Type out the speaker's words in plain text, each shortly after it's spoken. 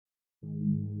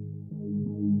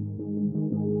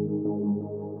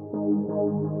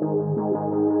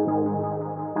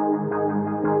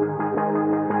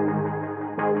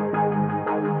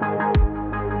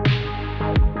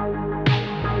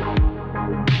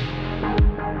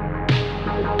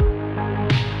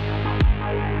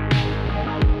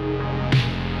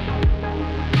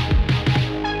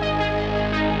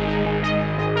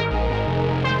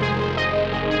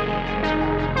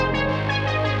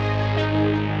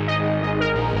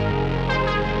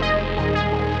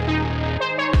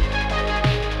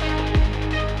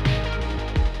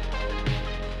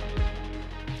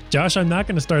Josh, I'm not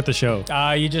going to start the show.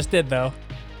 You just did, though.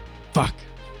 Fuck.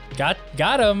 Got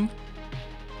him.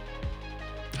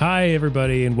 Hi,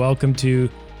 everybody, and welcome to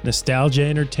Nostalgia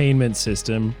Entertainment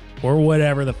System, or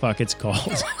whatever the fuck it's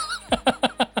called.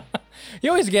 You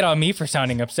always get on me for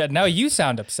sounding upset. Now you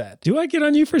sound upset. Do I get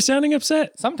on you for sounding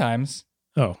upset? Sometimes.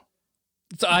 Oh.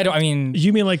 So I mean...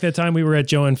 You mean like that time we were at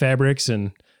Joann Fabrics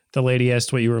and the lady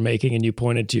asked what you were making and you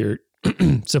pointed to your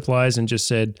supplies and just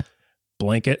said,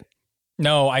 blanket?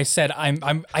 No, I said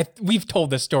we've told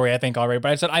this story, I think, already,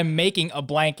 but I said I'm making a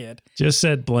blanket. Just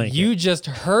said blanket. You just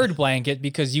heard blanket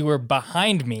because you were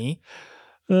behind me.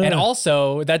 And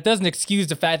also, that doesn't excuse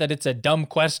the fact that it's a dumb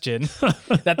question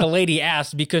that the lady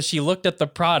asked because she looked at the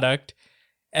product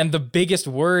and the biggest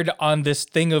word on this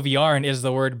thing of yarn is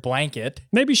the word blanket.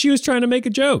 Maybe she was trying to make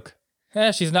a joke.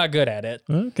 She's not good at it.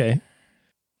 Okay.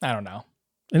 I don't know.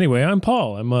 Anyway, I'm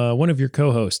Paul. I'm one of your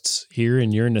co-hosts here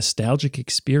in your nostalgic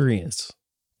experience.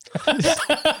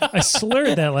 I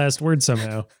slurred that last word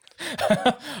somehow.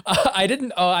 I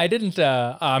didn't.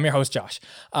 I'm your host, Josh.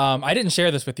 I didn't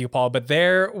share this with you, Paul, but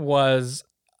there was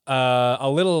a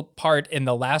little part in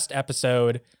the last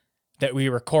episode that we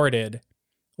recorded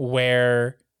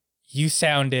where you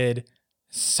sounded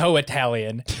so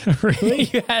Italian.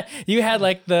 Really? you had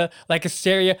like a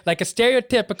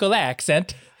stereotypical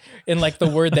accent in like the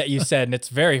word that you said, and it's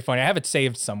very funny. I have it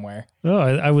saved somewhere. Oh,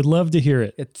 I would love to hear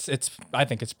it. It's. I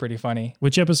think it's pretty funny.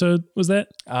 Which episode was that?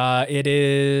 It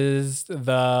is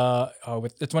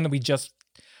it's one that we just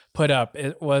put up.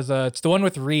 It's the one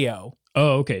with Rio.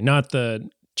 Oh, okay. Not the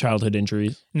childhood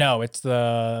injuries. No, it's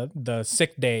the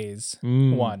sick days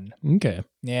one. Okay.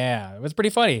 Yeah, it was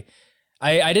pretty funny.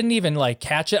 I didn't even like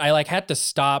catch it. I like had to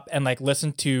stop and like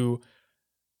listen to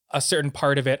a certain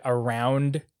part of it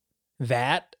around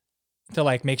that to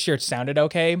like make sure it sounded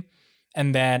okay.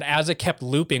 And then as it kept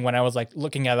looping when I was like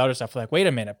looking at other stuff, like, wait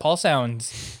a minute, Paul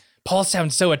sounds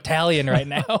so Italian right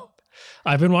now.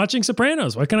 I've been watching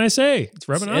Sopranos. What can I say? It's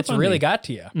rubbing off on me. It's really got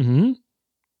to you. Mm-hmm.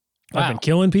 Wow. I've been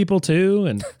killing people too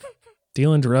and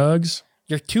dealing drugs.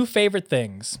 Your two favorite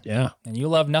things. Yeah. And you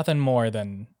love nothing more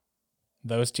than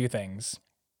those two things.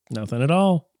 Nothing at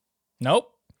all. Nope.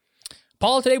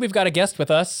 Paul, today we've got a guest with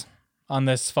us on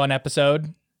this fun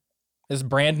episode. This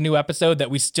brand new episode that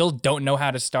we still don't know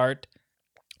how to start.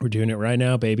 We're doing it right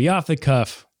now, baby. Off the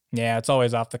cuff. Yeah, it's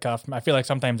always off the cuff. I feel like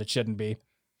sometimes it shouldn't be.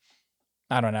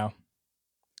 I don't know.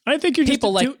 I think you're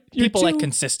people just like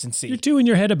consistency. You're too in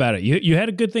your head about it. You had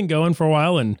a good thing going for a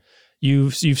while, and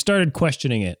you've started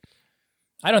questioning it.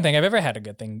 I don't think I've ever had a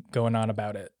good thing going on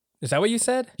about it. Is that what you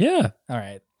said? Yeah. All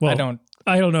right. Well,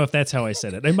 I don't know if that's how I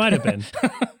said it. It might have been.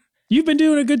 You've been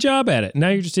doing a good job at it. Now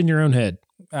you're just in your own head.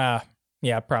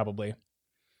 Yeah, probably.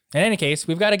 In any case,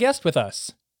 we've got a guest with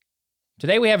us.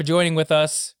 Today we have joining with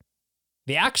us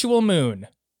the actual moon.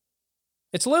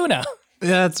 It's Luna.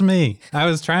 Yeah, it's me. I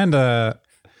was trying to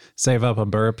save up a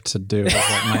burp to do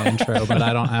like my intro, but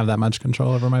I don't have that much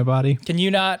control over my body. Can you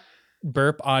not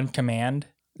burp on command?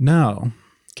 No.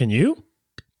 Can you?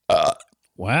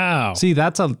 Wow. See,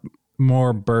 that's a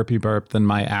more burpy burp than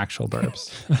my actual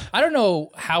burps. I don't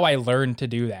know how I learned to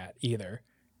do that either.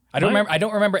 I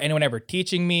don't remember anyone ever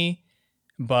teaching me,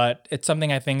 but it's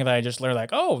something I think that I just learned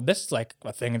like, oh, this is like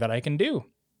a thing that I can do.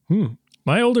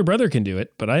 My older brother can do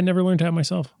it, but I never learned how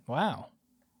myself. Wow.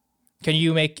 Can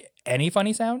you make any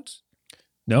funny sounds?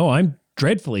 No, I'm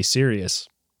dreadfully serious.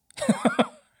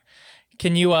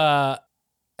 Can you how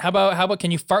about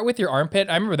can you fart with your armpit?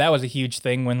 I remember that was a huge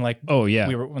thing when like yeah.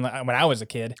 when I was a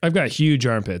kid. I've got huge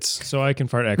armpits, so I can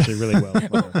fart actually really well with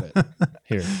my armpit.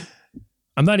 Here.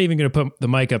 I'm not even going to put the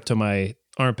mic up to my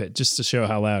armpit just to show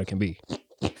how loud it can be.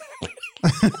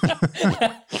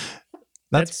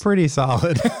 That's pretty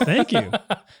solid. Thank you.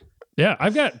 Yeah,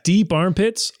 I've got deep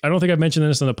armpits. I don't think I've mentioned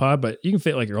this on the pod, but you can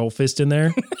fit like your whole fist in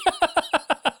there.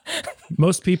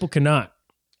 Most people cannot.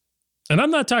 And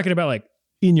I'm not talking about like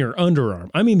in your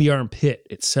underarm. I mean the armpit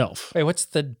itself. Wait, what's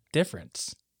the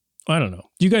difference? I don't know.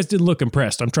 You guys didn't look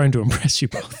impressed. I'm trying to impress you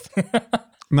both.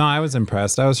 No, I was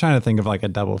impressed. I was trying to think of like a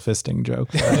double fisting joke.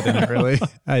 But I didn't really.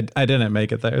 I didn't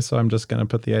make it there, so I'm just gonna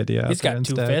put the idea out He's there got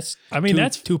two instead. fists. I mean,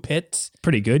 that's two pits.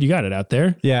 pretty good. You got it out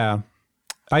there. Yeah,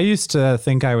 I used to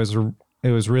think it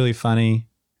was really funny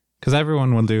because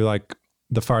everyone will do like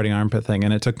the farting armpit thing,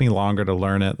 and it took me longer to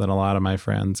learn it than a lot of my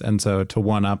friends. And so to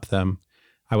one up them,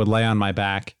 I would lay on my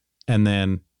back and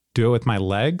then do it with my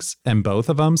legs and both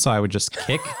of them. So I would just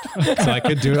kick, so I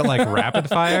could do it like rapid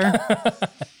fire.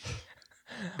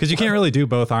 Because you can't really do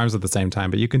both arms at the same time,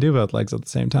 but you can do both legs at the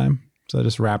same time. So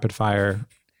just rapid fire,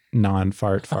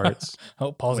 non-fart farts.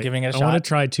 Oh, Paul's giving it a I want shot. to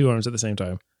try 2 arms at the same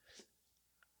time.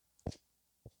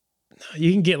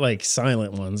 You can get like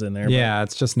silent ones in there. but Yeah,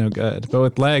 it's just no good. But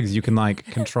with legs, you can like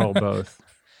control both.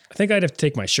 I think I'd have to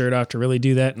take my shirt off to really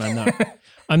do that, and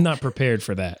I'm not prepared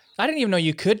for that. I didn't even know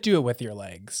you could do it with your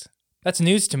legs. That's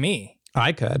news to me.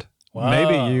 I could.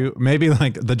 Whoa. Maybe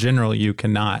like the general you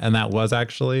cannot. And that was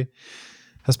actually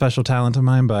a special talent of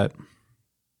mine, but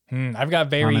I've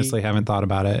got honestly haven't thought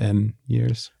about it in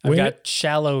years. I've got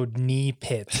shallow knee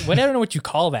pits. I don't know what you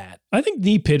call that. I think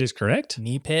knee pit is correct.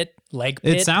 Knee pit, leg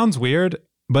pit. It sounds weird,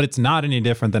 but it's not any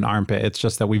different than armpit. It's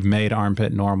just that we've made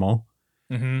armpit normal,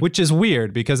 which is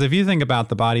weird because if you think about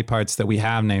the body parts that we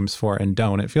have names for and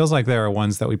don't, it feels like there are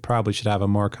ones that we probably should have a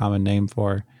more common name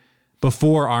for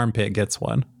before armpit gets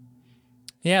one.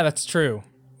 Yeah, that's true.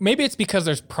 Maybe it's because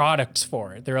there's products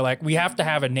for it. They're like, we have to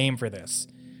have a name for this.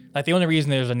 Like the only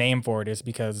reason there's a name for it is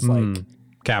because like,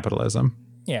 Capitalism.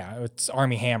 yeah, it's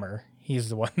Army Hammer. He's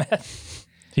the one that,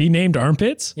 He named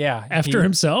armpits yeah. after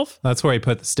himself. That's where he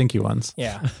put the stinky ones.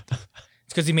 Yeah. It's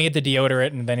because he made the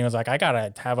deodorant and then he was like, I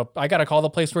gotta call the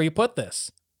place where you put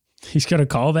this. He's gonna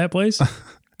call that place.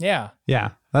 Yeah.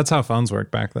 Yeah, that's how phones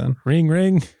worked back then. Ring,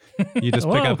 ring. You just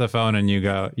pick Whoa. up the phone and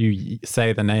you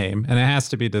say the name, and it has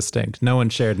to be distinct. No one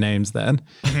shared names then.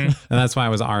 And that's why it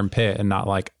was armpit and not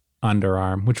like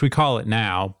underarm, which we call it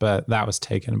now, but that was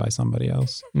taken by somebody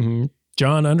else. Mhm.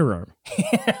 John Underarm.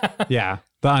 Yeah,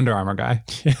 the Under Armour guy.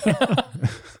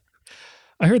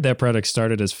 I heard that product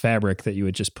started as fabric that you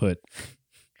would just put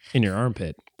in your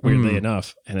armpit, weirdly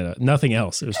enough, and nothing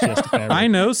else. It was just fabric. I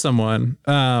know someone.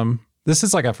 This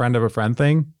is like a friend of a friend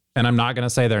thing, and I'm not going to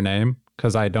say their name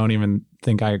because I don't even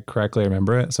think I correctly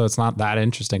remember it. So it's not that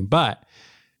interesting. But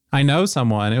I know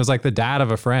someone. It was like the dad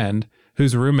of a friend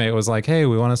whose roommate was like, "Hey,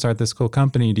 we want to start this cool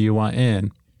company. Do you want in?"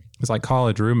 It was like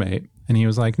college roommate, and he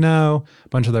was like, "No." A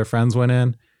bunch of their friends went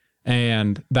in,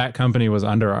 and that company was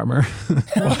Under Armour.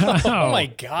 Wow. Oh my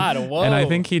God. Whoa. And I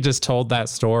think he just told that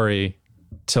story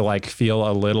to like feel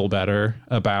a little better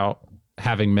about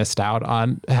having missed out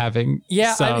on having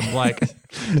some like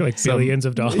billions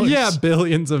of dollars. Yeah,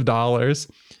 billions of dollars.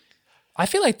 I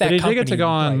feel like that But he company did get to go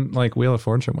on like Wheel of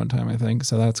Fortune one time, I think.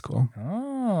 So that's cool. Oh.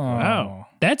 Wow.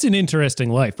 That's an interesting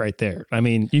life right there. I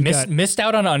mean, you got Missed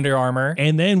out on Under Armour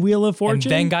and then Wheel of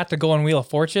Fortune. and then got to go on Wheel of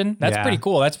Fortune. That's Yeah. pretty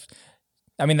cool.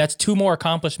 That's 2 more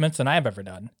accomplishments than I've ever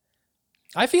done.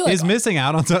 I feel like Is missing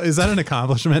out on is that an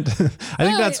accomplishment? I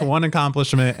think that's one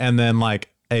accomplishment and then like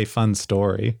a fun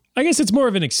story. I guess it's more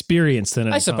of an experience than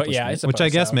an I suppose, yeah, I accomplishment. suppose Which I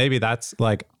guess so. maybe that's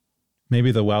like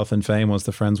maybe the wealth and fame was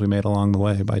the friends we made along the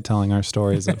way by telling our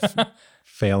stories of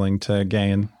failing to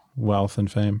gain wealth and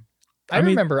fame. I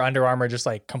remember Under Armour just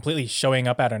like completely showing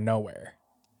up out of nowhere.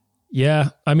 Yeah.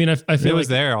 I mean, I It feel was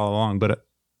like there all along, but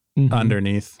Mhm.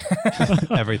 underneath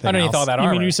everything Underneath else. all that You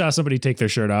armor. mean you saw somebody take their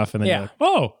shirt off and then Yeah. you're like,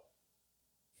 oh,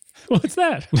 what's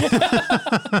that?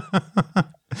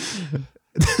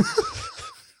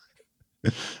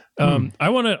 I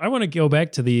want to go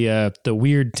back to the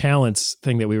weird talents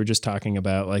thing that we were just talking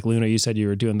about. Like Luna, you said you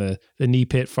were doing the knee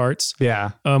pit farts.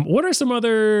 Yeah. What are some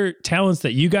other talents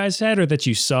that you guys had or that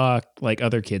you saw like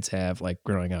other kids have like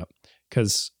growing up?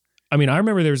 Because I mean, I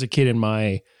remember there was a kid in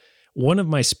one of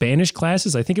my Spanish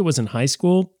classes. I think it was in high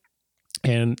school,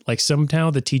 and like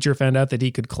somehow the teacher found out that he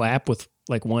could clap with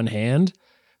like one hand,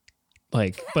 but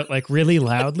really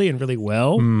loudly and really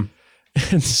well. Mm.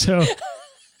 And so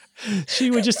she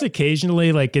would just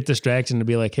occasionally like get distracted and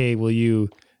be like, "Hey, will you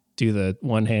do the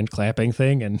one hand clapping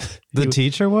thing?" And The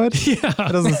teacher would? yeah,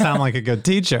 That doesn't sound like a good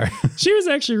teacher. she was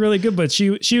actually really good, but she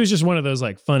was just one of those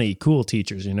like funny, cool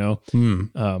teachers, you know.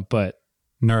 But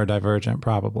Neurodivergent,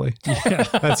 probably. yeah,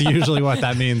 That's usually what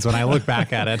that means when I look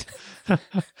back at it.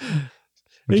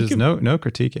 Which It is could- no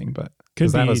critiquing, but could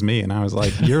because that be- was me, and I was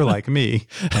like, "You're like me,"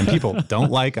 and people don't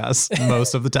like us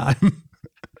most of the time.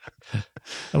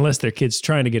 unless their kid's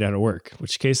trying to get out of work,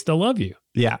 which case they'll love you.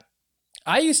 Yeah,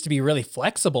 I used to be really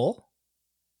flexible.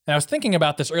 And I was thinking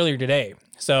about this earlier today.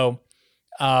 So,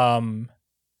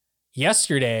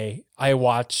 yesterday I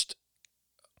watched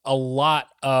a lot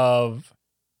of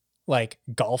like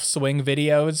golf swing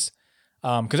videos.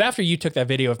 Because after you took that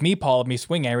video of me, Paul, of me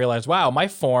swinging, I realized, wow, my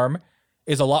form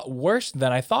is a lot worse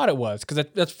than I thought it was, because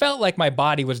it felt like my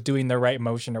body was doing the right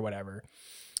motion or whatever.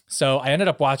 So I ended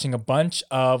up watching a bunch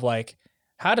of like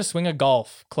how to swing a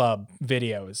golf club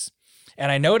videos.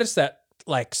 And I noticed that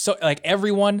like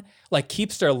everyone like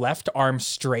keeps their left arm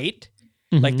straight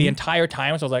like the entire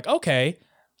time. So I was like, okay,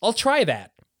 I'll try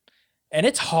that. And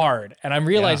it's hard. And I'm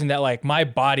realizing that like my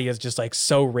body is just like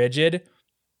so rigid.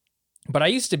 But I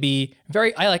used to be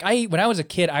when I was a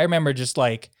kid, I remember just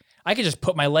like, I could just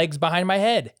put my legs behind my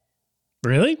head.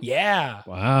 Really? Yeah.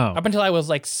 Wow. Up until I was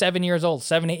like 8 years old,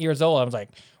 I was like,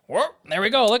 whoa, there we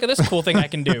go. Look at this cool thing I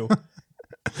can do.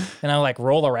 And I like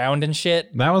roll around and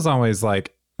shit. That was always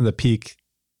like the peak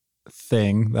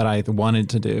thing that I wanted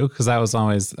to do, because that was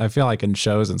always, I feel like in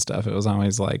shows and stuff, it was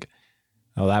always like,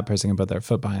 oh, that person can put their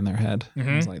foot behind their head.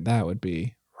 I was like, that would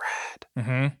be rad.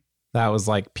 Mm-hmm. That was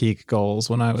like peak goals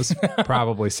when I was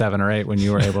probably 7 or 8 when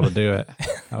you were able to do it.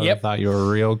 I would have thought you were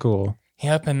real cool.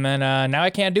 Yep. And then now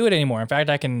I can't do it anymore. In fact,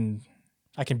 I can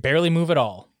barely move at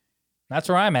all. That's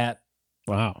where I'm at.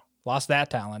 Wow. Lost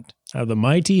that talent. How the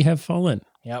mighty have fallen.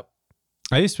 Yep.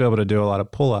 I used to be able to do a lot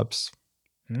of pull-ups.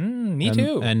 Me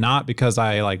too. And not because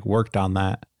I like worked on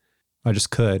that. I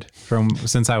just could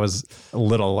since I was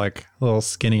little, like little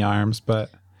skinny arms,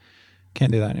 but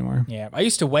can't do that anymore. Yeah. I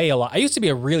used to weigh a lot. I used to be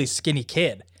a really skinny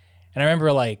kid. And I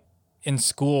remember like in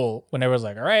school when I was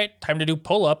like, all right, time to do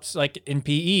pull-ups, like in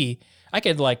PE, I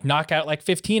could like knock out like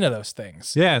 15 of those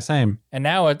things. Yeah, same. And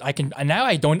now I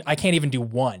can't even do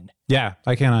one. Yeah,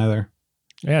 I can't either.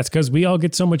 Yeah, it's because we all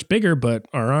get so much bigger, but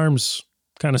our arms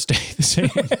kind of stay the same.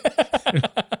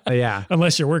 Yeah,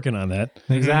 Unless you're working on that.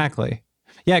 exactly.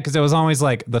 Yeah, because it was always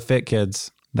like the fit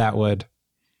kids that would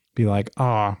be like,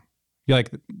 oh, you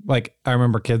like I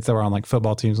remember kids that were on like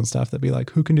football teams and stuff that'd be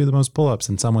like, who can do the most pull-ups?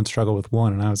 And someone struggled with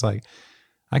one. And I was like,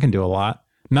 I can do a lot.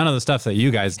 None of the stuff that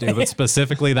you guys do, but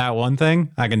specifically that one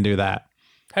thing, I can do that.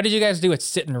 How did you guys do it?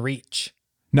 Sit and reach?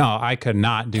 No, I could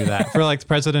not do that for like the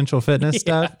presidential fitness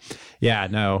stuff. Yeah,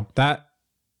 no, that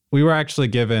we were actually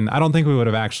given, I don't think we would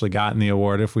have actually gotten the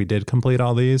award if we did complete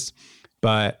all these,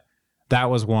 but that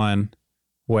was one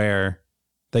where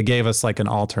they gave us like an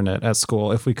alternate at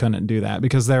school if we couldn't do that,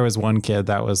 because there was one kid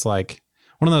that was like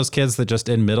one of those kids that just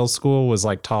in middle school was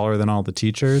like taller than all the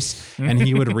teachers, and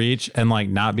he would reach and like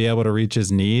not be able to reach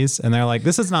his knees. And they're like,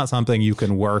 this is not something you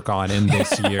can work on in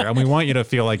this year. And we want you to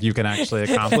feel like you can actually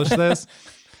accomplish this.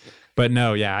 But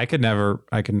no, yeah, I could never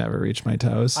reach my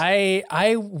toes.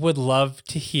 I would love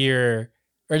to hear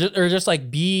or just like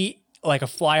be like a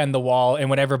fly on the wall in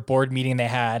whatever board meeting they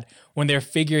had when they're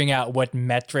figuring out what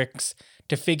metrics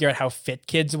to figure out how fit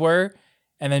kids were.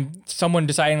 And then someone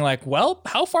deciding like, well,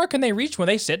 how far can they reach when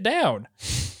they sit down?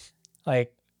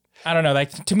 Like, I don't know.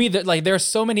 Like to me, like there are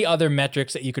so many other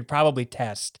metrics that you could probably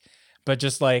test, but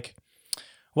just like,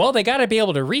 well, they got to be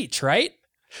able to reach, right?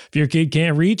 If your kid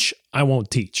can't reach, I won't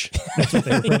teach. That's what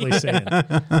they were probably saying.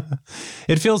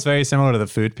 It feels very similar to the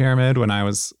food pyramid when I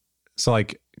was, so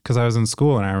like, because I was in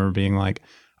school and I remember being like,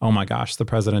 oh my gosh, the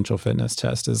presidential fitness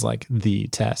test is like the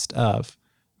test of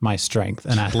my strength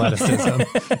and athleticism.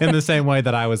 In the same way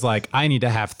that I was like, I need to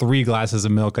have 3 glasses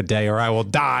of milk a day or I will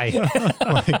die.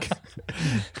 Like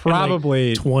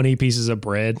probably like 20 pieces of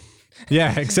bread.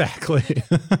 Yeah, exactly.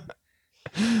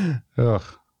 Ugh.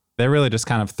 They really just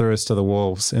kind of threw us to the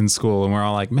wolves in school, and we're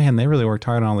all like, man, they really worked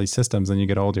hard on all these systems. And you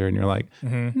get older and you're like,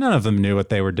 none of them knew what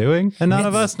they were doing, and none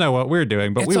of us know what we're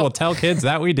doing, but we will tell kids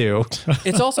that we do.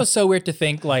 It's also so weird to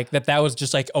think like that was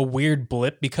just like a weird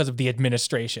blip because of the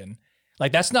administration.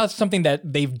 Like that's not something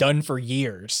that they've done for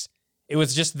years. It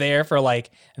was just there for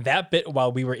like that bit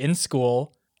while we were in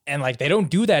school, and like they don't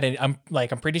do that. I'm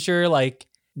pretty sure like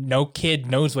no kid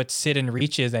knows what sit and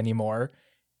reach is anymore.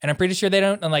 And I'm pretty sure they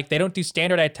don't do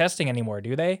standardized testing anymore,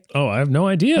 do they? Oh, I have no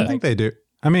idea. I think they do.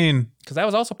 I mean, because that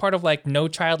was also part of like No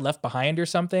Child Left Behind or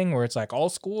something, where it's like all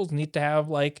schools need to have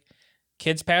like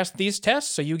kids pass these tests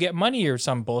so you get money or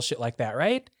some bullshit like that,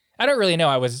 right? I don't really know.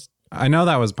 I know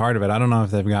that was part of it. I don't know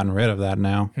if they've gotten rid of that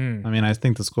now. I mean, I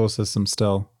think the school system's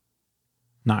still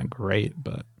not great,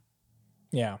 but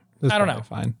yeah, I don't know.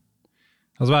 Fine.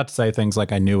 I was about to say things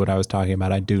like I knew what I was talking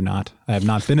about. I do not. I have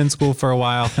not been in school for a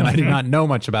while, and I do not know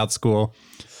much about school.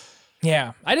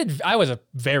 Yeah, I was a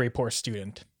very poor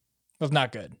student. It was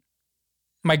not good.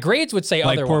 My grades would say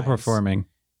like otherwise. Poor performing.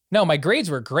 No, my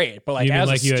grades were great, but like you as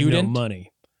like a student, you had no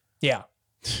money. Yeah.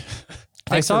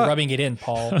 Thanks for rubbing it in,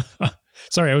 Paul.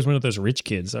 Sorry, I was one of those rich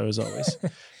kids. I was always.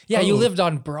 Yeah, you lived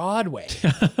on Broadway.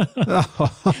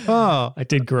 I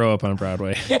did grow up on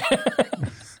Broadway.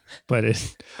 but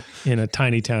in a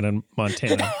tiny town in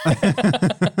Montana.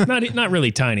 Not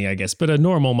really tiny, I guess, but a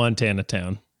normal Montana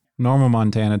town. Normal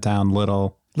Montana town,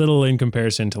 little In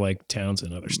comparison to like towns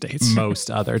in other states. most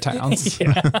other towns.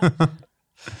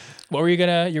 What were you're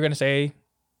gonna say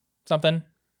something?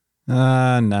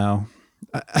 No.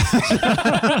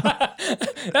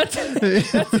 that's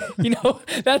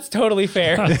that's totally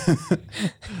fair.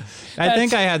 I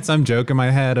think I had some joke in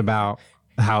my head about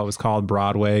how it was called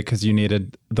Broadway because you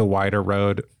needed the wider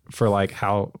road for like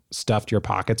how stuffed your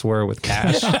pockets were with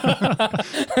cash.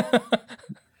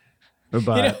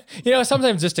 But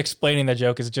Sometimes just explaining the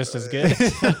joke is just as good.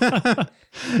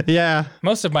 yeah,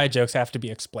 Most of my jokes have to be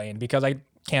explained because I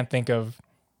can't think of,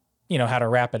 how to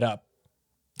wrap it up.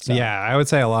 So. yeah, I would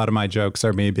say a lot of my jokes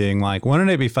are me being like, wouldn't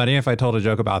it be funny if I told a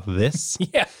joke about this?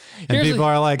 Yeah. And people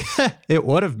are like, it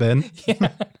would have been.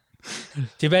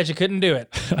 Too bad you couldn't do it.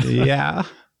 Yeah.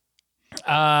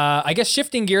 I guess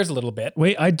shifting gears a little bit.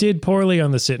 Wait, I did poorly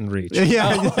on the sit and reach.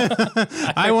 Yeah.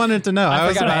 I wanted to know. I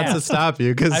was forgot I about to asked. stop you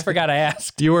I because forgot I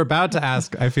asked. you were about to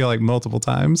ask, I feel like multiple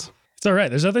times. It's all right.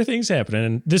 There's other things happening.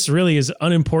 And this really is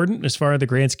unimportant as far as the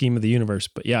grand scheme of the universe.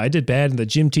 But yeah, I did bad. And the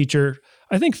gym teacher,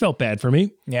 I think, felt bad for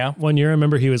me. Yeah. One year, I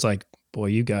remember he was like, boy,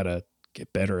 you got to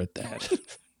get better at that.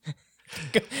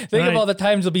 Think of all the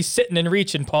times you'll be sitting and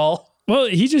reaching, Paul. Well,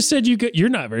 he just said you're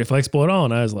not very flexible at all.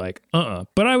 And I was like,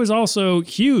 But I was also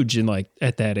huge. And like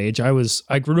at that age,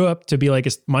 I grew up to be like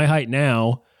my height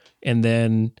now. And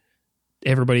then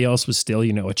everybody else was still,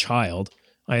 a child.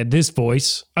 I had this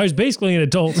voice. I was basically an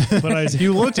adult, but I was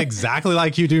You looked exactly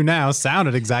like you do now,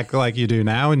 sounded exactly like you do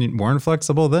now, and you weren't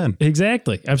flexible then.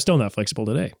 exactly. I'm still not flexible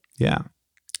today. Yeah.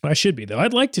 I should be though.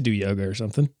 I'd like to do yoga or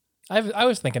something. I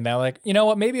was thinking that, like, you know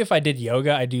what? Maybe if I did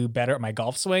yoga, I'd do better at my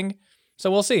golf swing.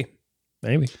 So we'll see.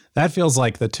 Maybe. That feels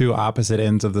like the two opposite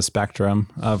ends of the spectrum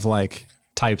of like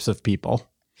types of people.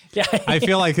 Yeah. I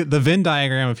feel like the Venn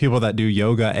diagram of people that do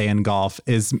yoga and golf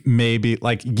is maybe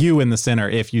like you in the center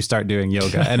if you start doing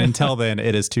yoga. And until then,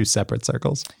 it is two separate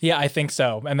circles. Yeah, I think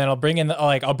so. And then I'll bring in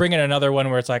another one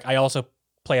where it's like I also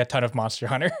play a ton of Monster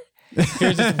Hunter.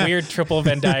 Here's this weird triple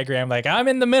Venn diagram. Like I'm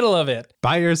in the middle of it.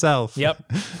 By yourself. Yep.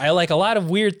 I like a lot of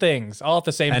weird things all at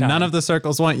the same And time. none of the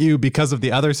circles want you because of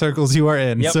the other circles you are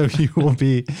in. Yep. So you will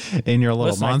be in your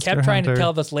little Listen, monster I kept trying hunter. to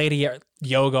tell this lady at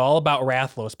yoga all about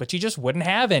Rathlos, but she just wouldn't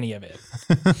have any of it.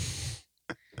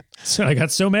 So I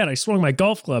got so mad I swung my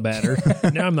golf club at her.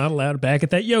 Now I'm not allowed back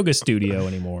at that yoga studio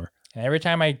anymore. And every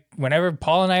time whenever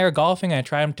Paul and I are golfing, I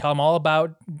try to tell him all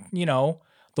about,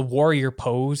 the warrior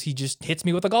pose. He just hits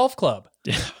me with a golf club.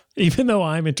 Even though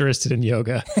I'm interested in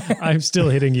yoga, I'm still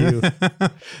hitting you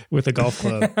with a golf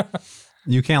club.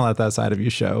 You can't let that side of you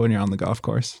show when you're on the golf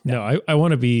course. No, I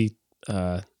want to be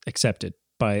accepted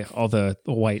by all the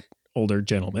white older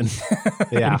gentlemen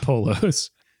Yeah. in polos.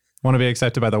 Want to be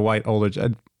accepted by the white older.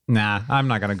 Nah, I'm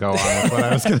not going to go on with what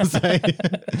I was going to say.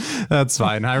 That's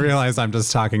fine. I realize I'm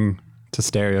just talking to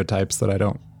stereotypes that I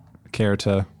don't care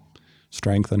to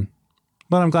strengthen.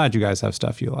 But I'm glad you guys have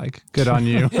stuff you like. Good on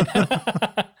you.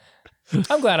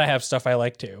 I'm glad I have stuff I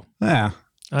like too. Yeah.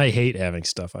 I hate having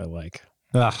stuff I like.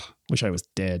 Ugh. Wish I was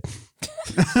dead.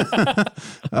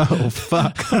 Oh,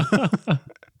 fuck.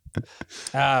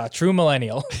 True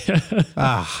millennial.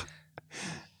 Ah.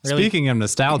 Really? Speaking of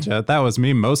nostalgia, that was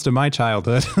me most of my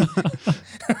childhood.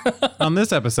 On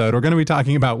this episode, we're going to be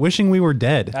talking about wishing we were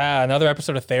dead. Another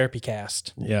episode of Therapy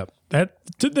Cast. Yeah. That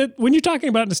when you're talking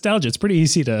about nostalgia, it's pretty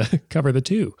easy to cover the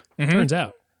two. Turns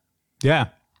out. Yeah.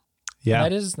 Yeah.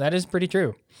 That is pretty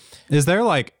true. Is there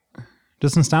like,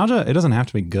 does nostalgia, it doesn't have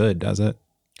to be good, does it?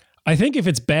 I think if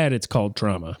it's bad, it's called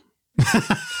trauma.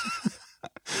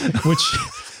 Which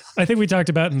I think we talked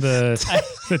about in the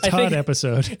Todd think-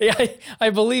 episode. Yeah, I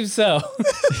believe so.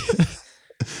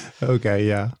 Okay,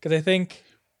 yeah. Because I think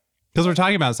Because we're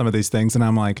talking about some of these things, and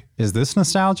I'm like, is this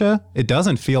nostalgia? It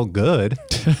doesn't feel good.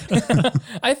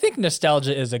 I think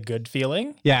nostalgia is a good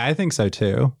feeling. Yeah, I think so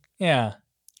too. Yeah.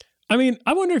 I mean,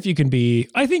 I wonder if you can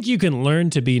I think you can learn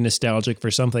to be nostalgic for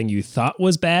something you thought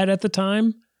was bad at the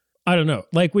time. I don't know.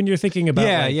 Like when you're thinking about,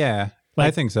 Yeah. I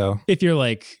like- think so. if you're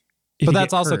like, But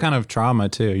that's also kind of trauma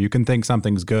too. You can think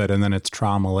something's good and then it's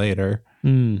trauma later.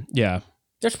 yeah.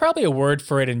 There's probably a word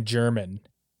for it in German.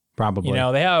 Probably.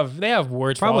 They have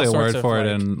words Probably for all a word sorts for of, it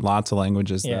in lots of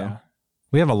languages yeah. though.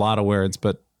 We have a lot of words,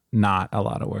 but not a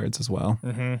lot of words as well.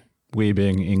 Mm-hmm. We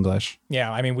being English.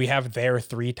 Yeah, I mean, we have there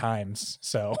 3 times,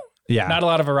 so Yeah. not a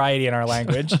lot of variety in our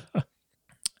language.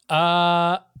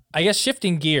 I guess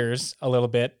shifting gears a little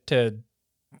bit to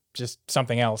just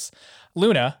something else.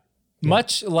 Luna,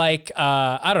 much like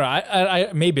I don't know, I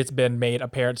maybe it's been made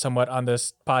apparent somewhat on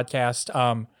this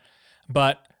podcast,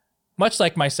 but much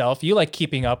like myself, you like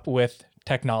keeping up with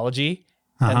technology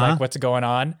and Uh-huh. like what's going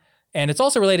on. And it's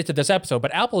also related to this episode,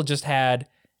 but Apple just had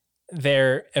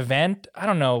their event. I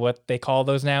don't know what they call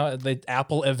those now. The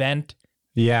Apple event.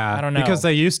 Yeah. I don't know. Because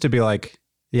they used to be like,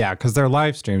 yeah, because they're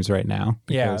live streams right now.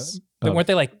 Yeah. because But of weren't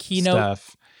they like keynote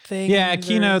stuff. things? Yeah, or-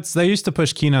 keynotes. They used to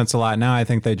push keynotes a lot. Now I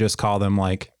think they just call them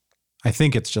like, I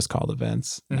think it's just called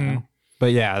events. now. Mhm.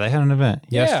 But yeah, they had an event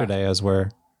Yeah. yesterday as we're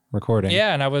recording.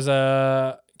 Yeah, and I was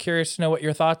curious to know what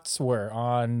your thoughts were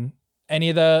on any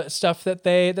of the stuff that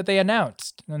they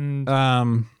announced. And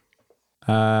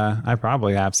I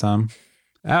probably have some.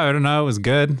 Oh, I don't know. It was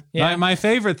good. Yeah. My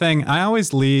favorite thing, I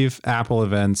always leave Apple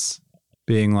events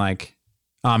being like,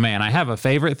 oh man, I have a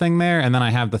favorite thing there. And then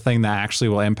I have the thing that actually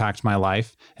will impact my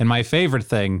life. And my favorite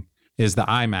thing is the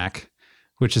iMac,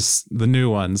 which is the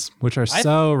new ones, which are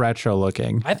so retro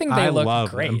looking. I think they look love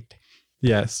great. them.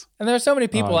 Yes. And there's so many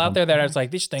people I out there that are just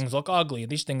like, these things look ugly.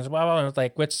 These things, blah, blah, blah. And it's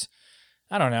like, which,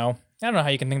 I don't know. I don't know how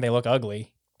you can think they look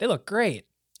ugly. They look great.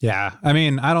 Yeah. I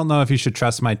mean, I don't know if you should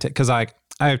trust my, because I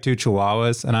have 2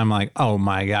 Chihuahuas and I'm like, oh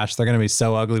my gosh, they're going to be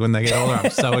so ugly when they get older.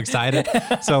 I'm so excited.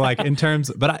 So like in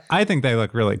terms, but I think they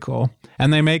look really cool.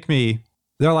 And they make me,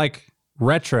 they're like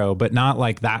retro, but not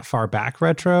like that far back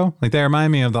retro. Like they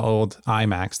remind me of the old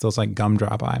iMacs, those like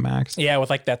gumdrop iMacs. Yeah,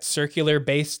 with like that circular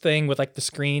base thing with like the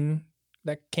screen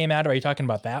that came out. Are you talking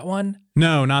about that one?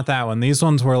 No, not that one. These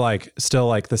ones were like still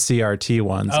like the CRT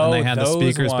ones. Oh, and they had the those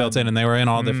speakers built in ones. and they were in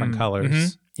all different colors.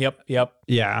 Mhm. Yep.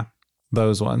 Yeah,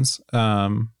 those ones,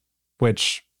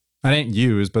 which I didn't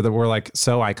use, but they were like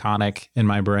so iconic in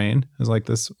my brain. It was like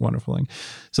this wonderful thing.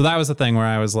 So that was the thing where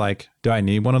I was like, do I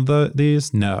need one of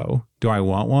these? No. Do I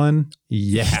want one?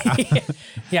 Yeah.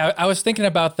 Yeah, I was thinking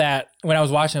about that when I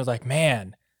was watching. I was like,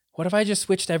 man, what if I just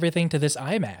switched everything to this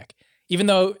iMac? Even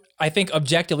though I think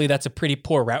objectively that's a pretty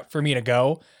poor route for me to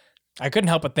go, I couldn't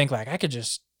help but think like I could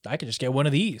just get one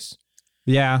of these.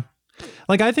 Yeah.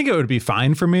 Like I think it would be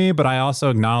fine for me, but I also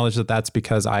acknowledge that that's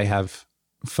because I have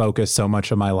focused so much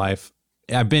of my life.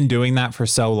 I've been doing that for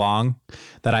so long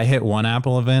that I hit one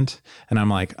Apple event and I'm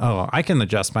like, oh, I can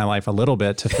adjust my life a little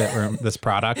bit to fit this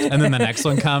product. And then the next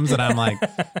one comes and I'm like,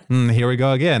 here we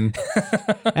go again.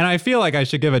 And I feel like I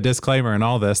should give a disclaimer in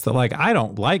all this that like, I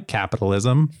don't like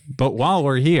capitalism, but while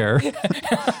we're here,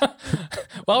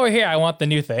 While we're here, I want the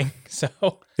new thing. So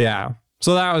yeah.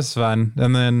 So that was fun.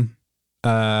 And then,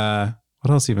 what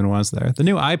else even was there? The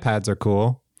new iPads are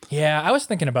cool. yeah, I was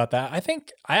thinking about that.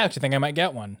 I actually think I might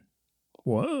get one.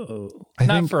 Whoa. I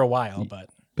Not think, for a while, but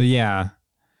yeah.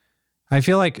 I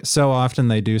feel like so often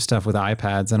they do stuff with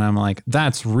iPads and I'm like,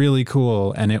 that's really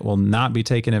cool. And it will not be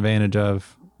taken advantage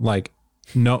of, like,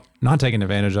 no, not taken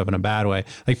advantage of in a bad way.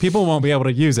 Like people won't be able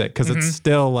to use it because it's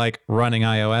still like running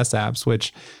iOS apps,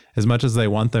 which as much as they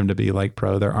want them to be like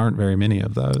pro, there aren't very many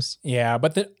of those. yeah.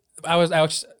 But I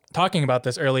was talking about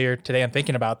this earlier today and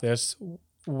thinking about this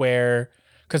because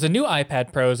the new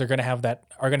iPad Pros are going to have the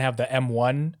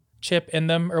M1 chip in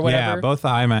them or whatever. Yeah, both the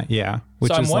iMac, yeah.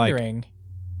 Which So I'm is like, wondering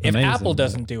if amazing, Apple but-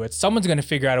 doesn't do it, someone's going to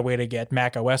figure out a way to get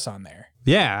Mac OS on there.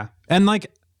 yeah. And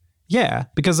like, yeah,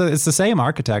 because it's the same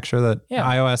architecture that Yeah.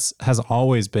 iOS has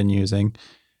always been using,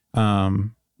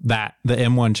 that the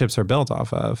M1 chips are built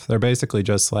off of. They're basically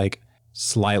just like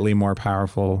slightly more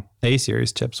powerful A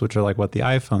series chips, which are like what the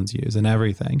iPhones use and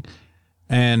everything.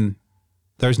 And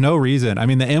there's no reason. I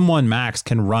mean, the M1 Max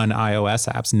can run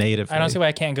iOS apps natively. I don't see why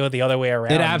I can't go the other way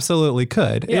around. It absolutely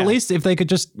could. Yeah. At least if they could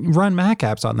just run Mac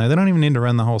apps on there, they don't even need to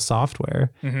run the whole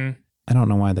software. Mm-hmm. I don't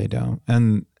know why they don't.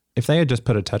 And if they had just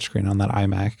put a touchscreen on that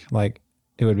iMac, like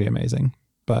it would be amazing.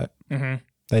 But Mm-hmm.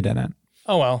 they didn't.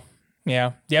 Oh, well. Yeah.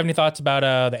 Do you have any thoughts about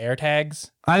the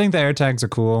AirTags? I think the AirTags are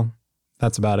cool.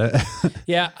 That's about it.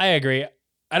 Yeah, I agree.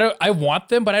 I want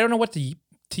them, but I don't know what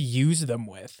to use them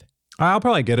with. I'll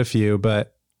probably get a few,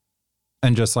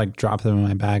 and just like drop them in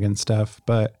my bag and stuff.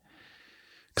 But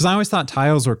because I always thought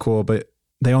Tiles were cool, but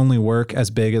they only work as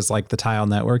big as like the Tile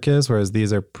network is, whereas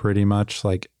these are pretty much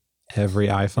like every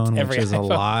iPhone, Every which is a iPhone.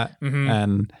 lot. Mhm.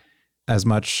 And as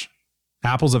much,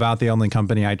 Apple's about the only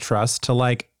company I trust to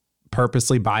like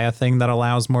purposely buy a thing that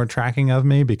allows more tracking of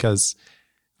me, because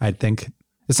I think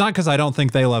it's not because I don't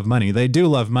think they love money. They do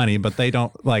love money, but they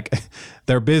don't like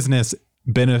their business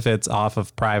benefits off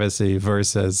of privacy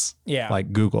versus Yeah.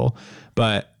 like Google.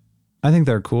 But I think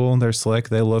they're cool. They're slick.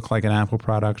 They look like an Apple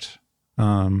product.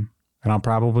 And I'll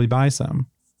probably buy some,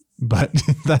 but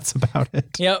that's about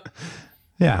it. Yep.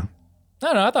 Yeah. I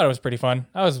don't know. I thought it was pretty fun.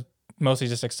 I was mostly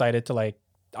just excited to like,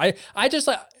 I just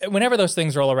like, whenever those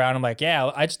things roll around, I'm like, yeah,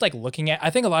 I just like looking at,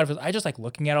 I think a lot of it, I just like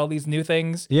looking at all these new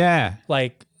things. Yeah.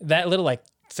 Like that little like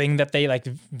thing that they like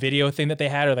video thing that they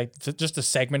had, or like just a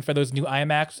segment for those new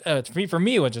iMacs. For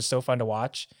me, it was just so fun to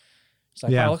watch. It's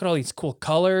like, wow, look at all these cool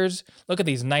colors. Look at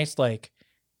these nice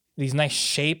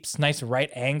shapes, nice right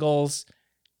angles,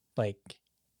 like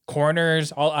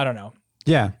corners. I don't know.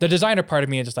 Yeah. The designer part of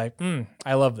me is just like,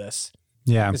 I love this.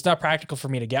 Yeah. It's not practical for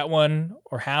me to get one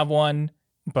or have one,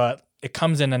 but it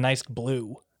comes in a nice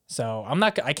blue. So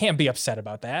I can't be upset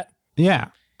about that. Yeah.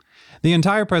 The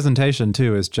entire presentation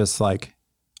too is just like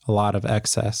a lot of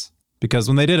excess, because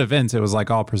when they did events, it was like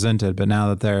all presented, but now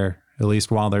that they're, at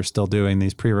least while they're still doing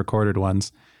these pre-recorded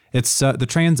ones, it's the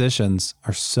transitions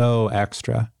are so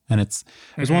extra. And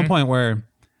there's one point where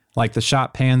like the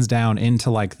shot pans down into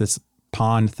like this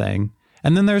pond thing,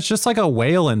 and then there's just like a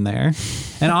whale in there.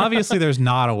 And obviously there's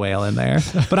not a whale in there,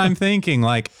 but I'm thinking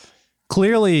like,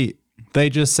 clearly they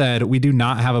just said, we do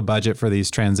not have a budget for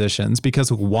these transitions,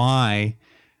 because why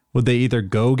would they either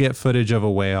go get footage of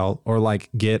a whale or like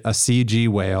get a CG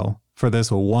whale for this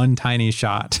one tiny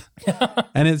shot?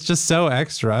 And it's just so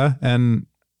extra. And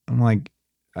I'm like,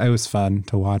 it was fun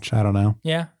to watch. I don't know.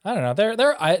 Yeah, I don't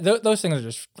know. Those things are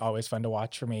just always fun to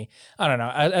watch for me. I don't know.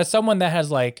 As someone that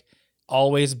has like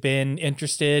always been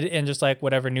interested in just like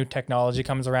whatever new technology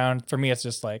comes around, for me, it's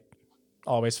just like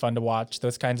always fun to watch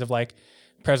those kinds of like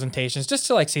presentations, just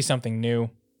to like see something new.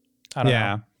 I don't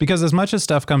know. Because as much as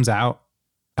stuff comes out,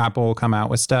 Apple will come out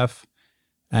with stuff,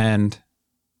 and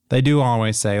they do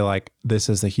always say like, this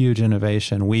is a huge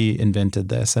innovation. We invented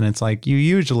this. And it's like, you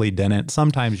usually didn't.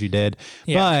 Sometimes you did,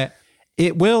 but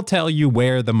it will tell you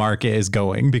where the market is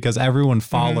going, because everyone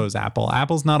follows Apple.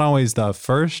 Apple's not always the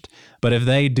first, but if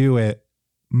they do it,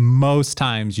 most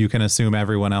times you can assume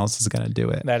everyone else is going to do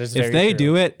it. That is very If they true.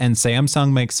 do it and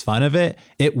Samsung makes fun of it,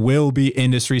 it will be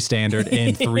industry standard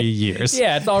in 3 years.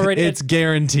 Yeah, it's already it's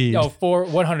guaranteed. For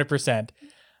 100%.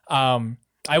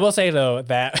 I will say though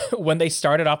that when they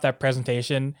started off that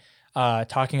presentation,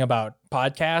 talking about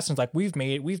podcasts, and it's like we've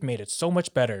made it so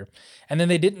much better, and then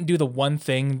they didn't do the one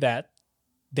thing that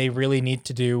they really need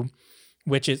to do,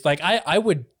 which is like I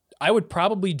would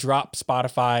probably drop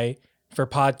Spotify for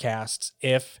podcasts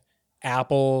if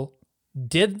Apple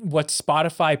did what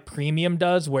Spotify Premium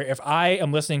does, where if I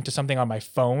am listening to something on my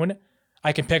phone,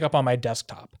 I can pick up on my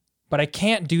desktop, but I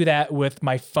can't do that with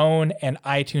my phone and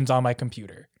iTunes on my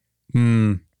computer.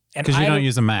 Because you don't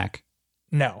use a Mac.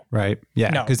 No. Right?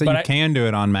 Yeah. No, Because you can do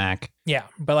it on Mac. Yeah.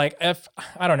 But like if,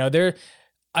 I don't know,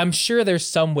 I'm sure there's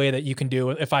some way that you can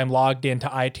do it if I'm logged into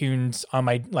iTunes on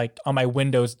my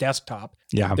Windows desktop.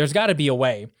 Yeah. There's got to be a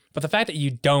way. But the fact that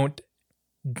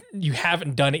you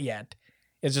haven't done it yet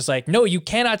is just like, no, you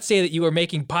cannot say that you are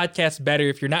making podcasts better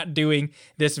if you're not doing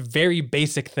this very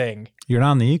basic thing. You're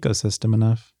not in the ecosystem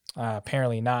enough.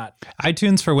 Apparently not.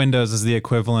 iTunes for Windows is the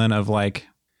equivalent of like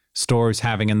stores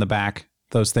having in the back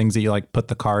those things that you like put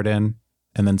the card in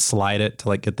and then slide it to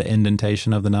like get the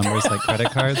indentation of the numbers, like credit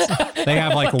cards. They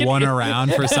have like one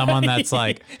around for someone that's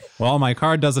like, well, my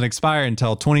card doesn't expire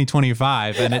until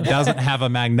 2025 and it doesn't have a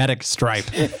magnetic stripe.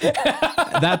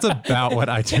 That's about what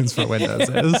iTunes for Windows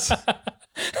is.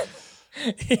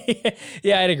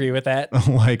 Yeah, I'd agree with that.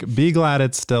 Like, be glad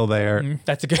it's still there.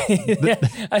 That's a good. Yeah,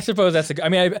 I suppose that's a good. I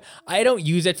mean, I don't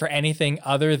use it for anything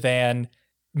other than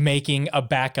making a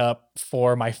backup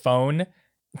for my phone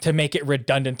to make it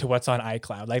redundant to what's on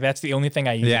iCloud. Like that's the only thing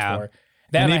I use it for.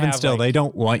 Then and even still, they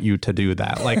don't want you to do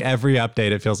that. Like every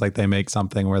update, it feels like they make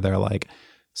something where they're like,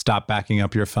 stop backing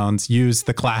up your phones, use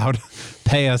the cloud,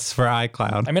 pay us for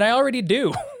iCloud. I mean, I already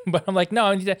do, but I'm like, no,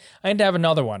 I need to have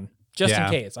another one just in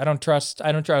case. I don't trust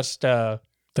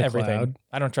everything. cloud.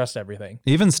 I don't trust everything.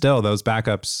 Even still, those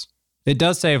backups, it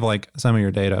does save like some of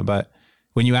your data, but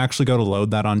when you actually go to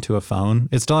load that onto a phone,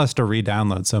 it still has to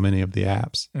re-download so many of the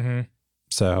apps. Mm-hmm.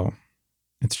 So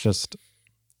it's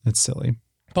silly.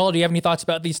 Paul, do you have any thoughts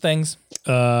about these things?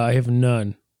 I have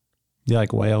none. You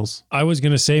like whales? I was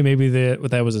going to say maybe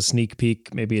that was a sneak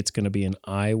peek. Maybe it's going to be an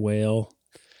eye whale.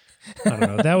 I don't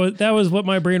know. That was what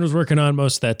my brain was working on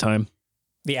most of that time.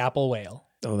 The Apple whale.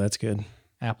 Oh, that's good.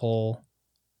 Apple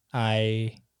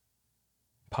iPod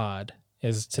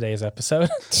is today's episode.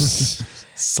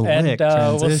 Slick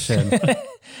transition.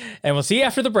 And we'll see you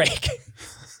after the break.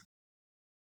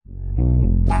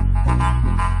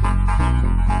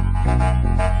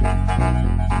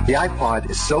 The iPod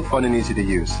is so fun and easy to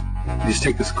use. You just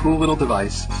take this cool little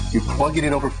device, you plug it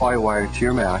in over FireWire to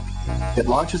your Mac, it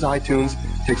launches iTunes,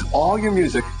 takes all your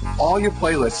music, all your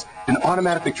playlists, and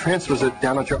automatically transfers it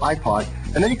down onto your iPod,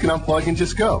 and then you can unplug and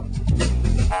just go.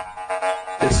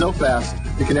 It's so fast,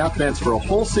 you can now transfer a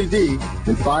whole CD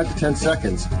in 5 to 10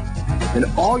 seconds, and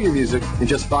all your music in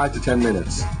just 5 to 10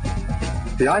 minutes.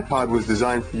 The iPod was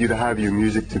designed for you to have your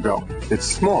music to go. It's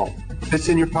small, fits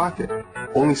in your pocket,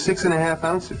 only 6.5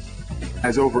 ounces,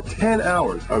 has over 10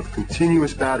 hours of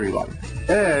continuous battery life,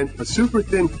 and a super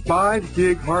thin 5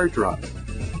 gig hard drive.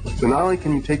 So not only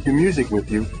can you take your music with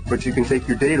you, but you can take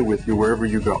your data with you wherever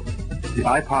you go. The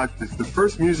iPod is the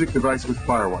first music device with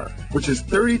FireWire, which is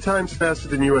 30 times faster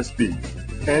than USB,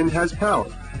 and has power.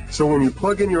 So when you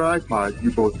plug in your iPod,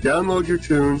 you both download your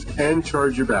tunes and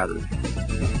charge your battery.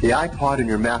 The iPod and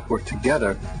your Mac work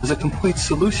together as a complete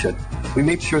solution. We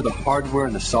made sure the hardware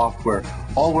and the software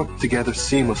all work together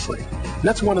seamlessly. And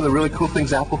that's one of the really cool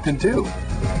things Apple can do.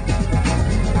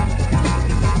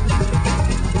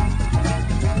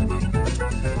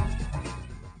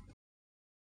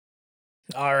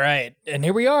 All right. And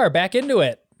here we are back into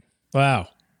it. Wow.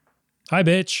 Hi,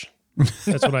 bitch.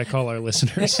 That's what I call our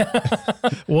listeners.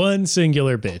 One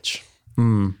singular bitch.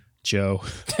 Joe.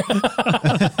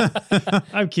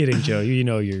 I'm kidding, Joe. You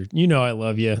know I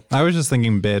love you. I was just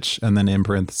thinking bitch and then in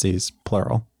parentheses,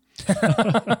 plural.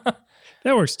 That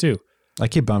works too. I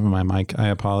keep bumping my mic. I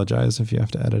apologize if you have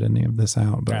to edit any of this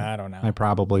out, but I don't know. I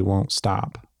probably won't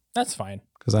stop That's fine.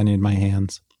 because I need my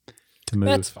hands to move.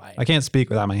 That's fine. I can't speak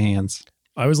without my hands.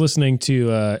 I was listening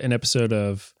to an episode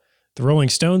of the Rolling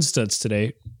Stone Studs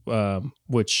today,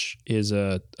 which is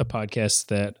a podcast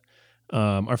that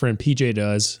our friend PJ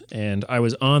does. And I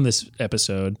was on this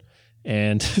episode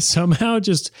and somehow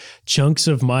just chunks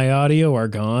of my audio are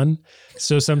gone.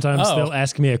 So sometimes they'll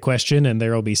ask me a question and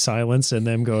there'll be silence and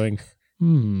them going,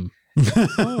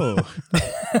 oh.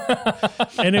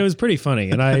 And it was pretty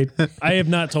funny. And I have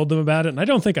not told them about it and I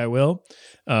don't think I will.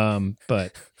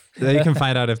 But You can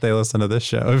find out if they listen to this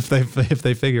show, if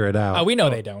they figure it out. Oh, we know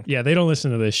they don't. yeah, they don't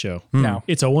listen to this show. No.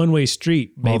 It's a one-way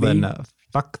street, baby. Well, then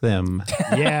fuck them.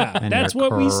 Yeah, And that's your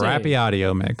what we say. crappy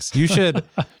audio mix. You should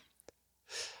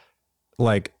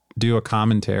like do a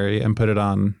commentary and put it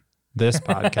on this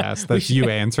podcast. That's you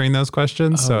answering those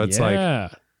questions. So it's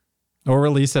like, or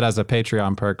release it as a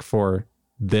Patreon perk for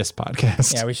this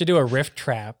podcast. Yeah, we should do a riff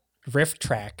track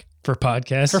for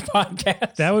podcasts. for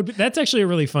podcast. That's actually a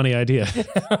really funny idea.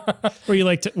 Where you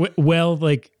like to,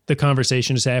 like the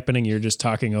conversation is happening, you're just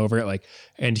talking over it, like,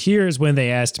 and here's when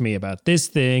they asked me about this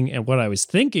thing, and what I was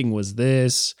thinking was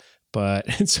this,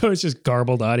 but and so it's just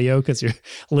garbled audio because you're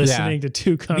listening to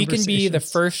two We conversations. can be the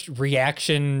first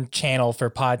reaction channel for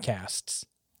podcasts.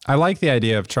 I like the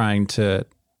idea of trying to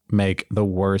make the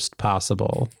worst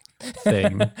possible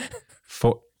thing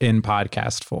in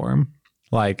podcast form.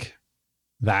 Like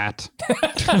that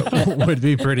would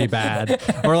be pretty bad.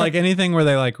 Or like anything where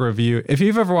they like review. If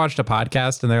you've ever watched a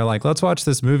podcast and they're like, let's watch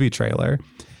this movie trailer.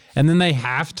 And then they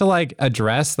have to like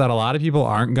address that a lot of people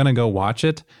aren't going to go watch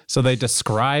it. So they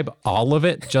describe all of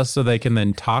it just so they can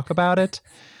then talk about it.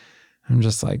 I'm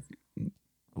just like,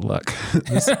 look,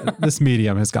 this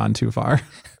medium has gone too far.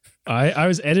 I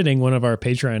was editing one of our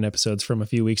Patreon episodes from a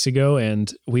few weeks ago,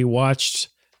 and we watched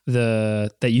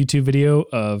that YouTube video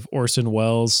of Orson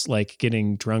Welles like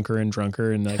getting drunker and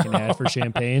drunker and like an ad for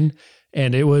champagne.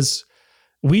 And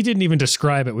we didn't even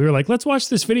describe it. We were like, let's watch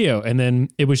this video. And then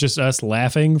it was just us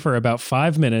laughing for about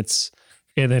 5 minutes.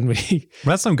 And then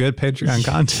That's some good Patreon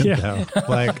content Yeah. though.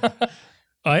 Like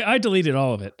I deleted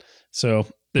all of it. So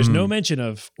there's no mention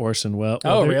of Orson Welles.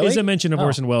 Oh, there really? is a mention of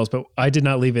Orson Welles, but I did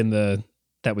not leave in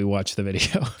that we watched the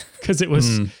video because it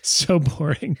was so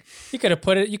boring. You could have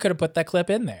put that clip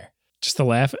in there. Just to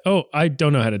laugh. Oh, I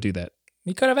don't know how to do that.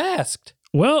 You could have asked.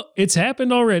 Well, it's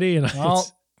happened already and Well,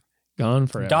 it's gone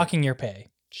forever. Docking your pay.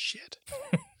 Shit.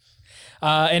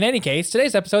 In any case,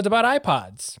 today's episode's about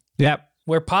iPods, yep.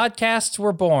 where podcasts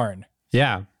were born.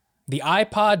 Yeah. The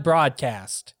iPod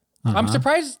broadcast. I'm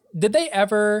surprised. Did they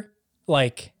ever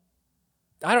like?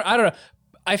 I don't know.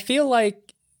 I feel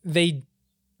like they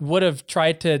would have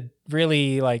tried to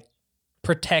really like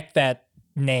protect that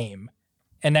name,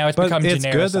 and now it's But become it's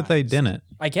good that they genericized. didn't.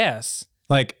 I guess,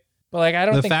 Like but like I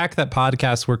don't the think. fact that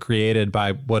podcasts were created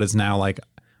by what is now like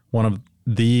one of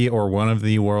the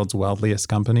world's wealthiest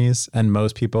companies, and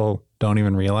most people don't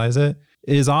even realize it,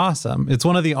 is awesome. It's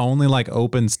one of the only like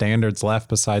open standards left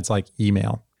besides like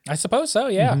email. I suppose so.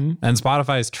 Yeah. And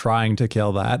Spotify is trying to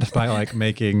kill that by like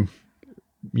making,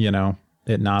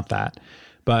 it not that.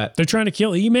 But They're trying to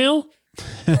kill email?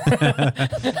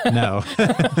 no.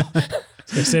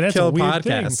 They say that's Kill a weird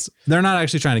podcasts. They're not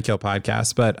actually trying to kill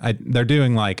podcasts, but they're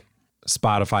doing like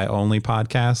Spotify only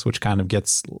podcasts, which kind of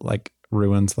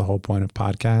ruins the whole point of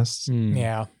podcasts.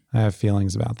 Yeah. I have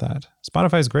feelings about that.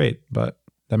 Spotify's great, but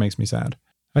that makes me sad.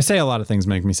 I say a lot of things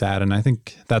make me sad, and I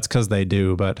think that's because they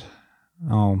do, but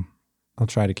I'll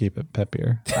try to keep it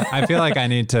peppier. I feel like I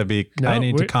need to be, I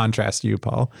need to contrast you,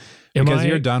 Paul, because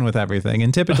you're done with everything.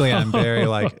 And typically I'm very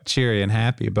like cheery and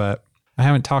happy, but I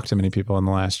haven't talked to many people in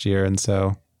the last year. And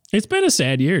so It's been a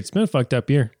sad year. It's been a fucked up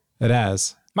year. it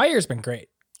has. My year's been great.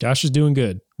 Josh is doing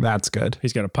good. That's good.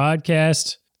 He's got a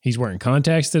podcast. He's wearing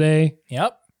contacts today.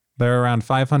 Yep. There are around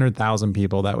 500,000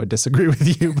 people that would disagree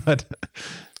with you, but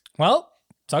Well,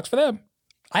 sucks for them.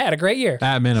 I had a great year.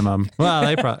 at minimum, well,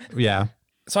 they probably, yeah.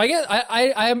 So I guess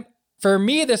I'm for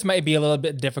me, this might be a little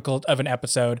bit difficult of an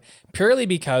episode purely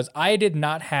because I did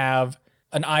not have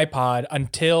an iPod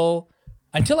until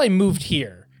I moved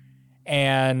here.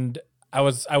 And I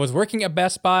was working at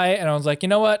Best Buy and I was like, you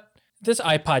know what? This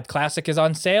iPod Classic is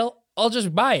on sale. I'll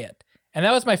just buy it. And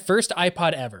that was my first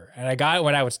iPod ever. And I got it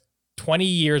when I was 20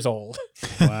 years old.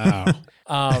 Wow.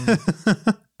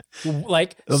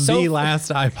 Like The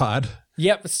last iPod.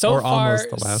 Yep. So Or far, almost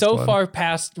the last so one. far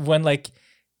past when like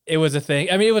it was a thing.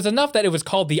 I mean, it was enough that it was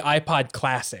called the iPod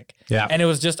Classic. Yeah. And it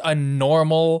was just a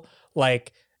normal,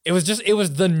 like, it was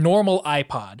the normal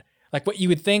iPod. Like what you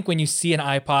would think when you see an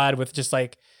iPod with just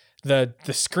like the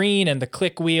screen and the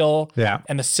click wheel Yeah.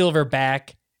 and the silver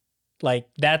back. Like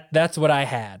that's what I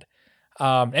had.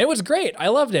 And it was great. I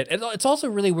loved it. It's also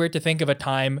really weird to think of a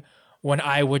time when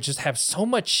I would just have so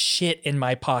much shit in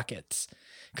my pockets.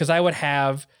 Because I would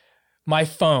have my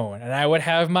phone and I would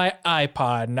have my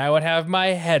iPod and I would have my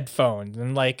headphones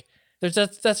and like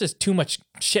that's just too much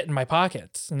shit in my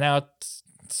pockets. And now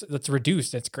it's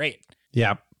reduced. It's great.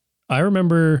 Yeah. I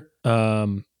remember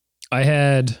I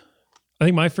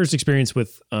think my first experience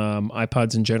with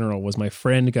iPods in general was my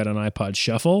friend got an iPod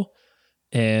Shuffle,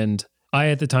 and I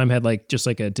at the time had like just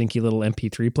like a dinky little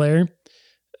MP3 player,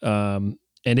 and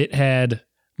it had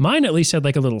mine at least had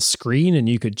like a little screen and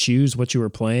you could choose what you were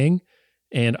playing,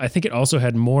 and I think it also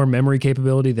had more memory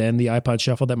capability than the iPod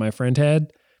Shuffle that my friend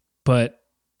had, but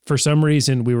for some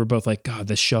reason we were both like, God,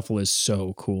 this Shuffle is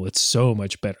so cool. It's so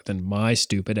much better than my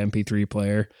stupid MP3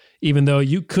 player. Even though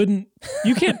you can't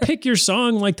pick your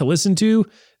song like to listen to.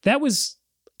 That was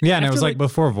Yeah. And it after, was like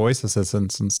before voice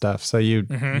assistants and stuff. So you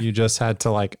just had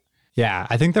to like, yeah,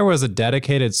 I think there was a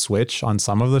dedicated switch on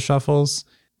some of the shuffles.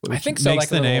 I which think so.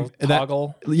 makes Like a little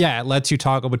toggle. Yeah. It lets you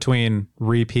toggle between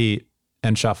repeat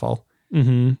and shuffle.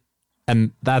 mm-hmm.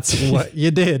 And that's what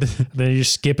you did. Then you're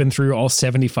skipping through all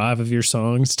 75 of your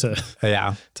songs till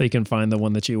Yeah. you can find the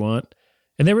one that you want.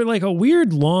 And they were like a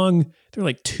weird long, they're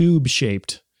like tube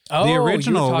shaped. Oh,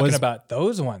 original you were talking was- about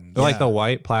those ones. Like the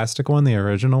white plastic one, the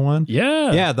original one.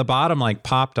 Yeah. Yeah. The bottom like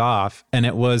popped off and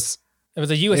it was It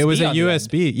was a USB. a on the end.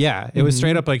 USB. Yeah. It was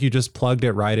straight up like you just plugged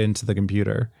it right into the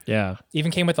computer. Yeah.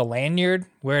 Even came with a lanyard.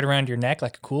 Wear it around your neck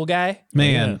like a cool guy,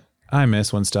 Man, I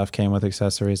miss when stuff came with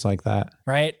accessories like that.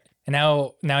 right? And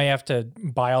now you have to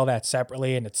buy all that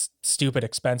separately, and it's stupid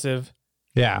expensive.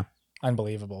 Yeah.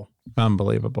 Unbelievable.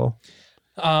 Unbelievable.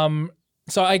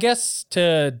 So I guess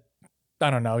I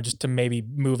don't know, just to maybe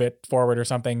move it forward or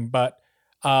something, but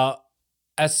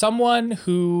as someone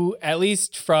who, at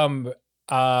least from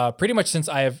pretty much since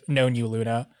I have known you,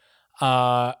 Luna,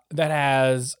 that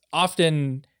has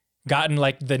often gotten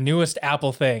like the newest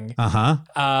Apple thing.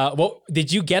 What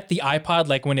did you get the iPod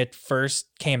like when it first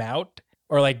came out,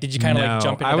 or like did you kind of like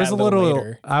jump into I was that a little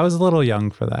later? I was a little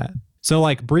young for that. So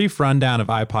like brief rundown of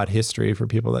iPod history for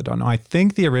people that don't know. I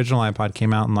think the original iPod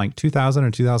came out in like 2000 or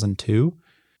 2002,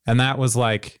 and that was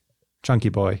like Chunky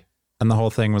Boy, and the whole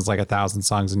thing was like 1,000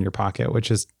 songs in your pocket, which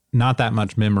is not that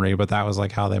much memory, but that was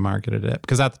like how they marketed it.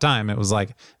 Because at the time it was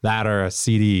like that or a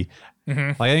CD.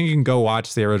 Like I think you can go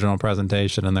watch the original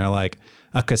presentation and they're like,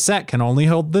 a cassette can only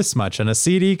hold this much and a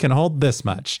CD can hold this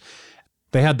much.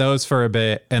 They had those for a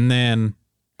bit, and then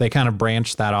they kind of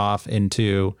branched that off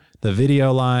into the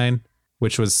video line,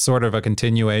 which was sort of a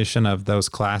continuation of those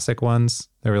classic ones.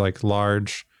 They were like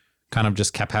large, kind of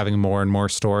just kept having more and more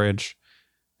storage.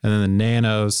 And then the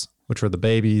Nanos, which were the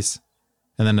babies,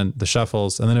 and then the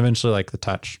Shuffles, and then eventually like the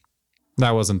Touch.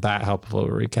 That wasn't that helpful of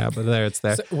a recap, but there it's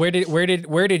there. So where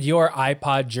did your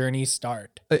iPod journey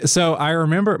start? So I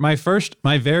remember my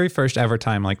very first ever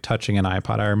time like touching an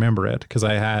iPod. I remember it because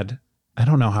I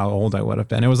don't know how old I would have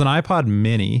been. It was an iPod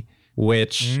Mini,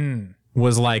 which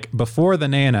was like before the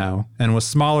Nano and was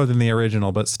smaller than the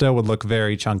original, but still would look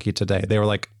very chunky today. They were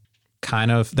like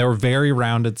they were very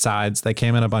rounded sides. They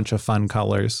came in a bunch of fun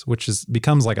colors, which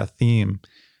becomes like a theme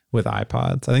with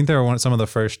iPods. I think they were some of the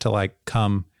first to like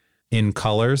come in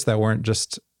colors that weren't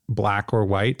just black or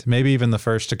white. Maybe even the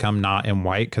first to come not in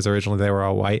white, because originally they were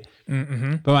all white.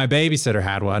 But my babysitter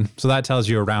had one. So that tells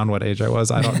you around what age I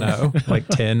was. I don't know, like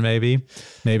 10 maybe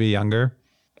younger.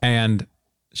 And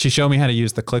she showed me how to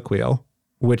use the click wheel,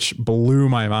 which blew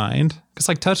my mind because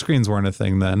like touchscreens weren't a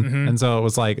thing then. And so it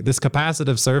was like this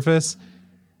capacitive surface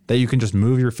that you can just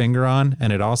move your finger on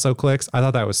and it also clicks. I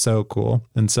thought that was so cool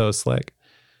and so slick.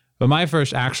 But my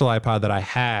first actual iPod that I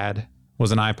had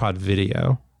was an iPod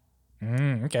Video.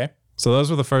 Okay. So those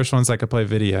were the first ones that could play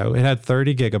video. It had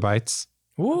 30 gigabytes,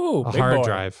 Ooh, a big hard boy.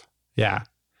 drive. Yeah.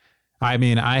 I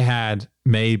mean, I had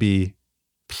maybe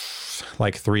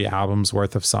like 3 albums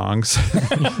worth of songs.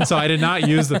 So I did not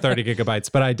use the 30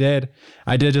 gigabytes, but I did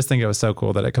just think it was so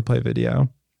cool that it could play video.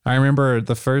 I remember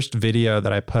the first video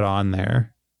that I put on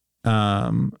there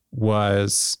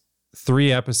was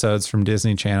 3 episodes from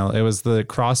Disney Channel. It was the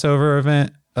crossover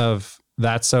event of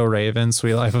That's So Raven,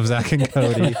 Sweet Life of Zach and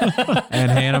Cody,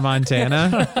 and Hannah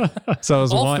Montana. So it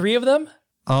was All 3 of them?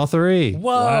 all 3.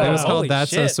 Whoa. It was called Holy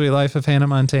That's So shit. Sweet Life of Hannah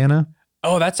Montana.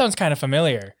 Oh, that sounds kind of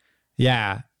familiar.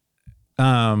 Yeah.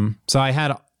 So I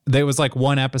had, there was like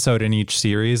 1 episode in each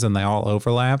series and they all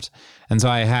overlapped. And so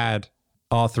I had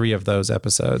all 3 of those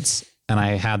episodes and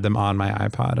I had them on my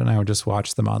iPod and I would just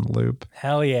watch them on loop.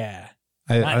 Hell yeah.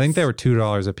 I think they were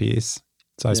 $2 a piece.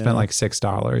 So I spent like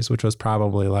 $6, which was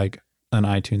probably like an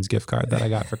iTunes gift card that I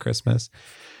got for Christmas.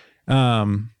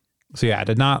 So yeah, I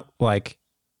did not like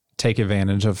take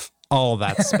advantage of all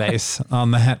that space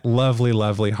on that lovely,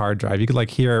 lovely hard drive. You could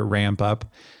like hear it ramp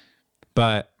up.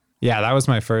 But yeah, that was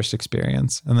my first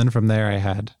experience. And then from there, I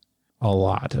had a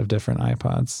lot of different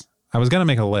iPods. I was going to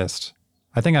make a list.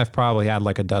 I think I've probably had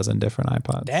like a dozen different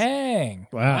iPods. Dang.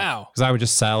 Wow. Because I would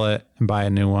just sell it and buy a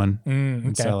new one and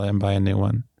Okay. sell it and buy a new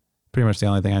one. Pretty much the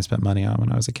only thing I spent money on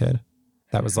when I was a kid.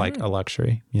 That was like a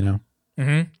luxury, you know?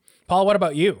 Mm-hmm. Paul, what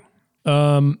about you?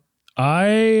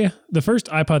 The first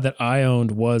iPod that I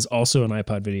owned was also an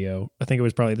iPod Video. I think it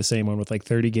was probably the same one with like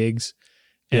 30 gigs.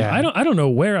 And Yeah. I don't know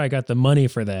where I got the money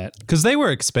for that. Because they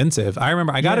were expensive. I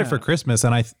remember I got it for Christmas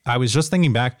and I was just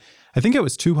thinking back, I think it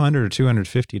was $200 or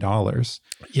 $250,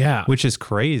 Yeah. which is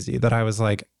crazy that I was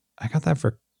like, I got that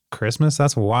for Christmas?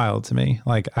 That's wild to me.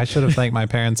 Like I should have thanked my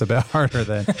parents a bit harder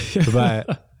then.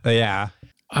 But yeah.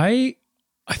 I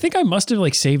think I must have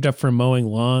like saved up for mowing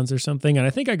lawns or something. And I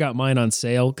think I got mine on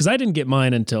sale because I didn't get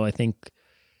mine until I think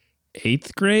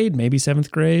 8th grade, maybe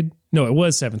 7th grade. No, it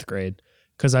was 7th grade.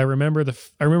 Because I remember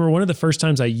one of the first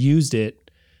times I used it,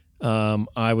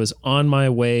 I was on my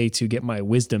way to get my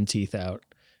wisdom teeth out.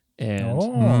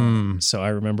 And so I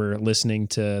remember listening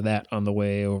to that on the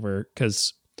way over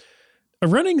because a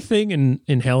running thing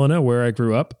in Helena where I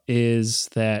grew up is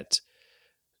that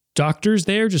doctors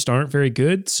there just aren't very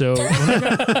good. So when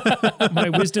I got my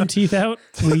wisdom teeth out,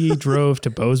 we drove to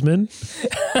Bozeman.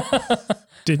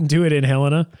 Didn't do it in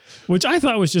Helena, which I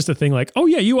thought was just a thing like, oh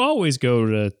yeah, you always go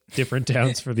to different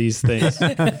towns for these things.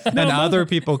 And other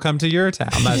people come to your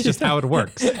town. That's just how it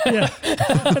works. Yeah.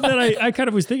 And then I kind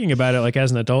of was thinking about it like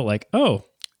as an adult, like, oh,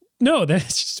 no, that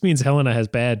just means Helena has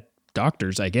bad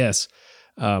doctors, I guess.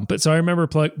 But so I remember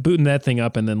booting that thing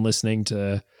up and then listening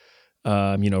to,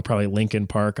 probably Linkin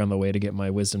Park on the way to get my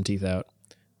wisdom teeth out.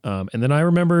 And then I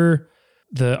remember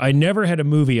I never had a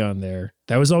movie on there.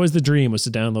 That was always the dream, was to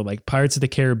download like Pirates of the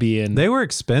Caribbean. They were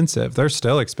expensive. They're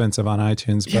still expensive on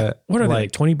iTunes, but What are they,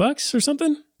 like like $20 or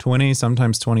something? 20,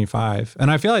 sometimes 25. And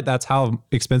I feel like that's how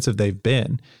expensive they've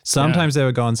been. Sometimes they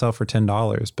would go on sale for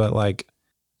 $10, but like,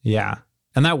 yeah.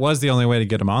 And that was the only way to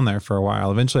get them on there for a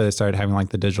while. Eventually they started having like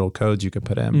the digital codes you could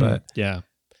put in, but Yeah.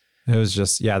 it was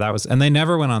just, and they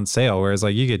never went on sale. Whereas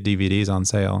like you get DVDs on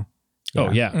sale. Oh,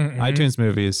 yeah. iTunes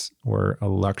movies were a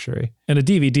luxury. And a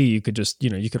DVD, you could just,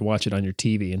 you could watch it on your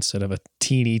TV instead of a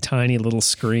teeny tiny little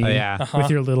screen with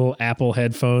your little Apple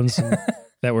headphones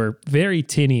that were very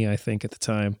tinny, I think, at the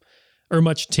time, or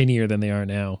much tinnier than they are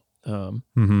now.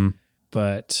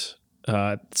 But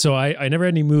so I never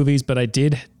had any movies, but I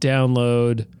did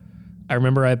download. I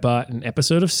remember I bought an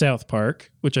episode of South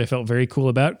Park, which I felt very cool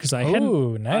about because I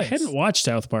hadn't watched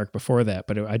South Park before that,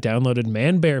 but I downloaded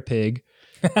Man Bear Pig.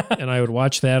 And I would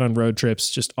watch that on road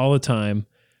trips just all the time.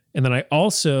 And then I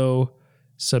also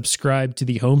subscribed to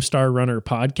the Homestar Runner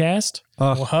podcast.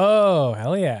 Whoa,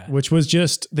 hell yeah. Which was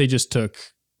they just took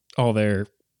all their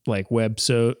like web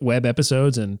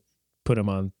episodes and put them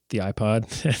on the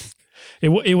iPod.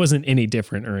 It wasn't any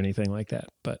different or anything like that,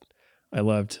 but I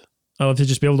loved to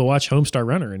just be able to watch Homestar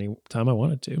Runner anytime I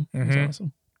wanted to. It was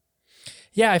awesome.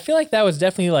 Yeah, I feel like that was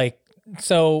definitely like,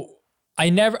 so I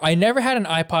never had an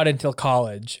iPod until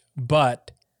college,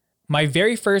 but my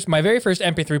very first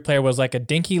MP3 player was like a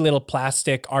dinky little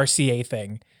plastic RCA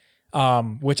thing,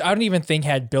 which I don't even think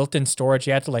had built-in storage.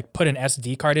 You had to like put an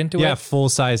SD card into it. Yeah,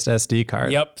 full-sized SD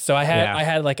card. Yep. So I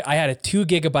had a 2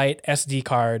 gigabyte SD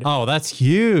card Oh, that's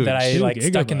huge. that I 2 like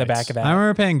stuck in the back of that. I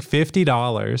remember paying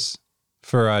 $50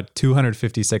 for a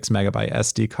 256 megabyte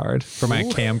SD card for my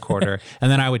camcorder.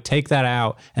 And then I would take that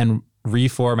out and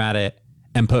reformat it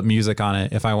and put music on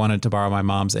it if I wanted to borrow my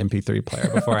mom's MP3 player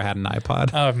before I had an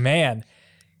iPod. Oh man.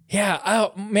 Yeah.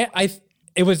 Oh man. I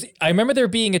remember there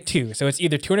being a 2. So it's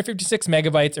either 256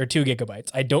 megabytes or 2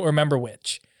 gigabytes. I don't remember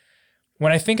which.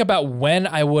 When I think about when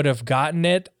I would have gotten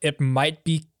it, it might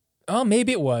be,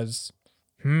 maybe it was.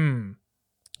 Maybe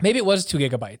it was 2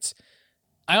 gigabytes.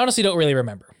 I honestly don't really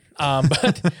remember.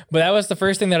 But that was the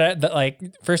first thing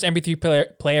first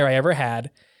MP3 player I ever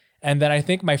had. And then I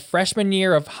think my freshman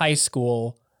year of high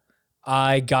school,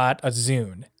 I got a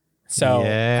Zune. So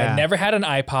I never had an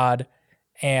iPod.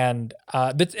 And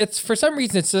it's for some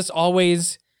reason, it's just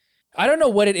always, I don't know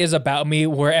what it is about me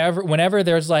whenever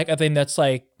there's like a thing that's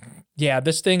like, yeah,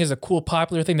 this thing is a cool,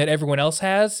 popular thing that everyone else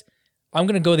has, I'm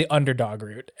going to go the underdog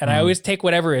route. And I always take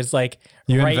whatever is like,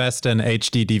 invest in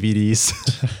HD DVDs.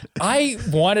 I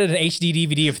wanted an HD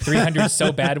DVD of 300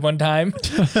 so bad one time.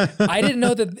 I didn't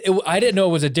know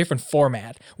it was a different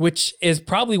format, which is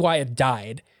probably why it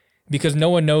died, because no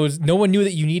one knew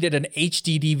that you needed an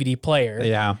HD DVD player.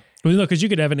 Yeah. Well, no, because you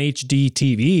could have an HD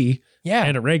TV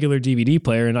and a regular DVD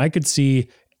player, and I could see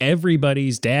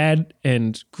everybody's dad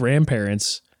and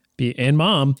grandparents and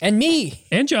mom and me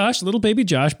and Josh, little baby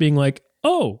Josh, being like,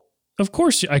 "Oh, of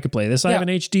course I could play this. I have an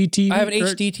HD TV. I have an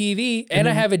HD TV, and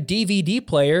I have a DVD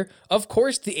player. Of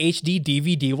course, the HD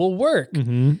DVD will work."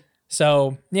 Mm-hmm.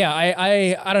 So yeah,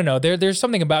 I don't know. There's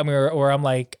something about me where I'm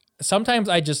like, sometimes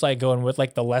I just like going with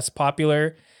like the less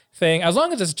popular thing, as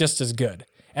long as it's just as good.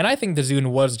 And I think the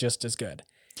Zune was just as good.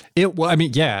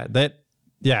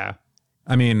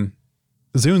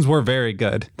 Zunes were very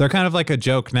good. They're kind of like a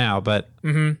joke now, but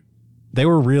they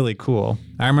were really cool.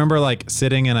 I remember like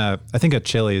sitting in I think a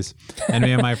Chili's, and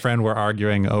me and my friend were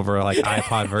arguing over like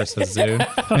iPod versus Zune,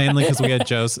 mainly because we had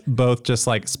both just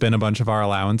like spent a bunch of our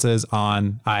allowances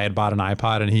on, I had bought an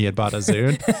iPod and he had bought a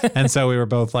Zune. And so we were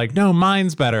both like, no,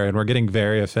 mine's better. And we're getting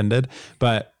very offended,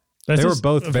 but they were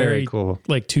both very cool.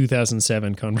 Like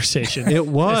 2007 conversation. It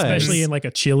was. Especially in like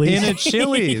a Chili's. In a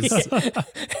Chili's.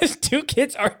 There's 2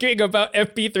 kids arguing about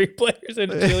MP3 players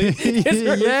in a Chili's. It's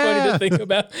really funny to think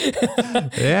about.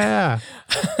 Yeah.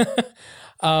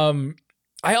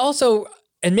 I also,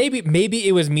 and maybe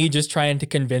it was me just trying to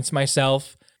convince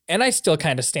myself, and I still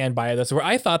kind of stand by this, where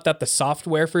I thought that the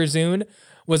software for Zune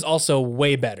was also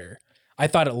way better. I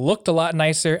thought it looked a lot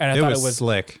nicer, and I thought it was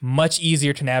slick, much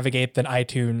easier to navigate than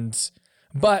iTunes.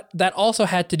 But that also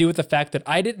had to do with the fact that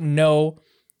I didn't know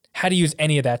how to use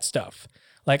any of that stuff.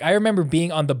 Like, I remember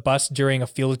being on the bus during a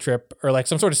field trip or like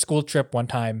some sort of school trip one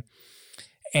time,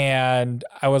 and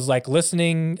I was like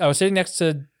listening. I was sitting next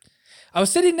to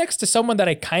someone that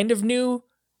I kind of knew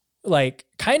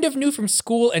from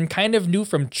school and kind of knew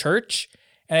from church,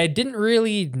 and I didn't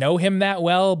really know him that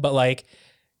well, but like,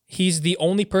 he's the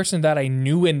only person that I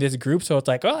knew in this group. So it's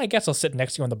like, oh, I guess I'll sit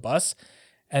next to you on the bus.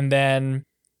 And then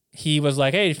he was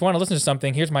like, hey, if you want to listen to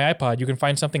something, here's my iPod. You can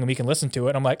find something and we can listen to it.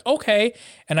 And I'm like, okay.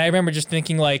 And I remember just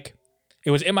thinking like,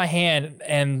 it was in my hand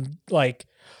and like,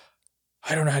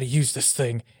 I don't know how to use this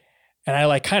thing. And I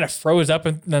like kind of froze up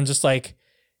and then just like,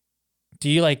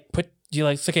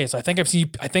 okay, so I think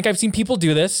I've seen people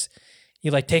do this.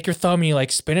 You like take your thumb and you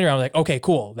like spin it around, like, okay,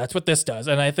 cool. That's what this does.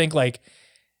 And I think like,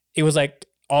 it was like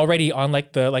already on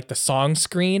like the song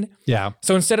screen. Yeah.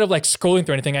 So instead of like scrolling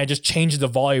through anything, I just changed the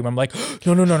volume. I'm like,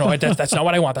 no, that's not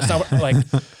what I want. That's not what, like,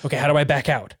 okay, how do I back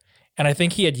out? And I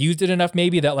think he had used it enough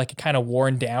maybe that like it kind of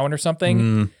worn down or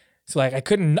something. So like I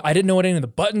didn't know what any of the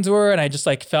buttons were, and I just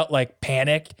like felt like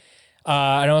panic.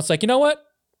 And I was like, you know what?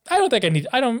 I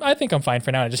think I'm fine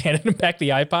for now. I just handed him back the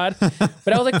iPod. But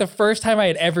that was like the first time I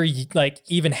had ever like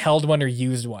even held one or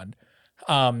used one.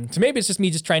 So maybe it's just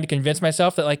me just trying to convince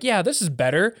myself that like, yeah, this is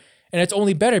better, and it's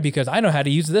only better because I know how to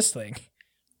use this thing.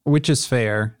 Which is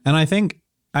fair. And I think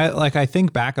I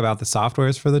think back about the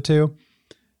softwares for the 2,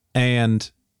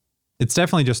 and it's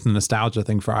definitely just a nostalgia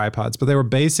thing for iPods, but they were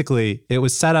basically, it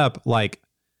was set up like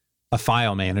a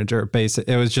file manager.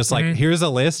 It was just like, here's a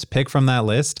list, pick from that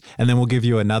list, and then we'll give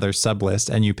you another sub list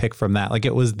and you pick from that. Like,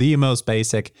 it was the most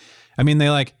basic. I mean,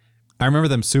 I remember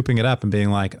them souping it up and being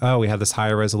like, oh, we have this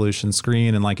higher resolution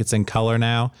screen and like it's in color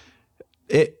now.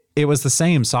 It was the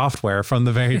same software from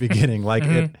the very beginning. Like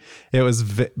it was,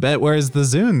 but whereas the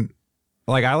Zune,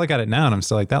 like I look at it now and I'm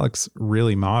still like, that looks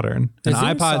really modern. And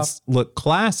iPods look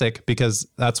classic because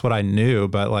that's what I knew,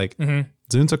 but like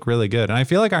Zunes look really good. And I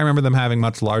feel like I remember them having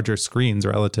much larger screens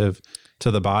relative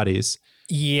to the bodies.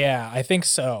 Yeah, I think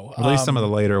so. At least some of the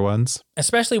later ones.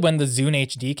 Especially when the Zune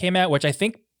HD came out, which I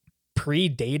think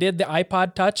predated the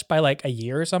iPod Touch by like a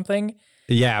year or something.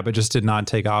 Yeah, but just did not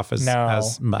take off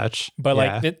as much. But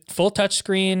like the full touch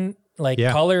screen, like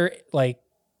color, like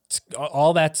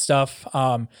all that stuff.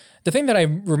 The thing that I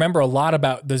remember a lot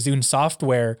about the Zune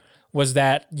software was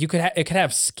that it could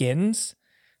have skins.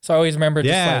 So I always remember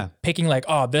just like picking like,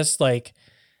 oh, this like,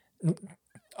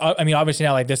 I mean, obviously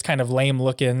now like this kind of lame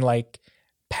looking like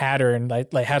pattern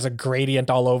like has a gradient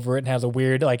all over it and has a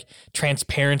weird like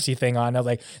transparency thing on. I was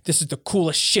like, this is the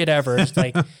coolest shit ever. Just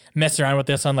like messing around with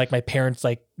this on like my parents'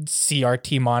 like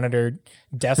CRT monitor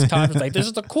desktop. It's like, this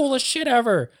is the coolest shit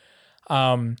ever.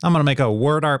 I'm gonna make a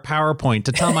word art PowerPoint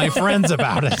to tell my friends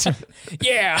about it.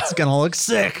 Yeah, it's gonna look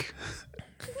sick.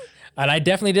 And I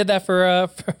definitely did that for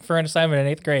an assignment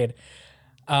in 8th grade.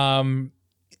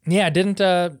 Yeah, didn't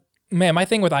man, my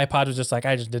thing with iPods was just like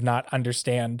I just did not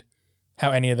understand how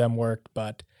any of them worked,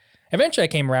 but eventually I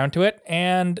came around to it,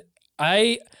 and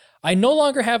I no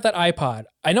longer have that iPod.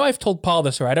 I know I've told Paul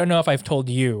this, or I don't know if I've told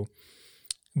you,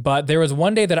 but there was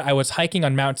one day that I was hiking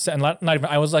on Mount Sentinel, not even,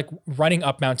 I was like running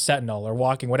up Mount Sentinel or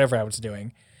walking, whatever I was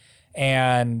doing,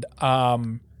 and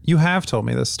you have told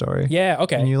me this story. Yeah,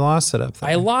 okay. And you lost it up there.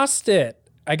 I lost it.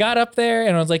 I got up there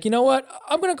and I was like, you know what?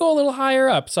 I'm going to go a little higher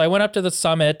up. So I went up to the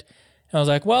summit and I was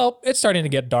like, well, it's starting to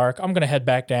get dark. I'm going to head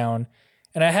back down.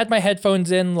 And I had my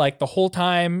headphones in like the whole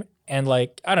time. And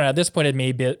like, I don't know, at this point it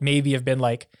maybe have been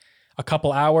like a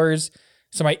couple hours.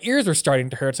 So my ears were starting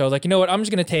to hurt. So I was like, you know what? I'm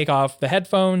just going to take off the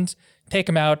headphones, take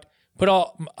them out, put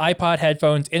all iPod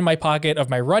headphones in my pocket of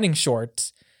my running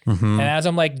shorts. Mm-hmm. And as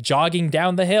I'm like jogging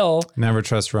down the hill. Never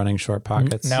trust running short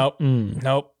pockets. Nope.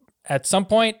 Nope. At some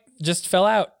point, just fell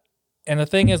out. And the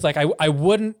thing is like, I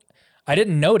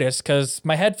didn't notice because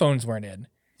my headphones weren't in.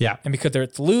 Yeah. And because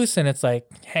it's loose and it's like,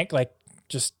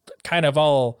 just kind of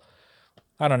all,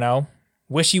 I don't know,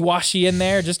 wishy-washy in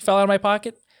there, just fell out of my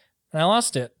pocket and I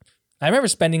lost it. I remember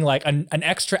spending like an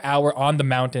extra hour on the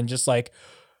mountain, just like,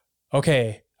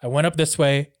 okay, I went up this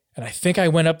way and I think I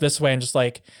went up this way and just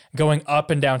like going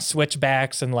up and down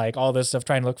switchbacks and like all this stuff,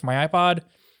 trying to look for my iPod.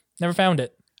 Never found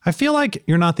it. I feel like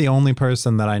you're not the only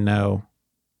person that I know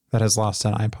that has lost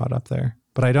an iPod up there,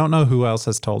 but I don't know who else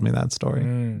has told me that story.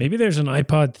 Maybe there's an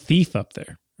iPod thief up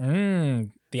there.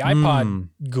 The iPod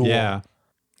ghoul. Yeah.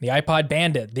 The iPod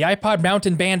bandit. The iPod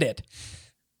mountain bandit.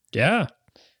 Yeah.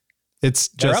 It's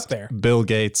They're just up there. Bill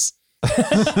Gates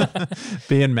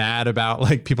being mad about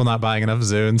like people not buying enough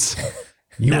Zunes.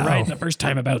 You were right the first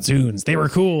time about Zunes. They were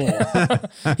cool.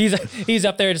 He's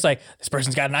up there just like, this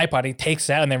person's got an iPod. He takes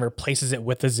that and then replaces it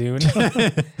with the Zune.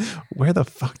 Where the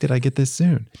fuck did I get this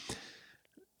Zune?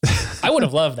 I would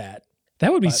have loved that.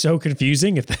 That would be so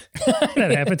confusing if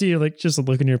that happened to you. Like just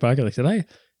look in your pocket. Like, did I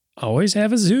always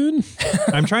have a Zune?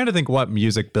 I'm trying to think what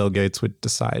music Bill Gates would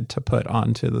decide to put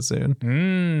onto the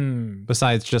Zune.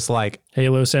 Besides just like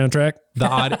Halo soundtrack.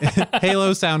 the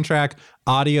Halo soundtrack,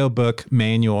 audiobook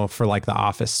manual for like the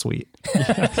Office suite.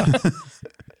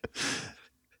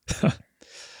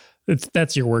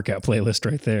 That's your workout playlist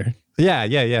right there.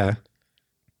 Yeah.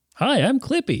 Hi, I'm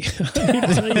Clippy. I'm here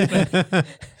to tell you about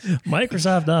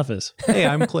Microsoft Office. Hey,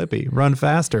 I'm Clippy. Run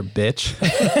faster, bitch.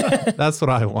 That's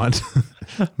what I want.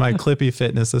 My Clippy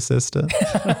fitness assistant.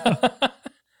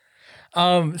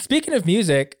 Speaking of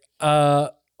music,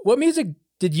 what music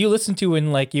did you listen to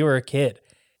when like you were a kid?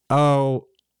 Oh,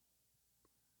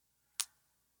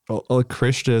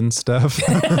 Christian stuff.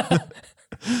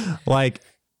 Like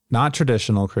not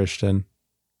traditional Christian.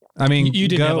 I mean, You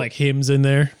didn't have like hymns in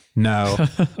there. No.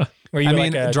 Were you I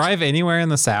mean, drive anywhere in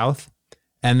the South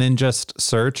and then just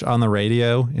search on the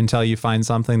radio until you find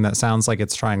something that sounds like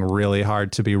it's trying really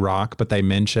hard to be rock, but they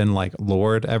mention like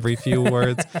Lord every few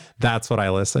words. That's what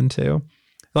I listen to.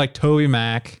 Like Toby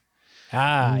Mac.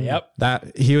 Yep.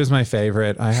 That he was my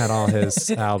favorite. I had all his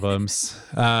albums.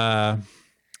 I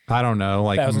don't know,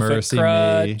 like 1,000 Foot Mercy Me,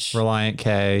 Crutch. Relient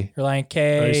K. Relient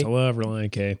I used K, to love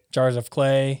Relient K. Jars of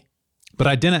Clay. But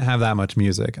I didn't have that much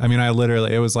music. I mean,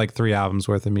 it was like 3 albums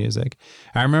worth of music.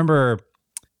 I remember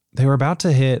they were about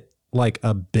to hit like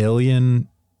 1 billion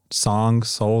songs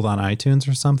sold on iTunes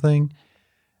or something.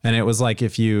 And it was like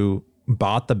if you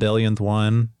bought the 1,000,000th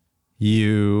one,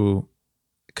 you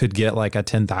could get like a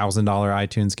 $10,000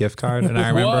 iTunes gift card. And I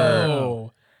remember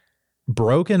Whoa.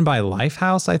 Broken by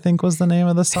Lifehouse, I think was the name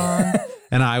of the song.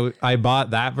 And I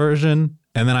bought that version.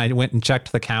 And then I went and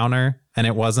checked the counter and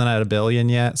it wasn't at 1 billion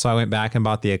yet. So I went back and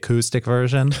bought the acoustic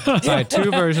version. So I had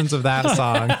 2 versions of that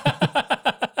song.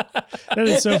 That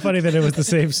is so funny that it was the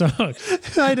same song.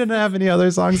 I didn't have any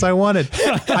other songs I wanted.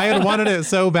 I had wanted it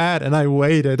so bad and I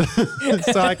waited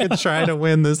so I could try to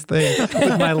win this thing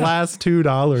with my last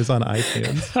 $2 on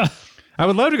iTunes. I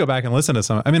would love to go back and listen to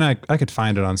some. I mean, I could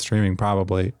find it on streaming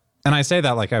probably. And I say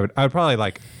that like I would probably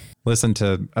like listen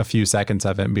to a few seconds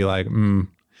of it and be like,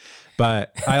 But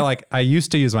But I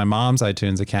used to use my mom's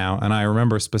iTunes account, and I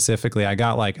remember specifically I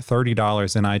got like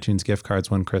 $30 in iTunes gift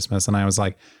cards one Christmas, and I was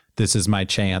like, this is my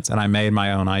chance. And I made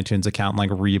my own iTunes account and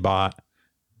like rebought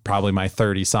probably my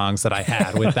 30 songs that I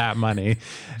had with that money.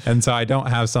 And so I don't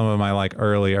have some of my like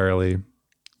early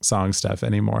song stuff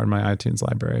anymore in my iTunes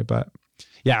library. But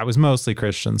yeah, it was mostly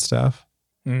Christian stuff.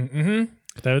 Mm-hmm.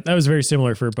 That was very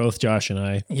similar for both Josh and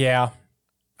I. Yeah.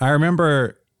 I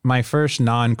remember my first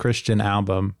non-Christian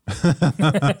album.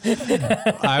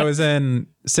 I was in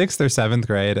 6th or 7th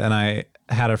grade, and I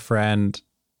had a friend,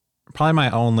 probably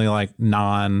my only like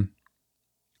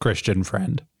non-Christian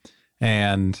friend.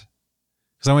 And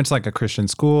because I went to like a Christian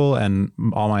school, and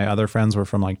all my other friends were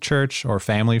from like church or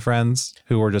family friends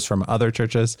who were just from other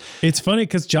churches. It's funny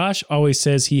because Josh always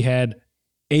says he had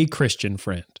a Christian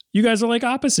friend. You guys are like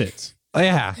opposites. Oh,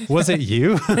 yeah. Was it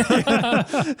you?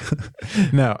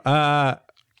 No.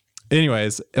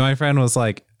 Anyways, my friend was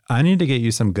like, I need to get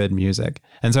you some good music.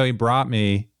 And so he brought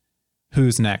me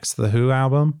Who's Next, the Who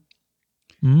album.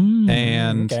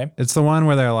 And it's the one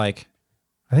where they're like,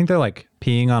 I think they're like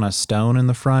peeing on a stone in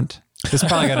the front. It's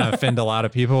probably going to offend a lot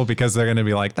of people because they're going to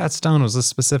be like, that stone was a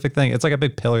specific thing. It's like a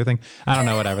big pillar thing. I don't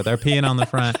know, whatever. They're peeing on the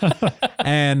front.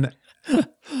 And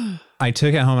I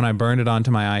took it home and I burned it onto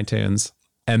my iTunes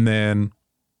and then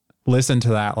listened to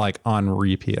that like on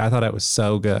repeat. I thought it was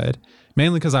so good,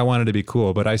 mainly because I wanted to be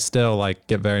cool, but I still like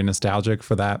get very nostalgic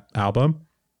for that album.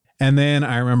 And then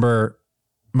I remember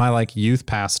my like youth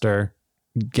pastor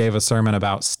gave a sermon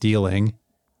about stealing.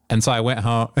 And so I went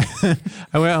home.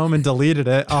 I went home and deleted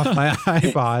it off my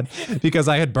iPod because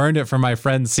I had burned it from my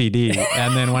friend's CD.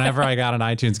 And then whenever I got an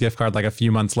iTunes gift card, like a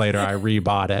few months later, I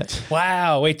rebought it.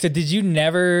 Wow. Wait, so did you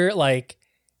never like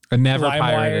I never LimeWire?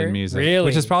 pirated music, Really?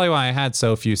 which is probably why I had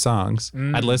so few songs.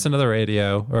 I'd listen to the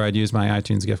radio or I'd use my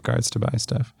iTunes gift cards to buy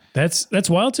stuff. That's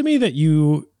wild to me that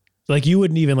you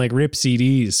wouldn't even like rip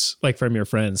CDs like from your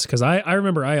friends. Cause I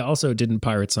remember I also didn't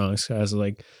pirate songs. I was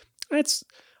like,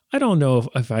 I don't know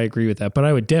if I agree with that, but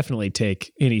I would definitely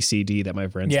take any CD that my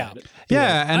friends had.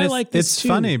 Yeah. And it's too.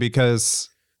 funny because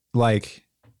like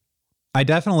I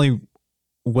definitely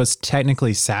was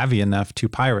technically savvy enough to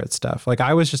pirate stuff. Like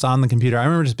I was just on the computer. I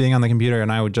remember just being on the computer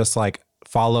and I would just like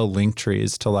follow link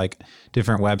trees to like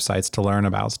different websites to learn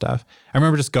about stuff. I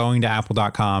remember just going to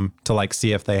apple.com to like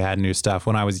see if they had new stuff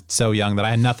when I was so young that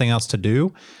I had nothing else to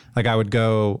do. Like I would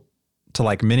go to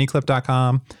like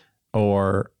miniclip.com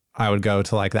or I would go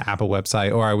to like the Apple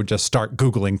website or I would just start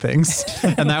Googling things.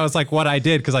 And that was like what I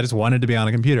did because I just wanted to be on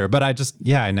a computer. But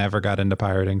I never got into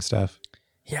pirating stuff.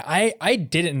 Yeah, I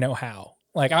didn't know how.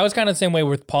 Like I was kind of the same way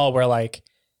with Paul where like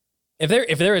if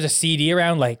there was a CD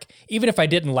around, like even if I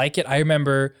didn't like it, I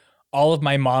remember all of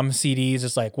my mom's CDs.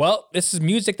 It's like, well, this is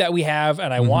music that we have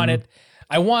and I want it.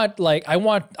 I want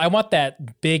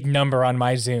that big number on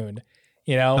my Zune.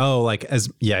 You know? Oh, like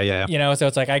yeah. You know, so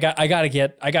it's like I gotta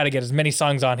get as many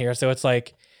songs on here. So it's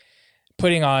like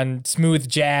putting on smooth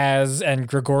jazz and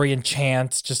Gregorian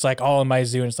chants, just like all in my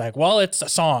Zune. It's like, well, it's a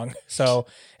song, so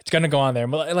it's gonna go on there.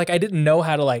 But like I didn't know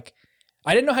how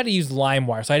to use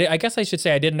LimeWire. So I guess I should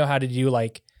say I didn't know how to do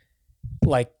like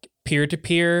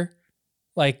peer-to-peer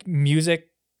like music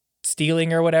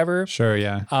stealing or whatever. Sure,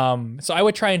 yeah. So I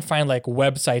would try and find like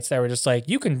websites that were just like,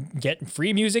 you can get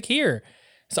free music here.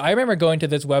 So I remember going to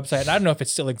this website, and I don't know if it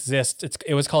still exists.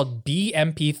 It was called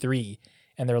BMP3,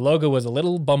 and their logo was a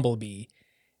little bumblebee.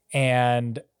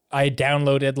 And I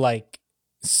downloaded like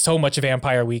so much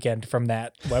Vampire Weekend from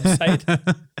that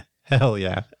website. Hell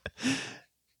yeah.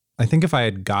 I think if I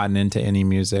had gotten into any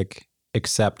music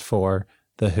except for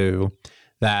The Who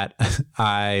that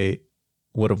I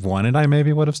would have wanted, I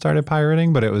maybe would have started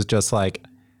pirating, but it was just like,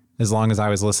 as long as I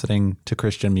was listening to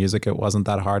Christian music, it wasn't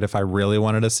that hard if I really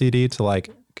wanted a CD to like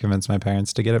convince my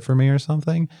parents to get it for me or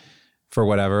something for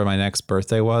whatever my next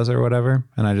birthday was or whatever.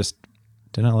 And I just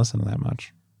didn't listen to that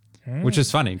much, which is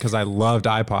funny because I loved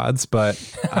iPods, but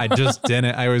I just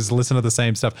didn't. I was listening to the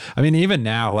same stuff. I mean, even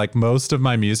now, like most of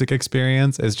my music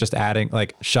experience is just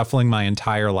shuffling my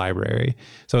entire library.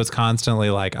 So it's constantly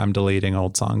like I'm deleting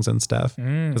old songs and stuff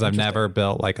because I've never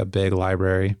built like a big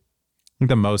library. I think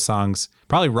the most songs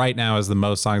probably right now is the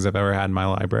most songs I've ever had in my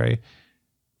library,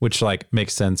 which like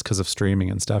makes sense because of streaming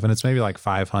and stuff. And it's maybe like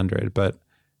 500, but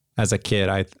as a kid,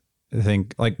 I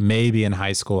think like maybe in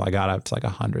high school, I got up to like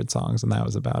 100 songs and that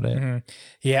was about it. Mm-hmm.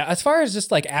 Yeah. As far as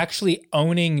just like actually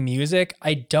owning music,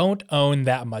 I don't own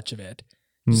that much of it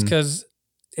just because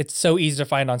it's so easy to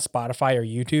find on Spotify or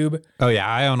YouTube. Oh yeah.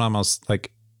 I own almost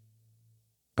like,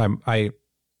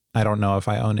 I don't know if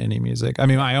I own any music. I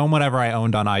mean, I own whatever I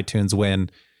owned on iTunes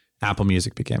when Apple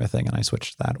Music became a thing and I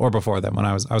switched to that. Or before then, when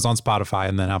I was on Spotify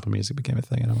and then Apple Music became a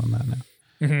thing and I'm on that now.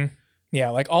 Mm-hmm. Yeah,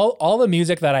 like all the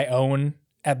music that I own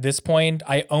at this point,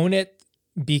 I own it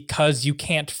because you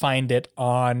can't find it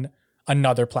on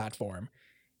another platform.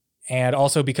 And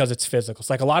also because it's physical.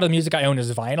 So like a lot of the music I own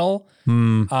is vinyl,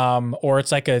 or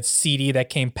it's like a CD that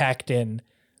came packed in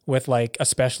with like a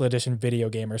special edition video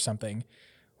game or something,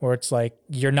 where it's like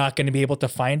you're not going to be able to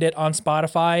find it on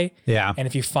Spotify. Yeah. And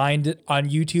if you find it on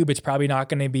YouTube, it's probably not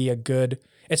going to be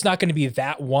it's not going to be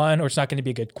that one, or it's not going to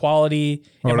be good quality.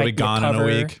 Or it it'll might be gone a in a cover.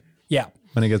 week Yeah.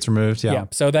 when it gets removed. Yeah. Yeah.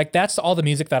 So like that's all the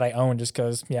music that I own, just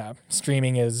because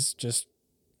streaming is just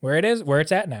where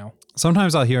it's at now.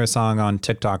 Sometimes I'll hear a song on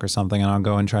TikTok or something and I'll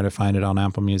go and try to find it on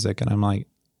Apple Music. And I'm like,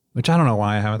 which I don't know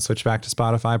why I haven't switched back to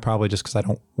Spotify, probably just because I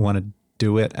don't want to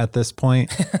do it at this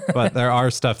point. But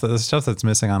there's stuff that's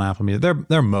missing on Apple Music.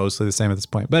 They're mostly the same at this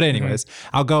point. But anyways,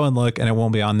 I'll go and look and it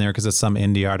won't be on there because it's some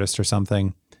indie artist or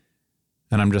something.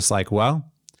 And I'm just like, well,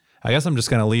 I guess I'm just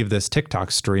going to leave this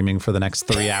TikTok streaming for the next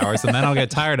 3 hours and then I'll get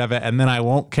tired of it and then I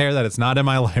won't care that it's not in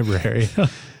my library.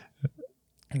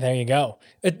 There you go.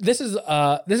 This is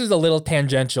a little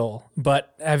tangential,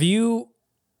 but have you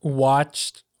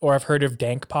watched or have heard of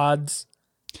Dank Pods?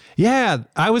 Yeah,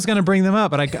 I was going to bring them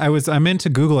up, but I meant to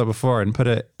Google it before and put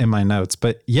it in my notes.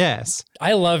 But yes,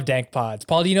 I love Dank Pods.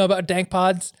 Paul, do you know about Dank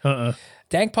Pods?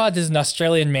 Dank Pods is an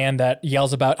Australian man that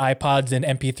yells about iPods and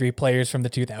MP3 players from the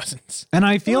 2000s. And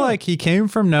I feel like he came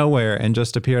from nowhere and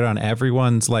just appeared on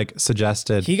everyone's like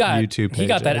suggested YouTube pages. He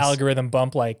got that algorithm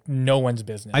bump like no one's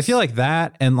business. I feel like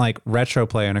that and like Retro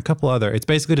Player and a couple other. It's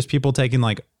basically just people taking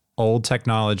like old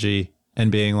technology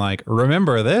and being like,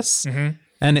 remember this? Mm-hmm.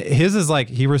 And his is like,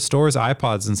 he restores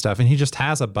iPods and stuff and he just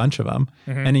has a bunch of them.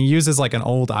 Mm-hmm. And he uses like an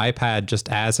old iPad just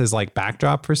as his like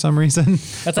backdrop for some reason.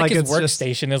 That's like his it's just-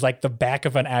 workstation is like the back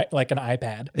of an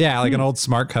iPad. Yeah, like an old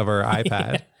smart cover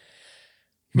iPad.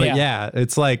 But yeah,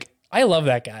 it's like, I love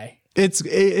that guy.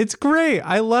 it's great.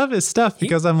 I love his stuff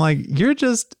because I'm like, you're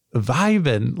just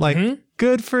vibing. Like,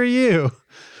 good for you.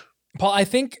 Paul, I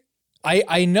think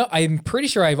I'm pretty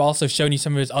sure I've also shown you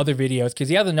some of his other videos because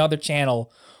he has another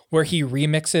channel where he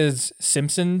remixes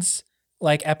Simpsons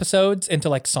like episodes into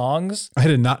like songs. I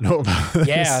did not know about this.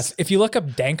 Yeah. If you look up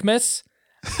Dankmas,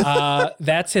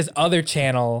 that's his other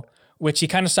channel, which he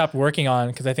kind of stopped working on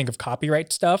because I think of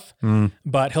copyright stuff.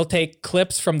 But he'll take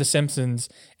clips from The Simpsons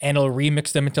and he'll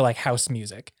remix them into like house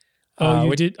music. Oh,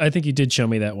 you did? I think you did show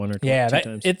me that one or two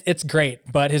times. It's great.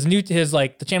 But his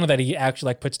like the channel that he actually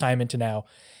like puts time into now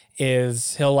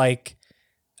is he'll like,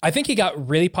 I think he got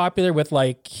really popular with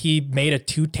like, he made a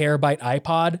 2 terabyte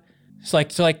iPod. So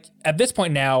like at this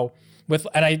point now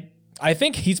I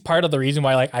think he's part of the reason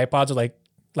why like iPods are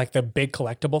like the big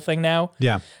collectible thing now.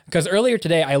 Yeah. Because earlier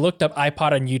today I looked up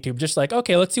iPod on YouTube, just like,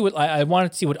 okay, let's see what I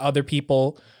wanted to see what other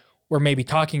people were maybe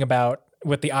talking about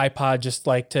with the iPod, just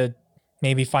like to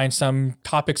maybe find some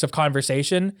topics of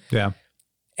conversation. Yeah.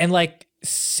 And like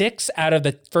 6 out of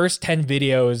the first 10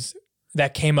 videos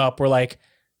that came up were like,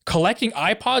 collecting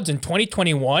iPods in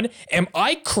 2021? Am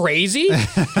I crazy?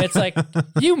 It's like,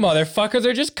 you motherfuckers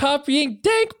are just copying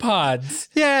Dank Pods.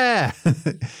 Yeah.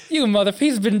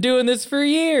 He's been doing this for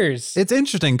years. It's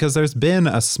interesting because there's been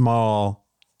a small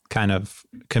kind of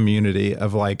community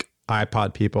of like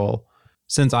iPod people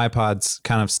since iPods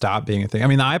kind of stopped being a thing. I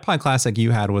mean, the iPod Classic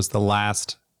you had was the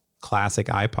last classic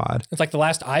iPod. It's like the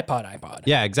last iPod.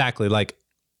 Yeah, exactly. Like,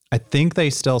 I think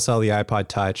they still sell the iPod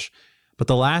Touch, but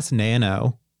the last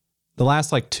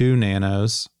like 2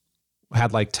 Nanos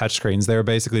had like touchscreens. They were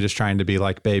basically just trying to be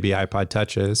like baby iPod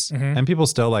Touches. And people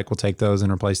still like will take those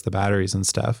and replace the batteries and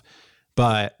stuff.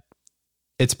 But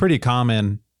it's pretty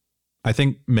common, I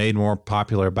think made more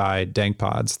popular by Dank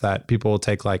Pods, that people will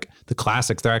take like the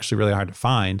classics. They're actually really hard to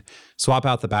find. Swap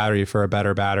out the battery for a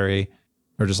better battery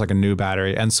or just like a new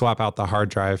battery and swap out the hard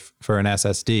drive for an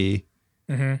SSD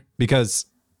because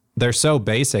they're so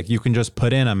basic. You can just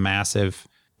put in a massive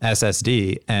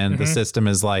SSD and the system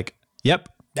is like, yep,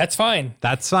 That's fine.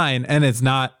 that's fine. And it's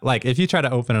not like if you try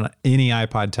to open any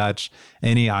iPod Touch,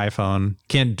 any iPhone,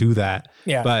 can't do that.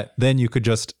 Yeah. But then you could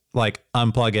just like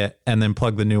unplug it and then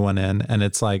plug the new one in. And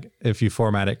it's like, if you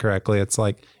format it correctly, it's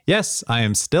like, yes, I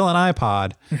am still an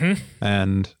iPod.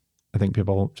 And I think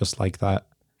people just like that.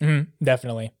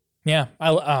 Definitely. Yeah. I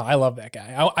love that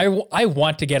guy. I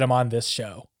want to get him on this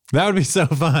show. That would be so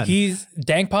fun.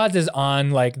 Dank Pods is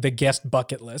on like the guest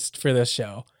bucket list for this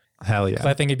show. Hell So yeah.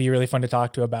 I think it'd be really fun to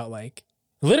talk to about like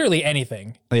literally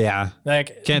anything. Yeah.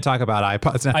 Like, Can't talk about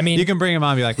iPods. I mean- you can bring him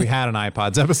on and be like, we had an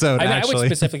iPods episode, I actually. would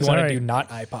specifically want to Sorry. do not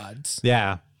iPods,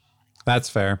 Yeah, that's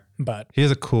fair. but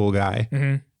He's a cool guy.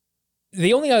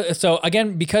 The only so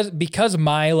again because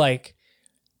my like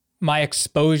my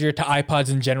exposure to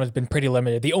iPods in general has been pretty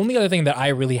limited. The only other thing that I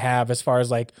really have as far as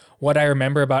like what I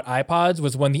remember about iPods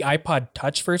was when the iPod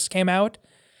Touch first came out,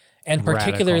 and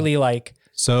particularly like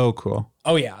so cool.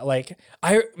 Oh yeah, like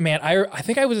I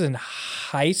think I was in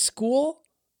high school.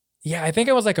 Yeah, I think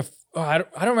I was like I don't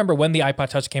remember when the iPod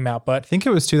Touch came out, but I think it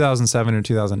was 2007 or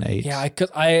 2008. yeah,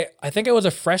 I think I was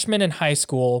a freshman in high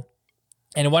school,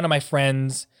 and one of my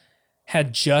friends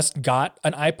had just got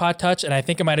an iPod Touch, and I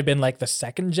think it might have been like the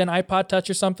second gen iPod Touch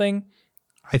or something.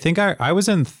 I think I was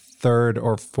in 3rd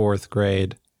or 4th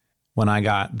grade when I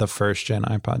got the first gen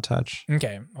iPod Touch.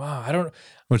 Okay, wow,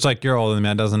 Which, like, you're older than me,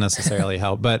 that doesn't necessarily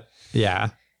help, but yeah.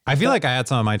 I feel like I had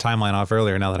some of my timeline off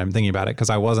earlier now that I'm thinking about it,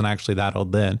 because I wasn't actually that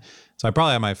old then. So I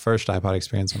probably had my first iPod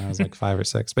experience when I was like 5 or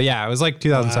 6. But yeah, it was like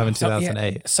 2007,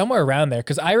 2008. Yeah, somewhere around there.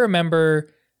 Because I remember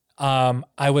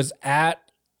I was at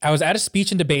a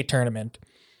speech and debate tournament,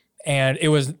 and it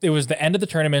was the end of the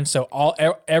tournament, so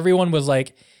everyone was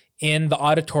like in the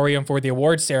auditorium for the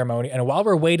awards ceremony. And while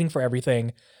we're waiting for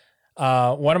everything,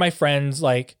 one of my friends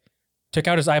like took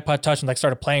out his iPod Touch and like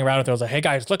started playing around with it. I was like, "Hey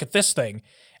guys, look at this thing!"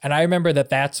 And I remember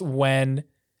that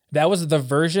was the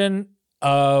version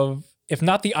of, if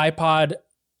not the iPod,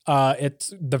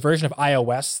 it's the version of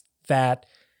iOS that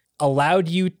allowed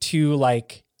you to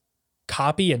like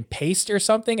copy and paste or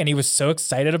something. And he was so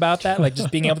excited about that, like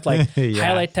just being able to like Yeah.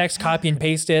 highlight text, copy and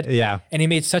paste it. Yeah. And he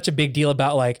made such a big deal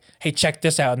about like, hey, check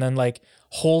this out. And then like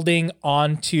holding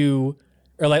onto,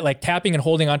 or like tapping and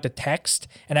holding onto text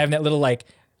and having that little like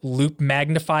loop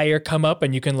magnifier come up,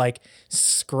 and you can like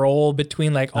scroll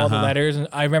between like all the letters. And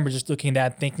I remember just looking at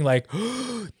that thinking like,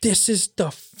 oh, this is the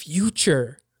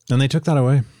future. And they took that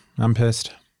away. I'm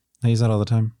pissed. I use that all the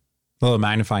time. A little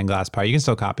magnifying glass part. You can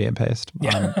still copy and paste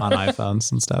on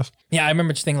iPhones and stuff. Yeah, I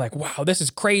remember just thinking like, wow, this is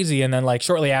crazy. And then like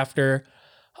shortly after,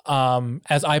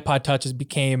 as iPod Touches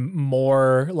became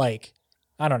more like,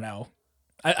 I don't know,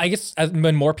 I guess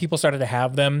when more people started to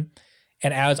have them,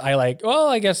 and as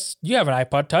I guess you have an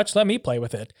iPod Touch, let me play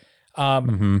with it.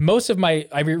 Most of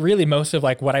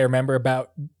like what I remember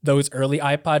about those early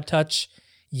iPod Touch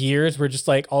years were just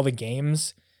like all the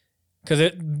games,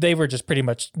 because they were just pretty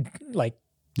much like,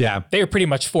 Yeah. they were pretty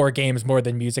much for games more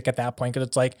than music at that point, because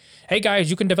it's like, hey guys,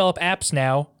 you can develop apps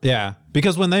now. Yeah.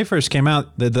 Because when they first came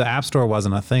out, the App Store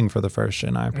wasn't a thing for the first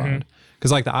gen iPod.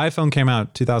 Because like the iPhone came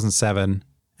out 2007,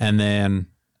 and then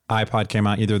iPod came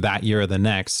out either that year or the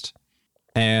next.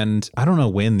 And I don't know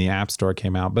when the App Store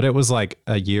came out, but it was like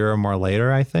a year or more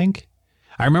later, I think.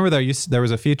 I remember there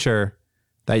was a feature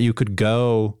that you can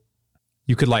still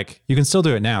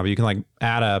do it now, but you can like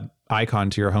add a icon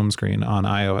to your home screen on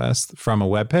iOS from a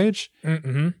web page.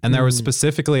 And there was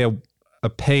specifically a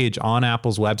page on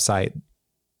Apple's website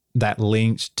that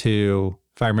linked to,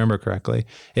 if I remember correctly,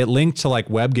 it linked to like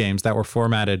web games that were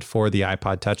formatted for the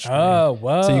iPod Touch screen. Oh,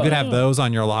 whoa. So you could have those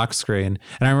on your lock screen.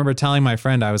 And I remember telling my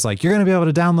friend, I was like, you're going to be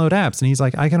able to download apps. And he's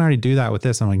like, I can already do that with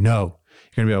this. I'm like, no,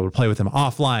 you're going to be able to play with them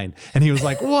offline. And he was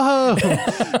like, whoa.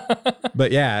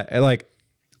 But yeah, like,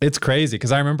 it's crazy.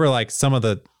 Cause I remember like some of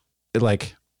the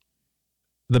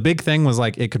big thing was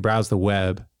like, it could browse the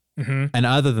web. And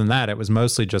other than that, it was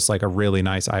mostly just like a really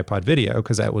nice iPod video,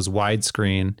 because it was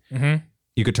widescreen.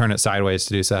 You could turn it sideways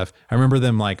to do stuff. I remember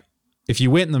them like, if you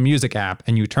went in the music app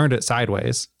and you turned it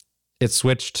sideways, it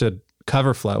switched to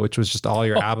CoverFlow, which was just all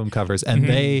your album covers. And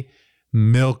they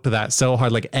milked that so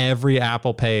hard. Like every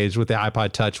Apple page with the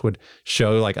iPod Touch would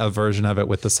show like a version of it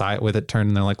with the side with it turned,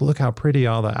 and they're like, look how pretty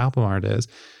all the album art is.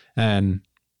 And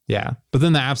yeah, but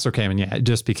then the App Store came, and yeah, it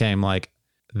just became like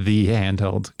the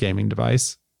handheld gaming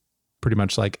device. Pretty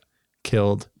much like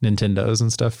killed Nintendos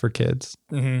and stuff for kids.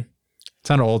 It's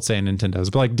kind of old saying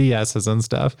Nintendos, but like DSs and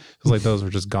stuff. It was like those were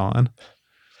just gone.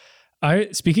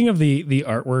 Speaking of the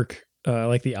artwork,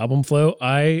 like the album flow,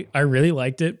 I really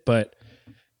liked it, but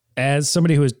as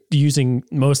somebody who was using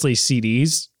mostly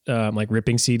CDs, like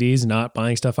ripping CDs, not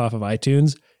buying stuff off of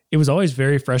iTunes, it was always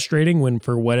very frustrating when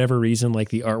for whatever reason like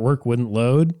the artwork wouldn't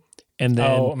load. And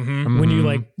then when you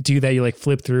like do that, you like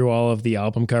flip through all of the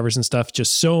album covers and stuff,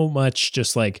 just so much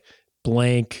just like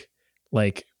blank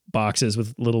like boxes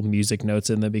with little music notes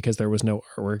in them because there was no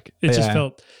artwork. It just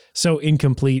felt so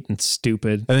incomplete and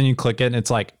stupid. And then you click it and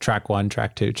it's like track 1,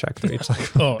 track 2, track 3. It's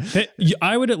like,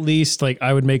 I would at least like,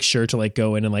 I would make sure to like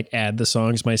go in and like add the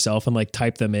songs myself and like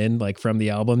type them in like from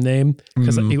the album name.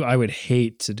 Cause I would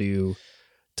hate to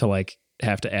like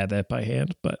have to add that by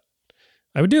hand, but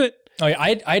I would do it. Oh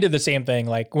yeah, I did the same thing.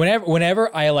 Like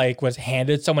whenever I like was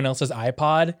handed someone else's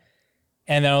iPod,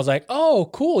 and then I was like, "Oh,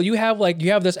 cool! You have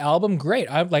this album. Great.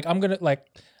 I'm gonna like,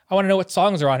 I want to know what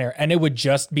songs are on here. And it would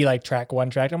just be like track 1,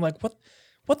 track. I'm like,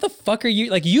 what the fuck are you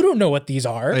like? You don't know what these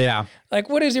are. Yeah. Like,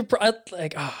 what is your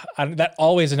that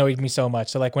always annoyed me so much.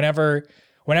 So like whenever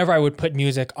I would put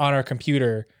music on our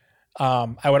computer,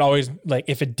 I would always like,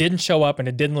 if it didn't show up and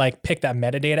it didn't like pick that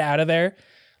metadata out of there,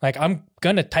 like I'm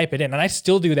gonna type it in. And I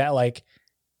still do that like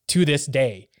to this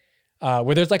day,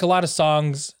 where there's like a lot of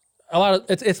songs,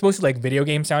 it's mostly like video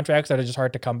game soundtracks that are just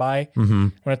hard to come by.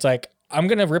 When it's like, I'm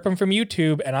gonna rip them from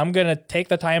YouTube and I'm gonna take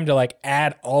the time to like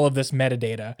add all of this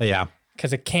metadata. Yeah.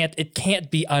 Because it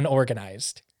can't be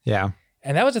unorganized. Yeah.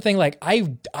 And that was the thing. Like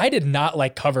I did not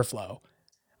like cover flow.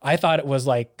 I thought it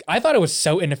was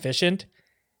so inefficient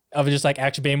of just like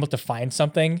actually being able to find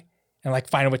something and like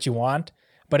find what you want.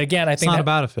 But again, I think it's not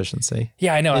about efficiency.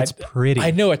 Yeah, I know. It's pretty.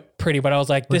 I know it's pretty, but I was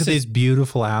like, Look at these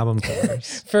beautiful album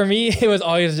covers. For me, it was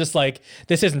always just like,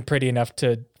 this isn't pretty enough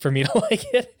for me to like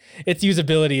it. Its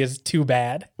usability is too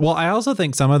bad. Well, I also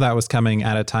think some of that was coming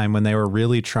at a time when they were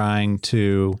really trying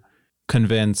to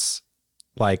convince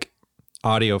like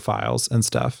audiophiles and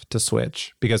stuff to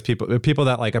switch, because people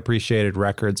that like appreciated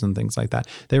records and things like that.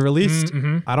 They released,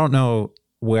 I don't know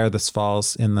where this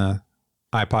falls in the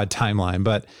iPod timeline,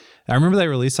 but I remember they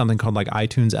released something called like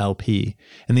iTunes LP.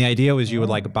 And the idea was you would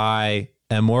like buy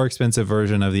a more expensive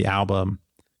version of the album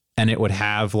and it would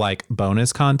have like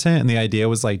bonus content. And the idea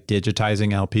was like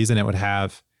digitizing LPs, and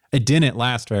it didn't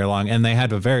last very long. And they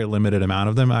had a very limited amount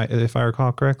of them, if I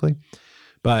recall correctly.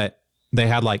 But they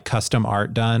had like custom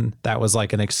art done that was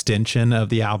like an extension of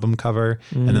the album cover.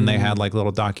 And then they had like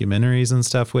little documentaries and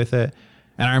stuff with it.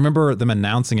 And I remember them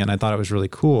announcing it and I thought it was really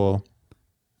cool.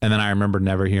 And then I remember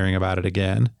never hearing about it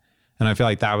again. And I feel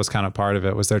like that was kind of part of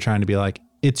it, was they're trying to be like,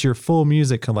 it's your full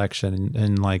music collection.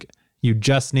 And like, you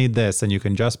just need this and you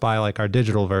can just buy like our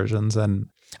digital versions. And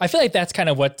I feel like that's kind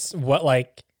of what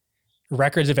like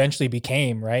records eventually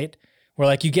became, right? Where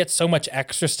like you get so much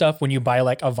extra stuff when you buy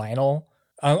like a vinyl.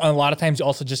 A lot of times you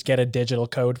also just get a digital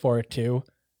code for it too.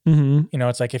 You know,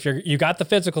 it's like if you got the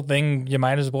physical thing, you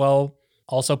might as well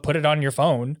also put it on your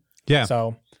phone. Yeah.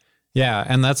 So yeah.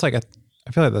 And that's like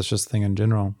I feel like that's just a thing in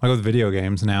general. Like with video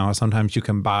games now, sometimes you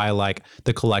can buy like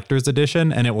the collector's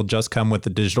edition and it will just come with the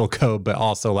digital code, but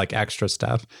also like extra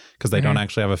stuff because they don't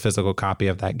actually have a physical copy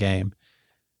of that game.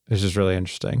 It's just really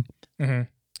interesting.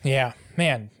 Yeah,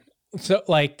 man. So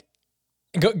like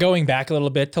going back a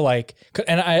little bit to like,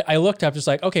 and I looked up just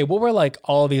like, okay, what were like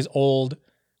all these old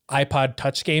iPod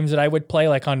touch games that I would play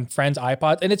like on friends'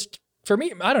 iPods? And it's, for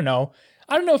me, I don't know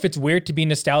if it's weird to be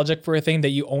nostalgic for a thing that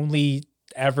you only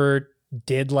ever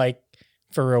did like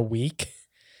for a week.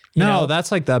 No,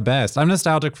 that's like the best. I'm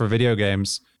nostalgic for video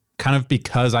games kind of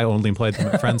because I only played them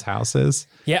at friends' houses.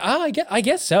 Yeah, I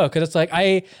guess so, because it's like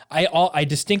I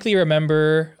distinctly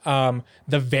remember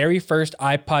the very first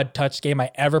iPod touch game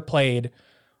I ever played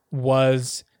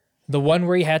was the one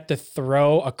where you had to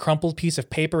throw a crumpled piece of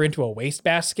paper into a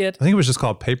wastebasket. I think it was just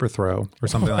called Paper Throw or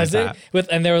something like that.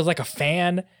 And there was like a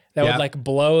fan that would like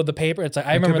blow the paper. It's like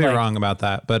I remember could be like, wrong about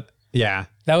that, but yeah.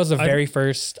 That was the very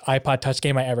first iPod touch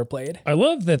game I ever played. I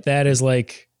love that is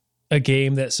like a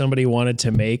game that somebody wanted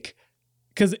to make,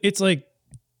 because it's like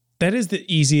that is the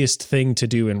easiest thing to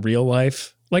do in real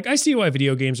life. Like I see why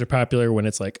video games are popular when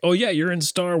it's like, oh yeah, you're in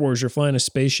Star Wars, you're flying a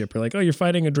spaceship, or like, oh, you're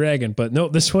fighting a dragon. But no,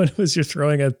 this one was you're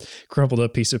throwing a crumpled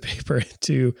up piece of paper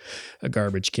into a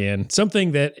garbage can.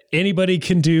 Something that anybody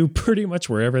can do pretty much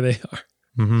wherever they are.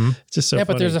 It's just so funny.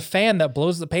 But there's a fan that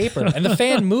blows the paper and the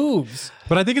fan moves.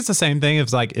 But I think it's the same thing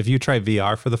as like if you try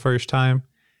VR for the first time,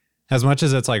 as much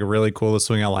as it's like really cool to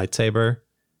swing a lightsaber,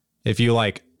 if you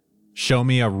like show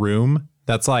me a room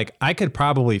that's like, I could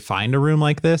probably find a room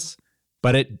like this,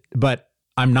 but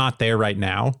I'm not there right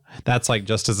now. That's like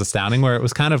just as astounding, where it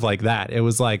was kind of like that. It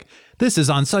was like, this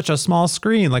is on such a small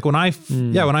screen. Like when I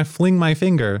fling my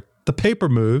finger, the paper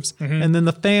moves and then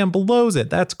the fan blows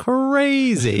it. That's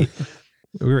crazy.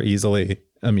 We were easily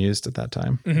amused at that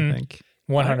time, I think.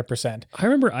 100%. I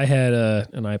remember I had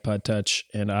an iPod Touch,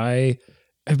 and I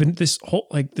have been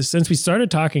since we started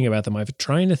talking about them, I've been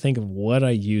trying to think of what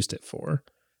I used it for.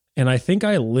 And I think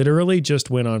I literally just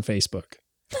went on Facebook.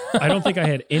 I don't think I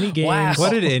had any games. Wow.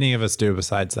 What did any of us do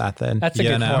besides that then? That's a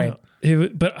good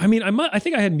point. But I mean, I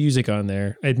think I had music on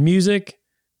there. I had music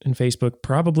and Facebook,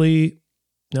 probably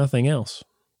nothing else.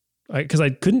 Because I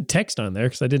couldn't text on there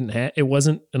because I didn't have, it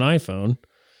wasn't an iPhone.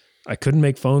 I couldn't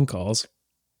make phone calls.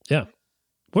 Yeah.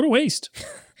 What a waste.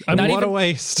 What a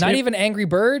waste. Not even Angry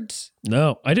Birds?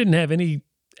 No, I didn't have any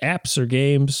apps or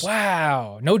games.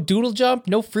 Wow. No Doodle Jump?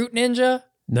 No Fruit Ninja?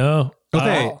 No.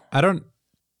 Okay. I don't,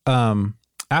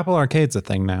 Apple Arcade's a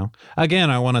thing now. Again,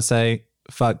 I want to say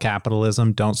fuck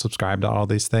capitalism, don't subscribe to all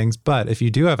these things. But if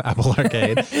you do have Apple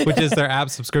Arcade, which is their app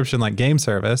subscription like game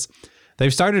service,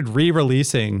 they've started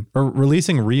releasing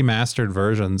remastered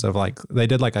versions of like, they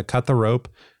did like a Cut the Rope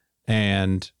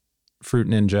and Fruit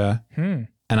Ninja.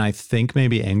 And I think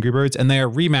maybe Angry Birds, and they are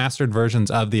remastered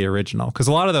versions of the original. Because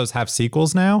a lot of those have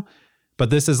sequels now, but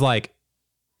this is like,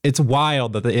 it's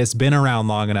wild that it's been around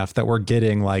long enough that we're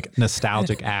getting like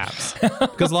nostalgic apps.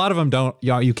 Because a lot of them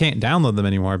you can't download them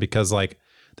anymore because like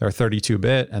they're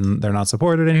 32-bit and they're not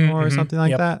supported anymore or something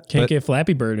like that. Can't get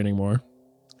Flappy Bird anymore.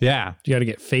 Yeah. You got to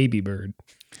get Faby Bird.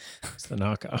 It's the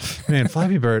knockoff. Man,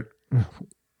 Flappy Bird.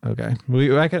 Okay.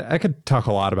 I could talk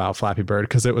a lot about Flappy Bird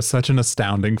because it was such an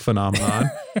astounding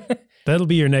phenomenon. That'll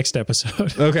be your next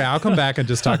episode. Okay, I'll come back and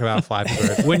just talk about Flappy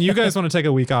Bird. When you guys want to take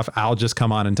a week off, I'll just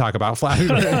come on and talk about Flappy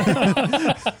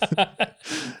Bird.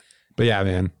 But yeah,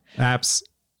 man, apps,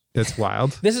 it's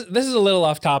wild. This is a little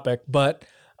off topic, but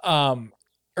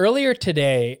earlier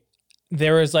today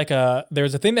there was a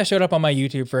thing that showed up on my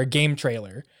YouTube for a game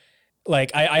trailer.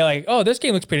 Like I like, oh, this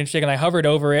game looks pretty interesting, and I hovered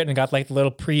over it and got like the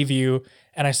little preview,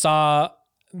 and I saw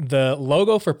the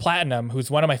logo for Platinum, who's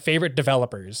one of my favorite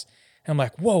developers. And I'm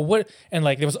like, whoa, what? And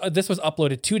like this was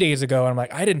uploaded 2 days ago, and I'm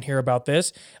like, I didn't hear about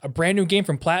this. A brand new game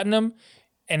from Platinum,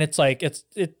 and it's like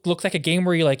it looks like a game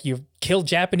where you kill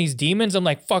Japanese demons. I'm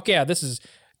like, fuck yeah, this is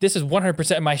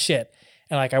 100% my shit.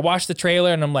 And like I watched the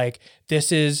trailer, and I'm like,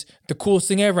 this is the coolest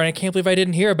thing ever, and I can't believe I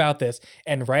didn't hear about this.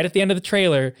 And right at the end of the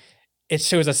trailer, it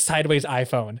shows a sideways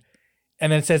iPhone,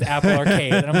 and then it says Apple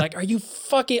Arcade, and I'm like, are you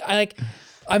fucking? I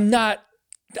got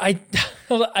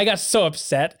so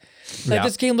upset. Like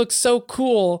this game looks so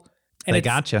cool, and it's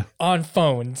gotcha on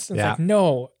phones. It's like,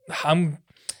 no, I'm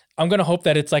gonna hope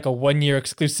that it's like a 1-year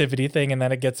exclusivity thing, and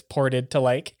then it gets ported to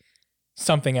like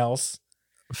something else.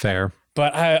 Fair.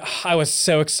 But I was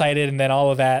so excited, and then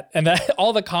all of that, and that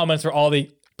all the comments were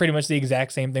pretty much the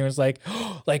exact same thing. It was like,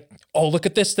 oh, look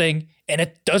at this thing, and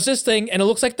it does this thing, and it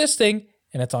looks like this thing,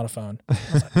 and it's on a phone. I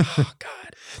was like, oh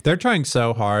god. They're trying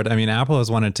so hard. I mean, Apple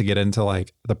has wanted to get into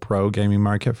like the pro gaming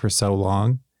market for so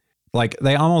long. Like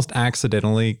they almost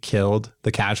accidentally killed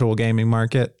the casual gaming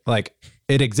market. Like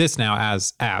it exists now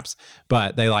as apps,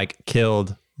 but they like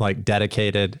killed like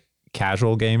dedicated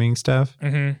casual gaming stuff.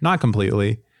 Not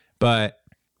completely, but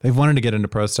they've wanted to get into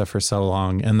pro stuff for so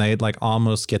long, and they'd like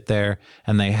almost get there,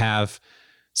 and they have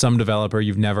some developer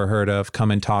you've never heard of come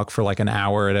and talk for like an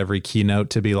hour at every keynote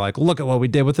to be like, look at what we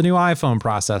did with the new iPhone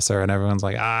processor. And everyone's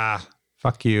like,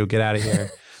 fuck you, get out of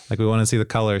here. Like we want to see the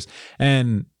colors.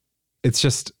 And it's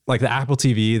just like the Apple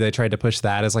TV, they tried to push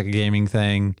that as like a gaming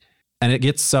thing, and it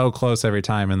gets so close every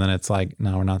time. And then it's like,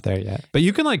 no, we're not there yet. But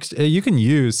you can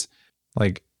use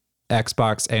like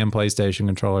Xbox and PlayStation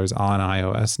controllers on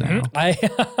iOS now.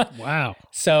 Wow.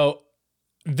 So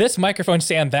this microphone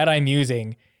stand that I'm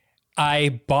using,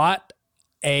 I bought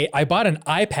an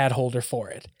iPad holder for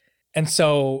it. And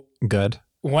so good.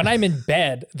 When I'm in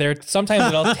bed,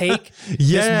 sometimes I'll take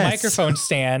this microphone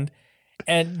stand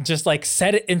and just like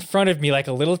set it in front of me like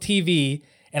a little TV,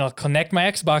 and I'll connect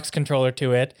my Xbox controller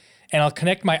to it, and I'll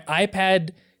connect my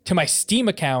iPad to my Steam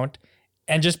account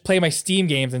and just play my Steam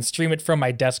games and stream it from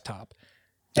my desktop.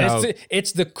 And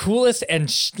it's the coolest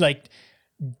and like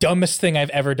dumbest thing I've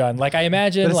ever done. Like I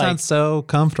imagine, but it sounds so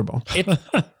comfortable.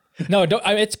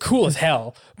 It's cool as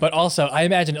hell, but also I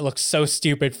imagine it looks so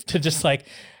stupid to just like,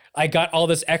 I got all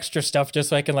this extra stuff just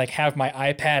so I can like have my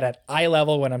iPad at eye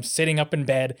level when I'm sitting up in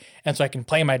bed, and so I can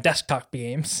play my desktop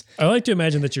games. I like to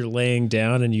imagine that you're laying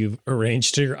down and you've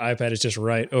arranged your iPad is just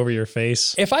right over your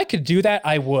face. If I could do that,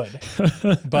 I would.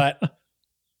 But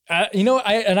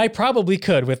I probably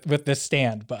could with this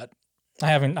stand, but I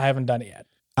haven't done it yet.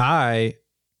 I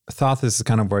thought this is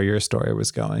kind of where your story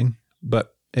was going,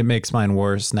 but it makes mine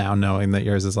worse now knowing that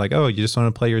yours is like, oh, you just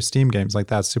want to play your Steam games. Like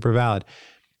that's super valid.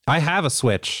 I have a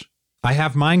Switch. I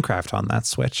have Minecraft on that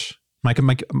Switch.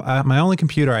 My only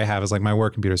computer I have is like my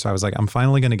work computer. So I was like, I'm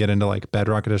finally going to get into like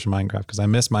Bedrock Edition Minecraft because I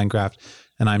miss Minecraft,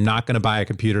 and I'm not going to buy a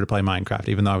computer to play Minecraft,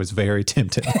 even though I was very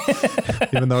tempted,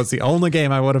 even though it's the only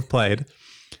game I would have played.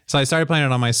 So I started playing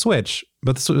it on my Switch,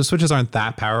 but the Switches aren't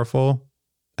that powerful,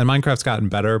 and Minecraft's gotten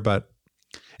better. But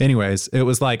anyways, it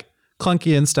was like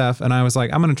clunky and stuff. And I was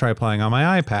like, I'm going to try playing on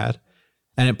my iPad.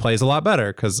 And it plays a lot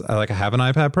better because I have an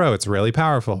iPad Pro. It's really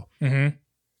powerful.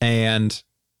 And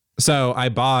so I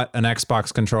bought an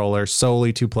Xbox controller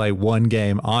solely to play one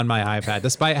game on my iPad,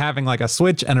 despite having like a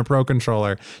Switch and a Pro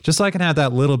controller, just so I can have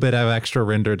that little bit of extra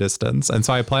render distance. And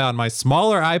so I play on my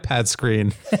smaller iPad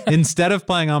screen instead of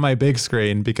playing on my big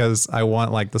screen because I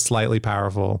want like the slightly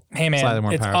powerful, slightly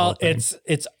more powerful thing.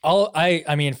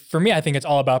 I mean, for me, I think it's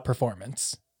all about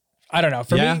performance. I don't know.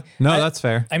 For me, that's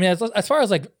fair. I mean, as far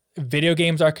as like video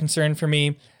games are concerned, for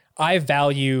me, I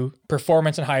value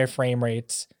performance and higher frame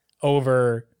rates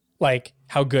over like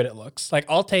how good it looks. Like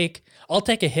I'll take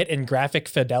a hit in graphic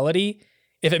fidelity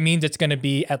if it means it's going to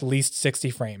be at least 60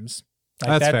 frames.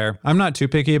 Like That's fair. I'm not too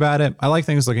picky about it. I like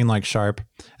things looking like sharp,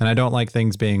 and I don't like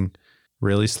things being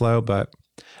really slow. But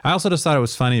I also just thought it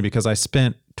was funny because I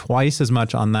spent twice as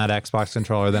much on that Xbox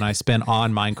controller than I spent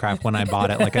on Minecraft when I bought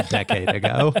it like a decade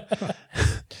ago.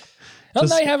 Well,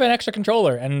 now you have an extra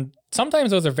controller, and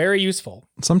sometimes those are very useful.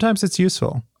 Sometimes it's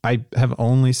useful. I have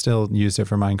only still used it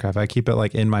for Minecraft. I keep it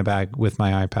like in my bag with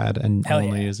my iPad and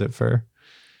only use it for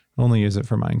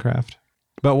Minecraft.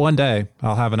 But one day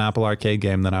I'll have an Apple Arcade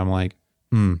game that I'm like,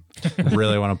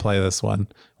 really want to play this one.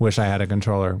 Wish I had a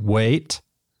controller. Wait.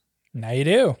 Now you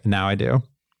do. Now I do.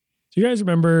 Do you guys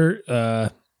remember?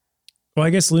 Well, I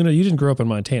guess Luna, you didn't grow up in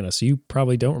Montana, so you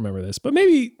probably don't remember this. But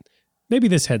maybe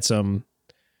this had some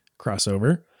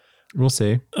crossover. We'll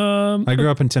see. I grew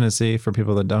up in Tennessee. For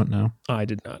people that don't know, I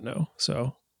did not know,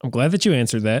 so I'm glad that you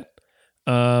answered that.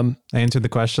 I answered the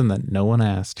question that no one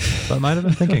asked, but might have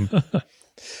been thinking.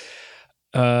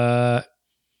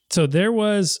 So there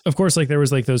was, of course, like there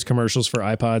was like those commercials for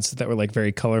iPods that were like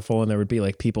very colorful, and there would be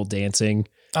like people dancing.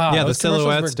 Oh, Yeah, the those commercials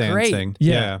silhouettes were great. dancing.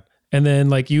 Yeah. And then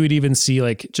like you would even see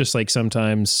like just like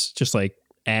sometimes just like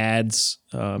ads.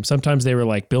 Sometimes they were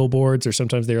like billboards, or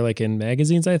sometimes they were like in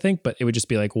magazines, I think, but it would just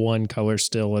be like one color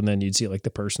still, and then you'd see like the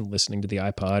person listening to the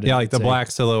iPod. Yeah, like the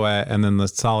black silhouette and then the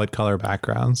solid color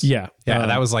backgrounds. Yeah. Yeah,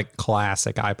 that was like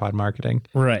classic iPod marketing.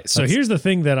 Right. So here's the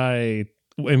thing that I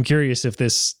am curious if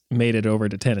this made it over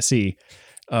to Tennessee,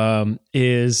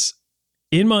 is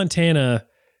in Montana,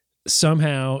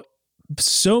 somehow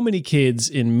so many kids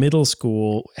in middle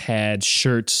school had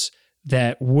shirts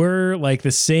that were like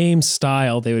the same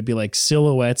style. They would be like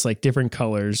silhouettes, like different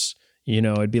colors, you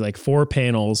know, it'd be like 4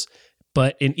 panels,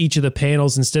 but in each of the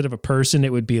panels, instead of a person,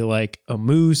 it would be like a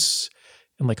moose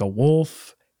and like a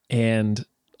wolf. And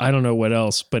I don't know what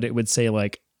else, but it would say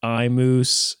like I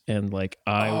moose and like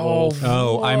I wolf.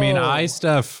 Oh, I mean, Whoa. I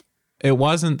stuff, it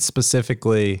wasn't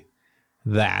specifically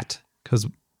that because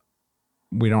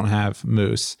we don't have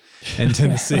moose in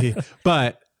Tennessee,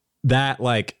 but that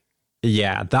like,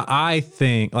 yeah, the I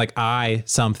thing, like I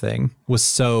something was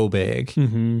so big.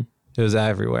 Mm-hmm. It was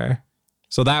everywhere.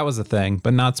 So that was a thing,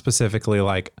 but not specifically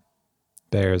like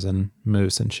bears and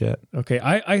moose and shit. Okay.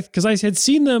 Cause I had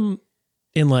seen them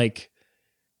in like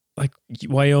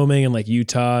Wyoming and like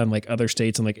Utah and like other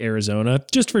states and like Arizona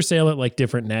just for sale at like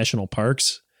different national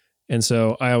parks. And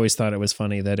so I always thought it was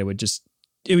funny that it would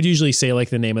usually say like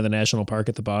the name of the national park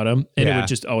at the bottom, and it would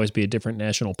just always be a different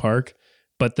national park,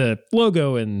 but the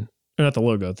logo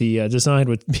the design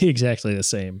would be exactly the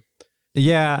same.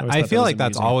 Yeah, I thought feel that was like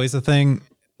that's amusing. always a thing.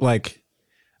 Like,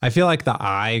 I feel like the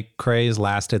eye craze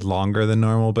lasted longer than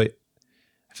normal, but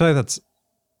I feel like that's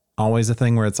always a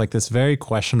thing where it's like this very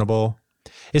questionable.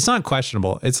 It's not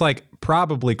questionable. It's like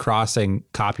probably crossing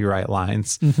copyright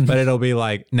lines, but it'll be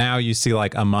like now you see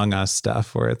like Among Us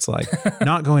stuff where it's like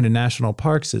not going to national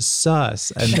parks is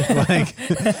sus and like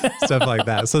stuff like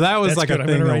that. So that was That's like good. a I'm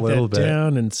thing gonna a write little that bit.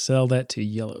 down and sell that to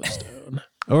Yellowstone.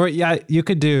 Or yeah, you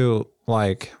could do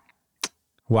like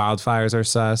wildfires are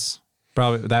sus.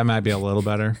 Probably that might be a little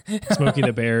better. Smokey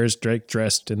the Bear's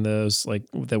dressed in those like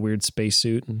with that weird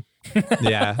spacesuit and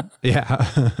Yeah.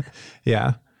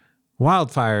 Yeah.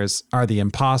 Wildfires are the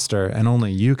imposter and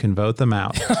only you can vote them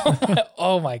out.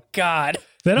 Oh my God.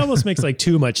 that almost makes like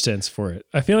too much sense for it.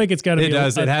 I feel like it's got to be. It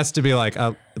does. It has to be like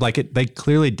they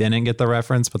clearly didn't get the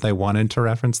reference, but they wanted to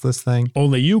reference this thing.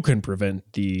 Only you can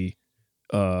prevent the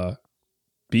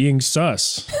being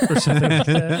sus or something like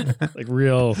that. Like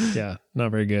real, yeah,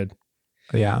 not very good.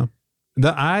 Yeah.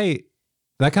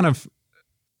 That kind of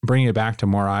bringing it back to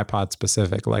more iPod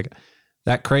specific, like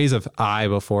that craze of I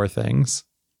before things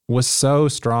was so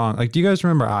strong. Like, do you guys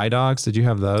remember iDogs? Did you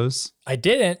have those? I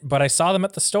didn't, but I saw them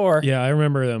at the store. Yeah, I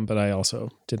remember them, but I also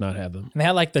did not have them. And they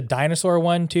had like the dinosaur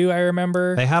one too, I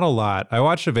remember. They had a lot. I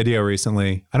watched a video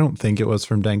recently. I don't think it was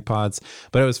from DankPods,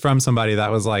 but it was from somebody that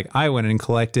was like, I went and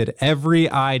collected every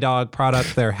iDog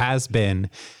product there has been.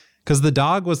 Because the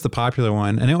dog was the popular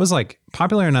one. And it was like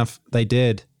popular enough they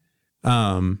did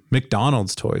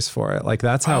McDonald's toys for it. Like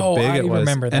that's how big it was.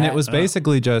 Remember that. And it was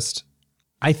basically just,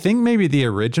 I think maybe the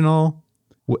original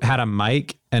had a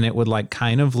mic and it would like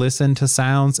kind of listen to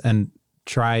sounds and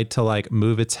try to like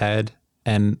move its head,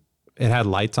 and it had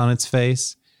lights on its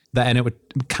face and it would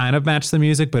kind of match the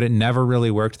music, but it never really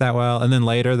worked that well. And then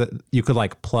later that you could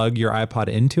like plug your iPod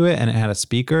into it and it had a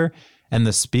speaker and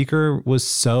the speaker was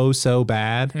so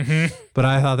bad. But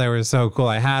I thought they were so cool.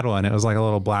 I had one. It was like a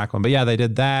little black one. But yeah, they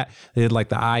did that. They did like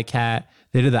the iCat.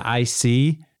 They did the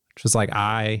IC, which was like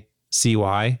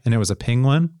ICY, and it was a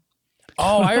penguin.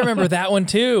 Oh, I remember that one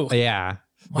too. Yeah.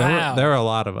 Wow. There were a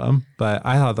lot of them, but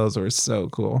I thought those were so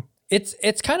cool.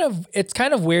 It's kind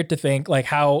of weird to think like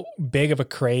how big of a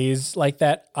craze like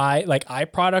that eye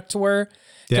products were.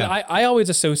 Yeah. I always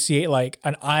associate like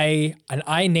an eye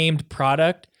named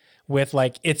product with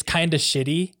like it's kind of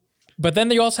shitty. But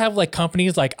then you also have like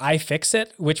companies like iFixit,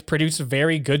 which produce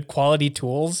very good quality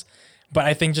tools, but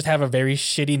I think just have a very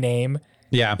shitty name.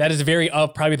 Yeah. That is very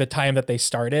of probably the time that they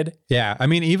started. Yeah. I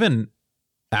mean, even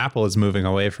Apple is moving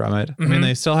away from it. I mean,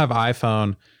 they still have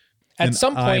iPhone At and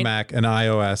some point, iMac and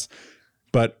iOS,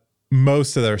 but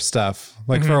most of their stuff,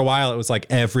 like for a while, it was like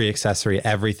every accessory,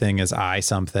 everything is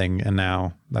something, and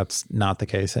now that's not the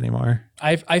case anymore.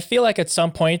 I feel like at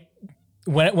some point,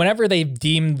 whenever they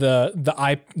deem the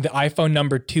iPhone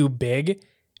number too big,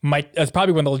 that's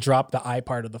probably when they'll drop the I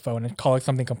part of the phone and call it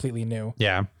something completely new.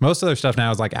 Yeah, most of their stuff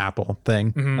now is like Apple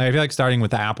thing. Like, I feel like starting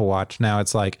with the Apple Watch, now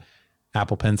it's like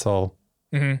Apple Pencil,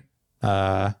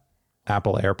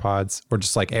 Apple AirPods, or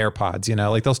just like AirPods. You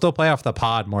know, like they'll still play off the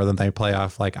pod more than they play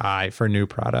off like for new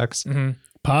products.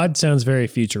 Pod sounds very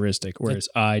futuristic, whereas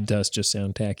I does just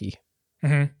sound tacky.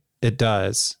 It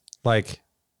does. Like,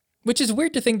 Which is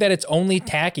weird to think that it's only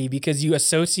tacky because you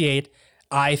associate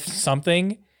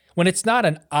something when it's not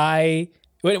an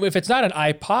if it's not an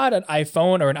iPod, an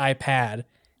iPhone, or an iPad,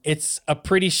 it's a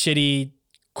pretty shitty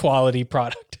quality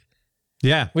product.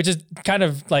 yeah. Which is kind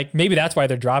of like, maybe that's why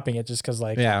they're dropping it, just because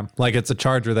like, Yeah, like it's a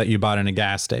charger that you bought in a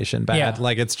gas station. Bad. Yeah.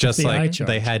 Like it's just The like iCharge.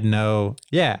 they had no.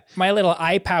 Yeah, my little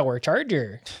iPower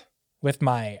charger with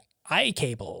my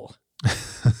iCable.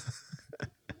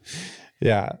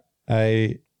 yeah.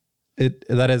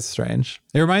 That is strange.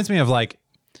 It reminds me of like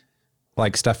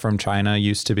stuff from China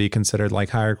used to be considered like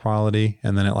higher quality,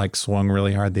 and then it like swung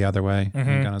really hard the other way and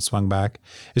kind of swung back.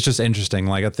 It's just interesting.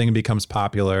 Like a thing becomes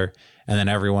popular, and then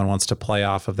everyone wants to play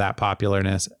off of that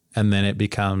popularness, and then it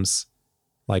becomes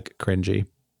like cringy.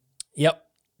 Yep,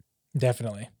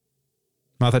 definitely.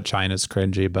 Not that China's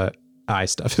cringy, but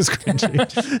stuff is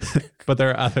cringy. But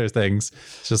there are other things.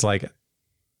 It's just like,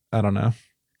 I don't know,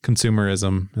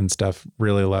 consumerism and stuff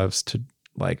really loves to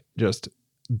like just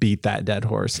beat that dead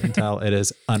horse until it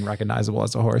is unrecognizable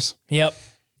as a horse. Yep.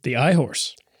 The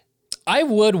iHorse. I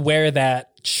would wear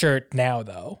that shirt now,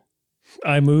 though.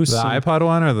 iMoose. The iPod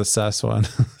one or the Sus one?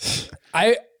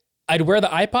 I'd wear the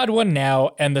iPod one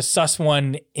now and the Sus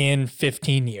one in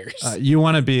 15 years. You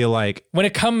want to be like, when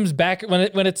it comes back, when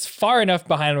it's far enough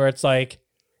behind where it's like,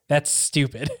 that's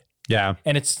stupid. yeah,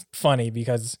 And it's funny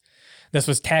because this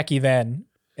was tacky then.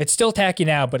 It's still tacky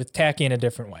now, but it's tacky in a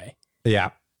different way. yeah.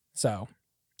 So,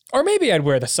 or maybe I'd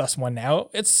wear the Sus one now.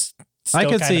 It's still I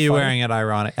could kinda see you funny. wearing it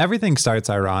ironic. Everything starts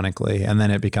ironically and then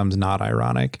it becomes not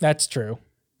ironic. That's true.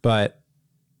 But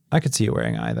I could see you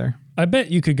wearing either. I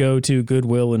bet you could go to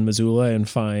Goodwill in Missoula and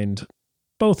find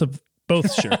both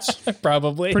shirts.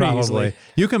 Probably. Pretty Probably. easily.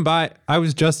 You can buy, I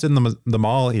was just in the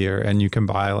mall here, and you can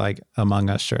buy like Among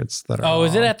Us shirts that are. Oh,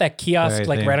 is it all at that kiosk very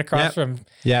like themed. right across Yep. from?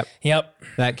 Yep. Yep.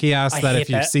 That kiosk I that hate if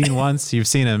you've that. seen once, you've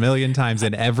seen a million times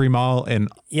in every mall in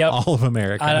Yep. all of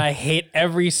America. And I hate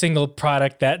every single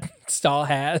product that stall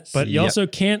has. But you Yep. also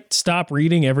can't stop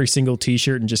reading every single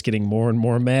t-shirt and just getting more and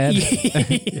more mad.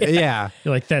 yeah.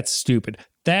 You're like, that's stupid.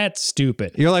 That's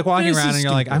stupid. You're like walking This around is and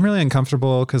you're like, stupid. I'm really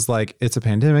uncomfortable because like it's a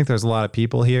pandemic. There's a lot of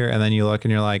people here. And then you look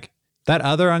and you're like, that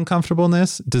other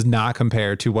uncomfortableness does not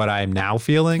compare to what I am now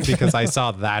feeling because I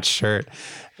saw that shirt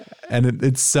and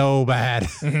it's so bad.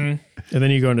 And then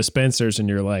you go into Spencer's and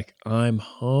you're like, I'm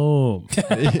home.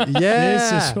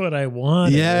 yeah. This is what I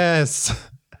wanted. Yes.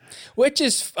 Which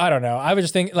is, I don't know. I was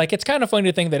just thinking, like, it's kind of funny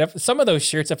to think that if some of those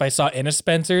shirts, if I saw in a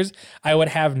Spencer's, I would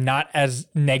have not as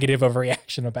negative of a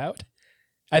reaction about.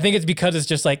 I think it's because it's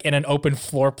just like in an open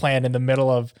floor plan in the middle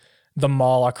of the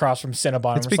mall across from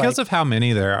Cinnabon. It's because of how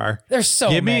many there are. there's so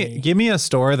many. Give me a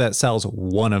store that sells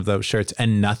one of those shirts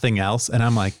and nothing else, and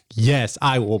I'm like, yes,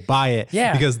 I will buy it.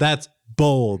 Yeah. Because that's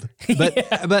bold. But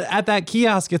but at that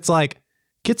kiosk, it's like,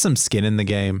 get some skin in the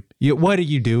game. What are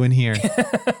you doing here?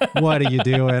 What are you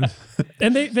doing?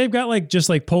 And they've got like just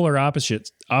like polar opposite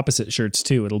shirts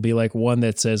too. It'll be like one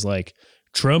that says like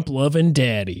Trump loving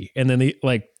daddy. And then the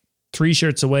like 3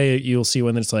 shirts away, you'll see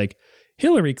one that's like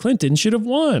Hillary Clinton should have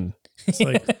won. It's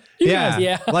like, Yeah.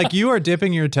 Yeah. Like you are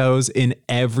dipping your toes in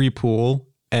every pool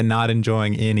and not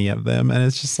enjoying any of them. And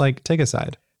it's just like, take a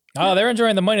side. Oh, they're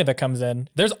enjoying the money that comes in.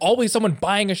 There's always someone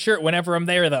buying a shirt whenever I'm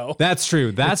there, though. That's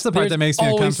true. That's the part that makes me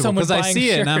always uncomfortable someone because I buying see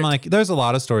it and I'm shirt. like, there's a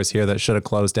lot of stores here that should have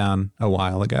closed down a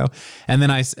while ago.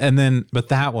 But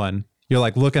that one, you're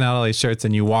like looking at all these shirts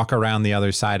and you walk around the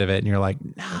other side of it and you're like,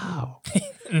 no,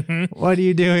 what are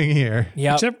you doing here?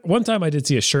 Yeah. Except one time I did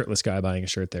see a shirtless guy buying a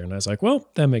shirt there, and I was like, well,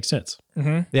 that makes sense.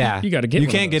 Yeah. You gotta get You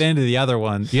one of can't get those. into the other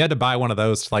one. You had to buy one of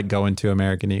those to like go into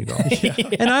American Eagle.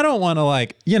 And I don't want to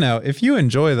like, if you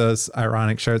enjoy those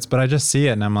ironic shirts, but I just see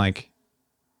it and I'm like,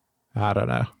 I don't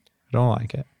know. I don't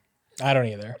like it. I don't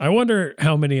either. I wonder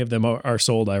how many of them are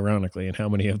sold ironically and how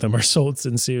many of them are sold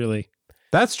sincerely.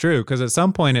 That's true. Because at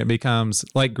some point it becomes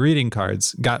like greeting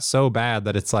cards got so bad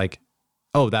that it's like,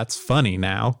 oh, that's funny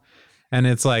now. And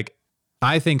it's like,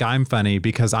 I think I'm funny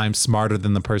because I'm smarter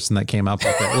than the person that came up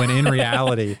with it. When in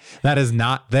reality, that is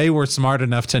not, they were smart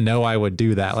enough to know I would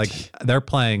do that. Like they're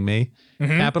playing me.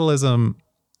 Capitalism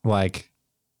like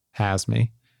has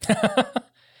me.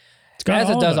 It's got As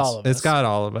it all does of us. all of us. It's got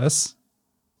all of us.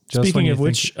 Just when Speaking you of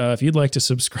which, if you'd like to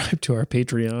subscribe to our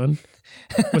Patreon,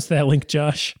 what's that link,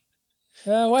 Josh?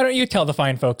 Why don't you tell the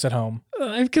fine folks at home?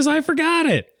 Because I forgot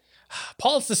it.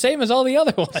 Paul, it's the same as all the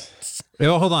other ones.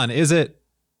 Oh, hold on. Is it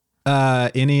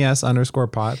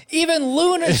NES_pod? Even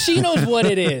Luna, she knows what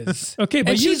it is. Okay,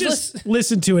 but And you she's just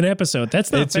listened to an episode.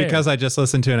 That's not It's fair. because I just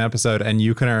listened to an episode and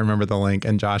you couldn't remember the link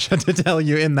and Josh had to tell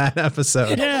you in that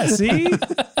episode. Yeah, see?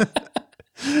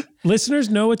 Listeners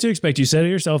know what to expect. You said it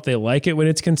yourself. They like it when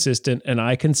it's consistent, and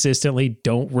I consistently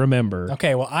don't remember.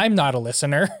 Okay, well, I'm not a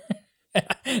listener.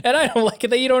 And I don't like it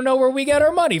that you don't know where we get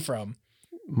our money from.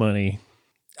 Money.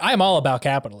 I'm all about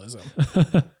capitalism.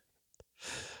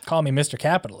 Call me Mr.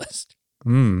 Capitalist.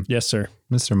 Yes, sir.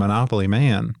 Mr. Monopoly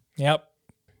Man. Yep.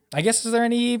 I guess, is there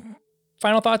any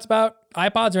final thoughts about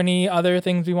iPods or any other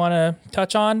things we want to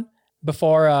touch on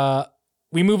before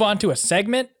we move on to a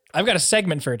segment? I've got a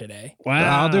segment for today.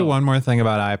 Wow. I'll do one more thing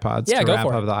about iPods Yeah, to go wrap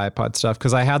for up it. the iPod stuff.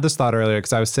 Because I had this thought earlier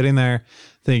because I was sitting there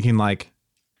thinking like,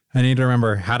 I need to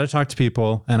remember how to talk to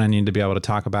people and I need to be able to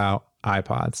talk about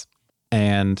iPods.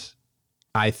 And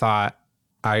I thought,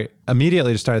 I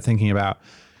immediately just started thinking about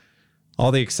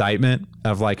all the excitement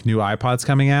of like new iPods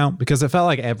coming out because it felt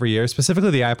like every year, specifically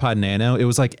the iPod Nano, it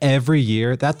was like every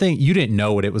year that thing, you didn't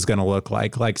know what it was going to look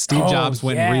like. Like Steve Jobs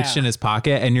went and reached in his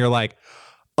pocket and you're like,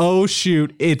 oh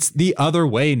shoot, it's the other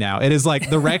way now. It is like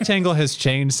the rectangle has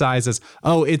changed sizes.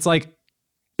 Oh, it's like,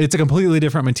 it's a completely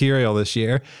different material this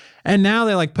year. And now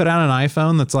they like put out an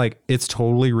iPhone that's like, it's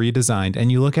totally redesigned.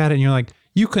 And you look at it and you're like,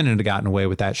 you couldn't have gotten away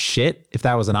with that shit if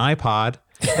that was an iPod.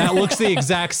 That looks the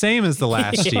exact same as the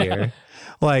last year.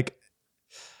 Like,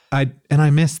 I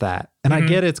miss that. And I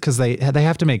get it's because they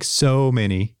have to make so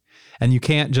many and you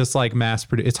can't just like mass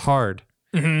produce. It's hard.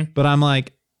 But I'm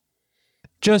like,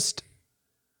 just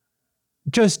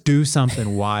do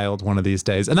something wild one of these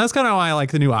days. And that's kind of why I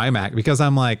like the new iMac because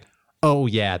I'm like, oh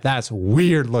yeah, that's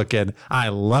weird looking. I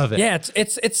love it. Yeah,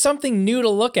 it's something new to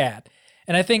look at.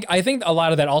 And I think a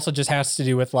lot of that also just has to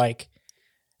do with like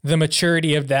the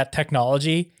maturity of that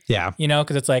technology. Yeah. You know,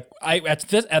 because it's like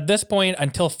at this point,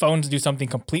 until phones do something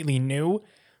completely new,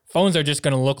 phones are just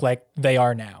going to look like they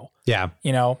are now. Yeah.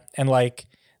 You know, and like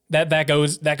that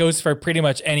goes for pretty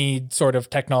much any sort of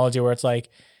technology where it's like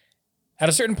at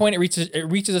a certain point it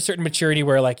reaches a certain maturity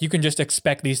where like you can just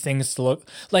expect these things to look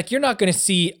like you're not going to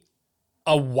see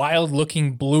a wild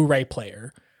looking Blu-ray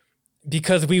player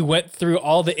because we went through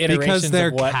all the iterations Because they're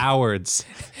of what cowards.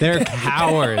 They're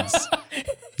cowards.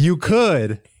 You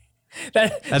could.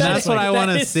 That's what I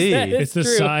want to see. It's the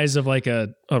size of like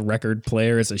a record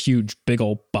player. It's a huge, big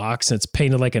old box. And it's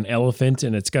painted like an elephant,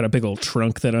 and it's got a big old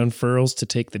trunk that unfurls to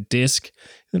take the disc,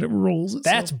 and it rolls itself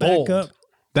That's back bold. up.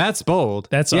 That's bold.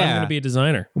 I'm going to be a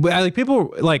designer. Like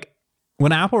people like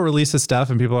when Apple releases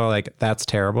stuff and people are like, that's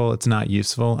terrible. It's not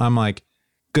useful. I'm like,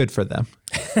 good for them.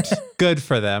 Good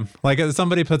for them. Like if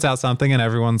somebody puts out something and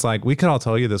everyone's like, we could all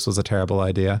tell you this was a terrible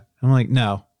idea. I'm like,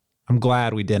 no, I'm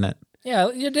glad we didn't.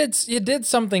 Yeah, you did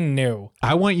something new.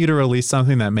 I want you to release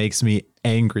something that makes me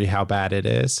angry how bad it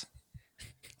is.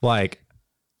 Like,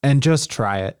 and just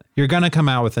try it. You're going to come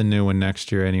out with a new one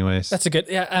next year anyways. That's a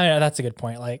good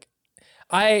point. Like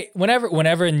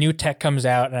whenever new tech comes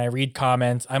out and I read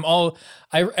comments,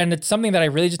 and it's something that I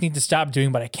really just need to stop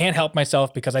doing, but I can't help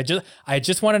myself because I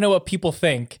just want to know what people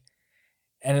think.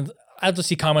 And I'll just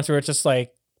see comments where it's just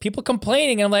like people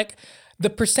complaining. And I'm like, the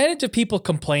percentage of people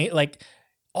complain, like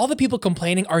all the people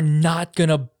complaining are not going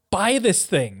to buy this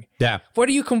thing. Yeah. What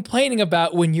are you complaining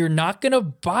about when you're not going to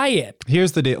buy it?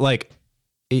 Here's the deal. Like,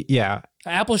 yeah,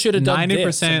 Apple should have done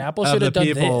this. And 90% Apple of should the have done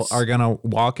people this. are going to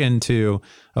walk into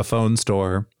a phone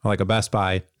store, like a Best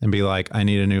Buy, and be like, I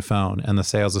need a new phone. And the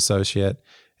sales associate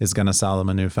is going to sell them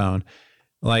a new phone.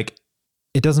 Like,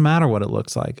 it doesn't matter what it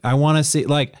looks like. I want to see,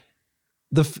 like,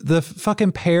 the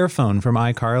fucking Pear phone from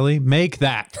iCarly. Make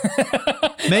that.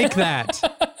 Make that.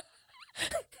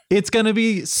 It's going to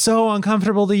be so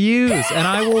uncomfortable to use, and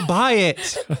I will buy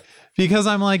it because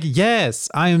I'm like, yes,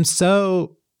 I am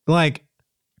so, like,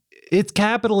 it's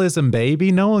capitalism,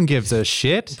 baby. No one gives a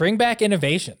shit. Bring back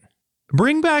innovation.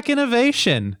 Bring back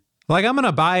innovation. Like, I'm going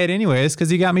to buy it anyways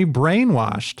because you got me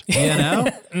brainwashed, you know?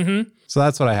 Mm-hmm. So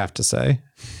that's what I have to say.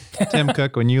 Tim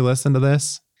Cook, when you listen to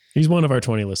this, He's one of our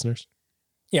 20 listeners.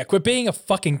 Yeah, quit being a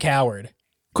fucking coward.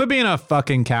 quit being a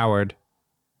fucking coward.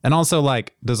 And also,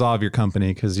 like, dissolve your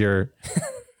company because you're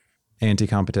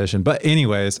anti-competition. But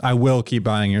anyways, I will keep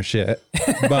buying your shit.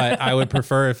 But I would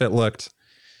prefer if it looked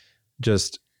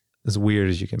just as weird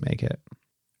as you can make it.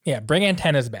 Yeah, bring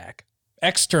antennas back.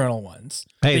 External ones.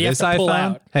 that Hey, you have this to pull iPhone.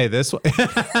 out. Hey, this one.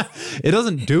 It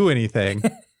doesn't do anything.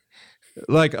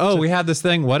 Like, oh, we had this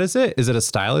thing. What is it? Is it a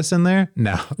stylus in there?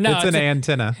 No, No, it's an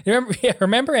antenna.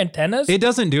 Remember antennas? It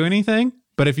doesn't do anything.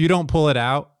 But if you don't pull it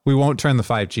out, we won't turn the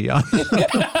 5G on.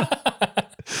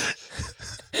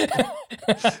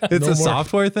 It's No a more-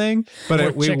 software thing, but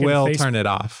more we checking will Facebook. turn it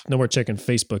off. No more checking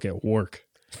Facebook at work.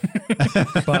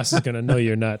 Boss is going to know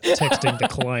you're not texting the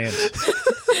client.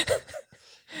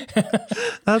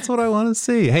 That's what I want to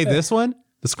see. Hey, this one,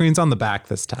 the screen's on the back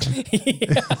this time.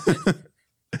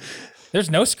 There's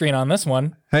no screen on this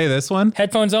one. Hey, this one.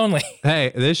 Headphones only.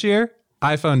 Hey, this year,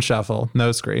 iPhone shuffle,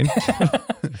 no screen.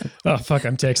 Oh, fuck.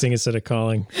 I'm texting instead of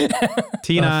calling.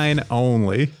 T9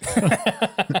 only.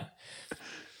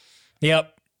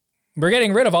 Yep. We're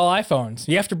getting rid of all iPhones.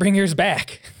 You have to bring yours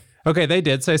back. Okay, they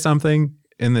did say something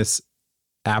in this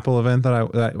Apple event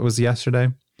that was yesterday.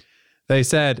 They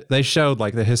said they showed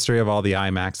like the history of all the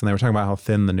iMacs, and they were talking about how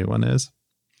thin the new one is.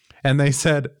 And they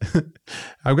said,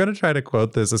 I'm going to try to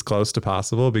quote this as close to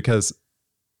possible because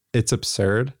it's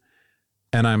absurd.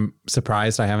 And I'm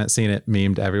surprised I haven't seen it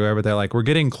memed everywhere, but they're like, we're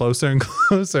getting closer and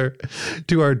closer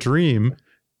to our dream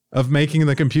of making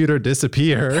the computer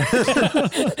disappear.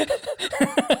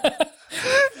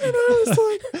 And I was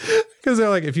like, because they're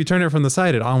like, if you turn it from the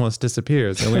side, it almost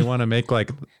disappears. And we want to make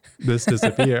like this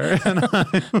disappear. And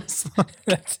I was like,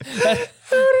 how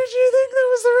did you think that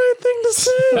was the right thing to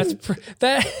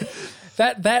say?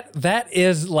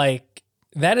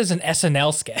 That is an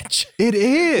SNL sketch. It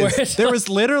Where is. it's There like- was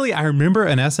literally, I remember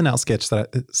an SNL sketch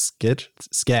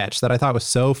that I thought was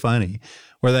so funny,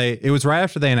 where it was right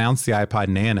after they announced the iPod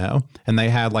Nano, and they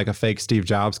had like a fake Steve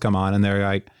Jobs come on, and they're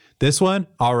like, this one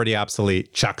already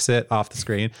obsolete, chucks it off the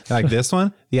screen. They're like, this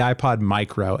one, the iPod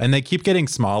Micro, and they keep getting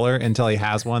smaller until he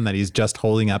has one that he's just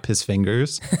holding up his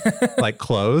fingers, like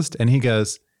closed, and he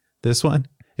goes, this one,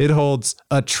 it holds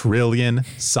 1 trillion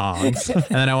songs. And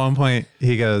then at one point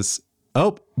he goes,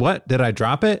 oh, what? Did I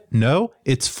drop it? No,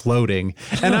 it's floating.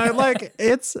 And I'm like,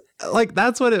 it's like,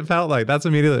 that's what it felt like. That's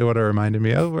immediately what it reminded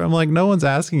me of. Where I'm like, no one's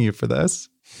asking you for this.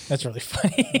 That's really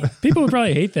funny. People would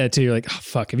probably hate that too. You're like, oh,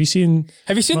 fuck. Have you seen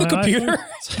Have you seen the my computer?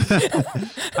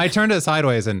 I turned it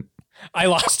sideways and I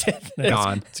lost it.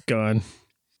 gone. It's gone.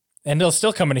 And it'll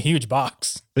still come in a huge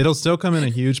box. It'll still come in a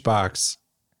huge box,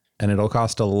 and it'll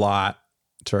cost a lot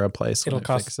to replace. when It'll it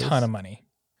cost fixes. a ton of money.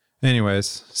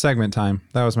 Anyways, segment time.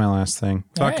 That was my last thing.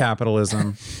 Talk right.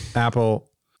 capitalism. Apple,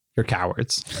 you're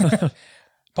cowards.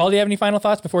 Paul, do you have any final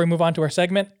thoughts before we move on to our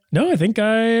segment? No, I think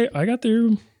I got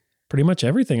through pretty much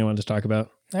everything I wanted to talk about.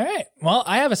 All right. Well,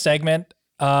 I have a segment.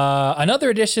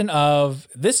 Another edition of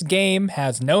This Game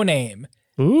Has No Name,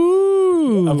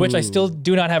 Ooh. of which I still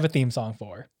do not have a theme song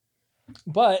for.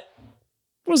 But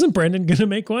Wasn't Brendan going to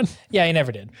make one? yeah, he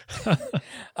never did.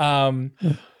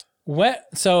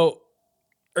 So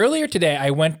earlier today, I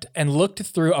went and looked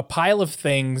through a pile of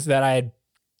things that I had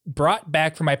brought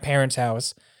back from my parents'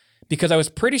 house because I was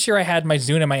pretty sure I had my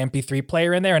Zune and my MP3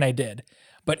 player in there, and I did.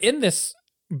 But in this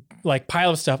like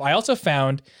pile of stuff, I also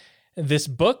found this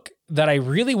book that I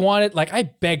really wanted. Like, I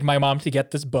begged my mom to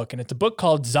get this book, and it's a book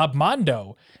called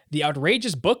Zabmondo, The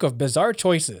Outrageous Book of Bizarre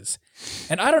Choices.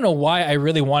 And I don't know why I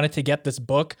really wanted to get this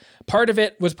book. Part of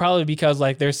it was probably because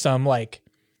like there's some like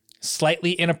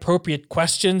slightly inappropriate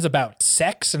questions about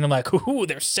sex, and I'm like, ooh,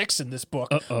 there's sex in this book.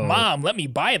 Uh-oh. Mom, let me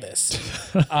buy this.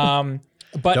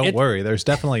 But Don't worry. There's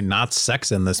definitely not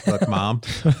sex in this book, Mom.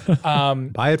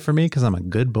 Buy it for me because I'm a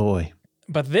good boy.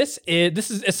 But this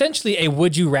is essentially a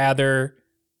would you rather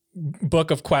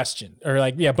book of question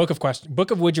or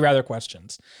book of would you rather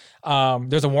questions.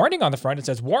 There's a warning on the front. It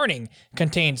says warning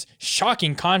contains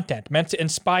shocking content meant to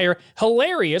inspire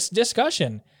hilarious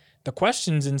discussion. The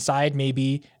questions inside may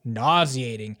be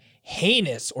nauseating,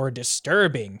 heinous, or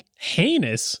disturbing.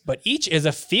 Heinous? But each is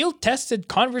a field-tested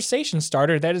conversation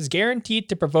starter that is guaranteed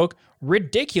to provoke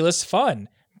ridiculous fun,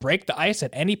 break the ice at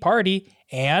any party,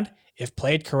 and, if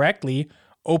played correctly,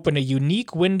 open a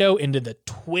unique window into the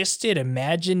twisted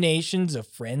imaginations of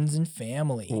friends and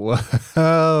family.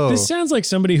 Whoa. This sounds like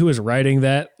somebody who was writing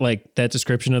that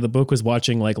description of the book was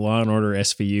watching like Law and Order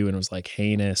SVU and was like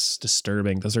heinous,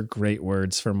 disturbing. Those are great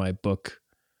words for my book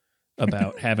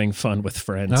about having fun with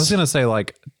friends. I was going to say,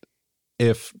 like,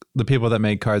 if the people that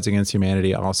made Cards Against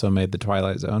Humanity also made The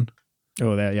Twilight Zone.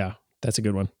 Oh, that's a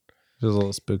good one. It was a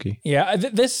little spooky. Yeah,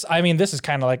 this is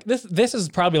kind of like, this is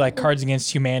probably like Cards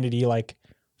Against Humanity, like,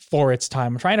 for its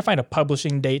time. I'm trying to find a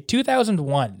publishing date.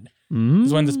 2001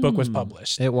 is when this book was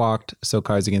published. It walked so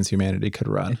Cards Against Humanity could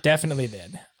run. It definitely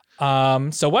did.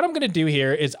 So what I'm going to do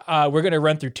here is we're going to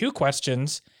run through 2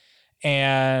 questions,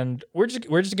 and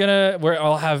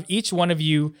I'll have each one of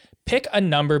you pick a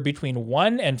number between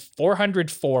 1 and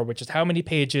 404, which is how many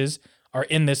pages are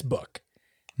in this book.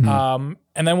 And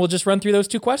then we'll just run through those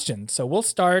 2 questions. So we'll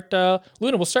start,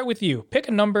 Luna, we'll start with you. Pick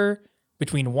a number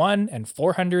between 1 and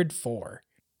 404.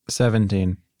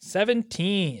 17.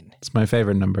 17. It's my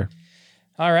favorite number.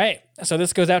 All right. So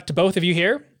this goes out to both of you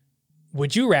here.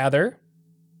 Would you rather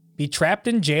be trapped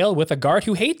in jail with a guard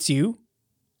who hates you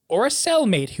or a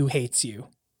cellmate who hates you?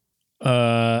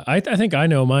 I think I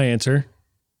know my answer.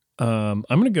 I'm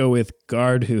going to go with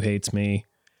guard who hates me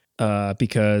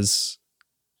because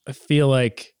I feel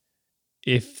like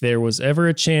if there was ever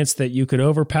a chance that you could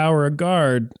overpower a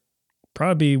guard,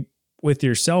 probably with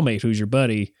your cellmate who's your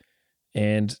buddy.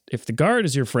 And if the guard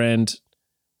is your friend,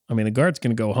 I mean, the guard's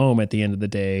going to go home at the end of the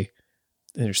day,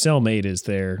 and your cellmate is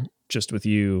there just with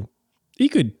you. He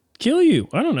could kill you.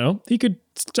 I don't know. He could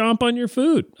stomp on your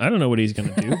food. I don't know what he's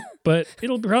going to do, but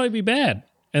it'll probably be bad.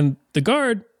 And the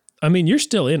guard, I mean, you're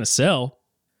still in a cell.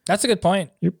 That's a good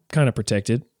point. You're kind of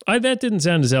protected. That didn't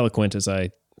sound as eloquent as I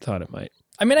thought it might.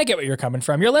 I mean, I get where you're coming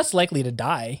from. You're less likely to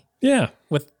die Yeah.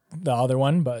 with the other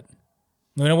one, but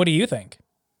Luna, what do you think?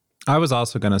 I was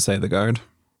also going to say the guard.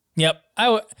 Yep.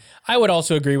 I would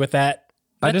also agree with that.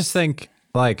 I just think,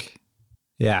 like,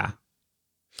 yeah.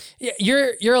 Yeah,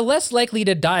 you're less likely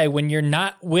to die when you're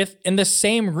not in the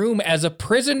same room as a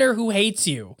prisoner who hates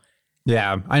you.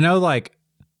 Yeah. I know, like,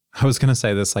 I was going to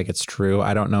say this like it's true.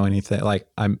 I don't know anything. Like,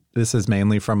 this is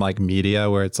mainly from like media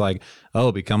where it's like,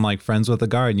 oh, become like friends with the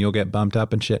guard and you'll get bumped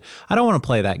up and shit. I don't want to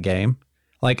play that game.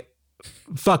 Like,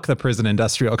 fuck the prison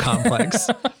industrial complex.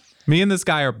 Me and this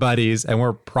guy are buddies, and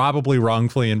we're probably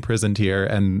wrongfully imprisoned here,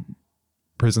 and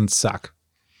prisons suck.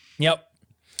 Yep.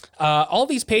 All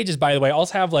these pages, by the way,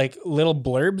 also have like little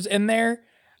blurbs in there,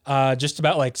 just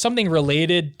about like something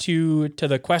related to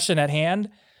the question at hand.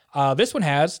 This one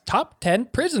has top 10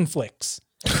 prison flicks.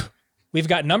 We've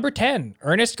got number 10,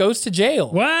 Ernest Goes to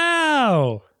Jail.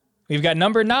 Wow. We've got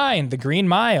number 9, The Green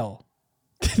Mile.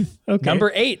 Okay.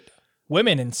 Number 8,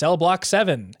 Women in Cell Block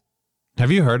 7.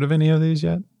 Have you heard of any of these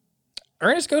yet?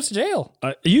 Ernest Goes to Jail.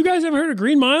 You guys ever heard of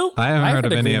Green Mile? I haven't heard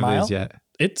of any Green of Mile. these yet.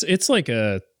 It's like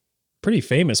a pretty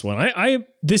famous one.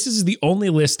 This is the only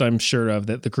list I'm sure of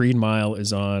that The Green Mile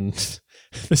is on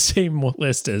the same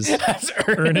list as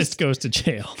Ernest Goes to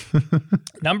Jail.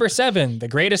 Number 7, The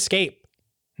Great Escape.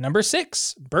 Number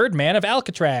 6, Birdman of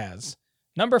Alcatraz.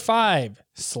 Number 5,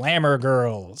 Slammer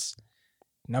Girls.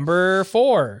 Number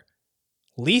 4,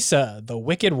 Lisa, the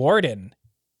Wicked Warden.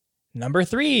 Number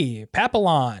 3,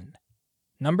 Papillon.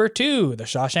 Number 2, The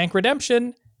Shawshank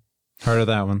Redemption. Heard of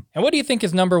that one. And what do you think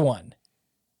is number 1?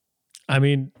 I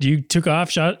mean, you took off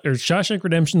Shawshank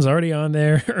Redemption's already on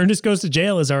there. Ernest Goes to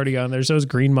Jail is already on there. So is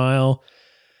Green Mile.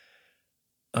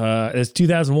 It's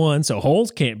 2001, so Holes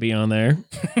can't be on there.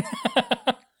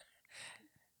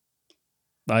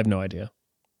 I have no idea.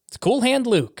 It's Cool Hand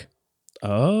Luke.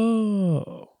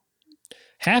 Oh.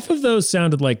 Half of those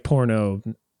sounded like porno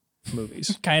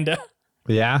movies. Kinda.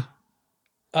 Yeah.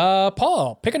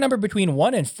 Paul, pick a number between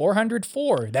 1 and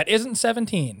 404. That isn't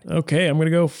 17. Okay, I'm going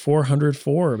to go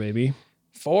 404, baby.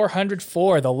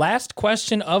 404, the last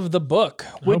question of the book.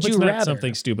 Would you not rather?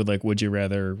 something stupid like would you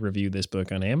rather review this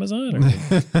book on Amazon?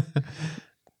 Or?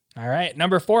 All right,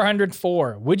 number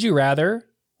 404. Would you rather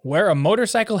wear a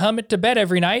motorcycle helmet to bed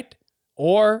every night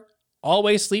or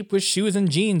always sleep with shoes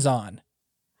and jeans on?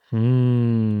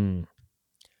 I'm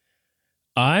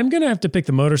going to have to pick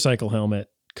the motorcycle helmet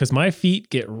because my feet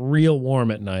get real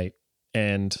warm at night,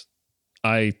 and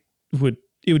it would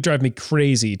drive me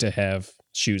crazy to have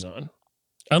shoes on.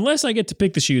 Unless I get to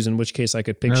pick the shoes, in which case I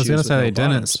could pick I was shoes going to with say no they didn't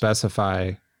bottoms.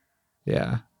 specify.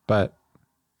 Yeah, but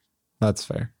that's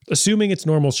fair. Assuming it's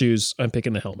normal shoes, I'm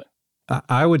picking the helmet.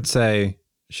 I would say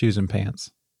shoes and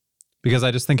pants because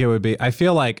I just think it would be, I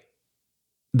feel like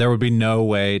there would be no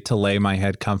way to lay my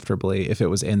head comfortably if it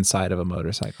was inside of a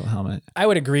motorcycle helmet. I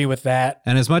would agree with that.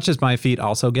 And as much as my feet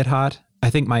also get hot, I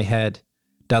think my head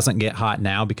doesn't get hot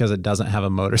now because it doesn't have a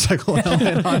motorcycle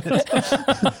helmet on it.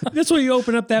 That's why you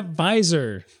open up that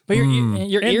visor. But your And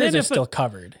ears then are if still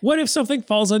covered. What if something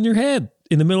falls on your head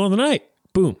in the middle of the night?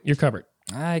 Boom, you're covered.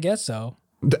 I guess so.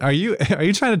 Are you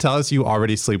trying to tell us you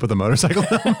already sleep with a motorcycle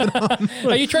helmet on?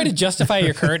 Are you trying to justify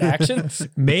your current actions?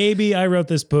 Maybe I wrote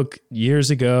this book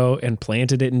years ago and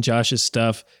planted it in Josh's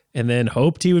stuff and then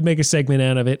hoped he would make a segment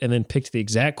out of it and then picked the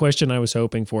exact question I was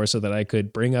hoping for so that I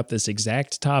could bring up this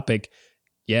exact topic.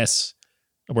 Yes,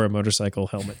 I wear a motorcycle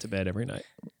helmet to bed every night.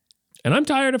 And I'm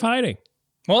tired of hiding.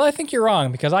 Well, I think you're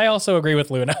wrong because I also agree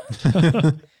with Luna.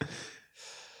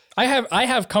 I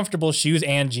have comfortable shoes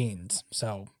and jeans.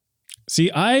 So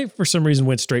See, I for some reason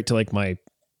went straight to like my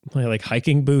like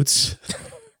hiking boots.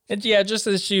 yeah, just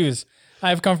as shoes. I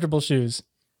have comfortable shoes.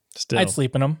 Still. I'd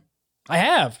sleep in them. I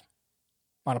have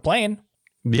on a plane.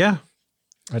 Yeah,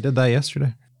 I did that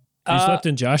yesterday. You slept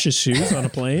in Josh's shoes on a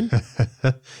plane?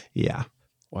 Yeah.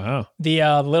 Wow. The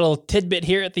little tidbit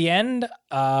here at the end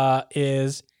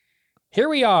is here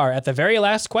we are at the very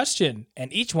last question,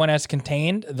 and each one has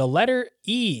contained the letter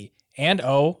E and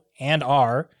O and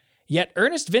R. Yet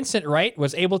Ernest Vincent Wright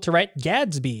was able to write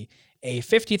Gadsby, a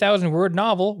 50,000 word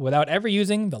novel, without ever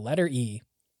using the letter E.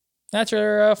 That's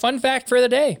your fun fact for the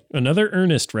day. Another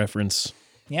Ernest reference.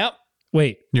 Yep.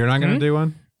 Wait. You're not going to do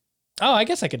one? Oh, I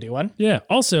guess I could do one. Yeah.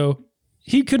 Also,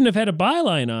 he couldn't have had a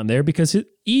byline on there because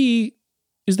E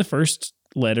is the first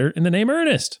letter in the name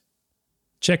Ernest.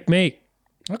 Checkmate,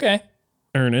 Okay.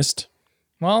 Ernest.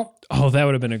 Well, Oh, that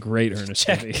would have been a great Ernest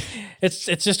movie. it's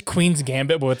just Queen's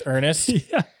Gambit but with Ernest.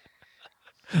 Yeah.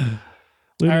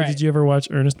 Luna, All right. did you ever watch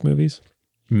Ernest movies?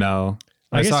 No.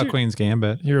 I I guess saw you're- Queen's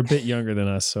Gambit. You're a bit younger than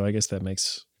us, so I guess that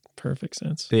makes perfect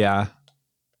sense. Yeah.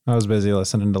 I was busy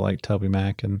listening to like Toby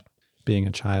Mac and being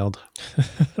a child.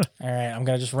 All right, I'm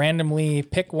going to just randomly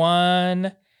pick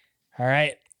one. All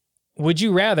right. Would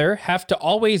you rather have to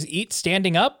always eat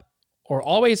standing up or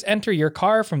always enter your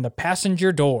car from the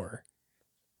passenger door?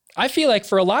 I feel like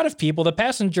for a lot of people, the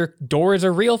passenger door is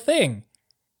a real thing.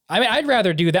 I mean, I'd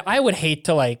rather do that. I would hate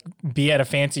to like be at a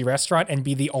fancy restaurant and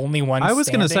be the only one I was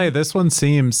going to say this one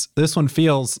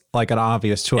feels like an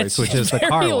obvious choice, it's which is the very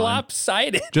car one.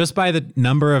 lopsided. Just by the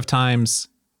number of times,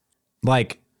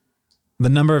 like the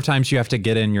number of times you have to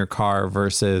get in your car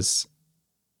versus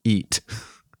eat.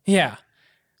 Yeah.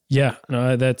 Yeah,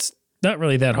 no, that's not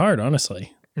really that hard,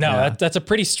 honestly. No, Yeah. that's a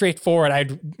pretty straightforward. I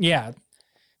don't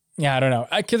know.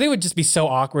 Because it would just be so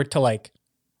awkward to like,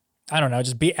 I don't know,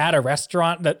 just be at a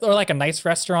restaurant or like a nice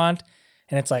restaurant.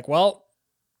 And it's like, well,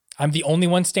 I'm the only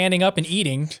one standing up and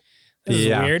eating. This is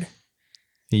Yeah. weird.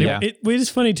 Yeah. It is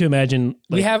funny to imagine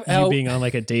like, We have- you being on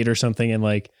like a date or something and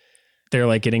like they're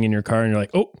like getting in your car and you're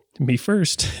like, oh, me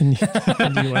first. And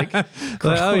you like,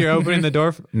 Oh, you're opening the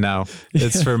door? No,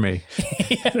 it's for me.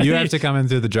 You have to come in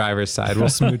through the driver's side. We'll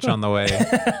smooch on the way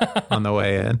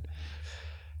in.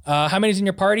 How many's in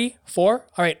your party? 4?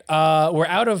 All right. We're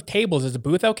out of tables. Is the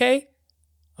booth okay?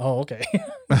 Oh, okay.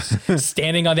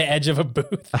 Standing on the edge of a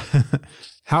booth.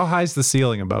 How high's the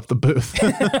ceiling above the booth?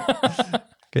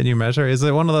 Can you measure? Is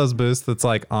it one of those booths that's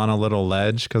like on a little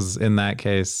ledge? Because in that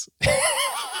case,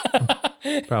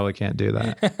 probably can't do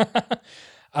that.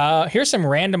 Here's some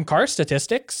random car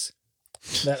statistics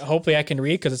that hopefully I can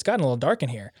read because it's gotten a little dark in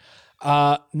here.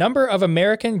 Number of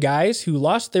American guys who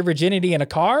lost their virginity in a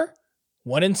car,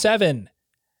 1 in 7.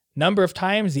 Number of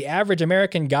times the average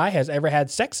American guy has ever had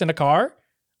sex in a car,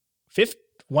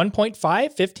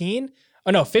 1.5, 15.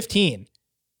 Oh no, 15.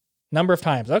 Number of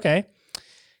times. Okay.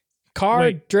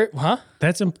 Wait. Huh?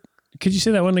 Could you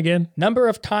say that one again? Number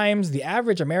of times the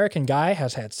average American guy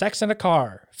has had sex in a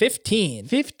car, 15.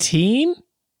 15?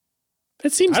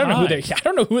 That seems I don't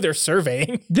high. know who they're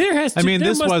surveying. There has to I mean, there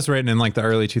this must- was written in like the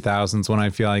early 2000s when I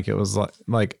feel like it was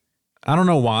like I don't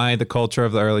know why the culture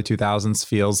of the early 2000s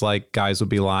feels like guys would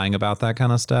be lying about that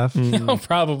kind of stuff. Oh,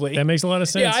 probably. That makes a lot of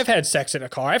sense. Yeah, I've had sex in a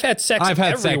car. I've had sex I've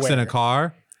had everywhere. sex in a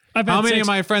car. I've had How many sex- of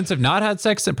my friends have not had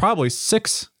sex? Probably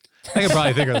 6. I could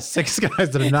probably think of 6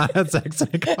 guys that have not had sex in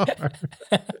a car.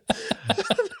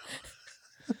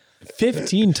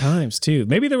 15 times too.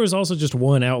 Maybe there was also just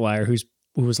one outlier who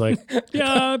was like,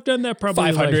 yeah, I've done that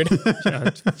probably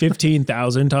 500.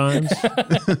 15,000 times.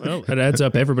 Well, that adds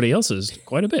up everybody else's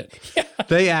quite a bit.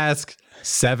 They ask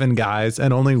 7 guys,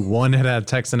 and only one had had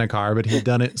sex in a car, but he'd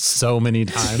done it so many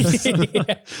times.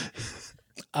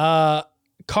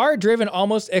 Car driven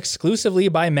almost exclusively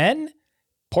by men?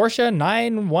 Porsche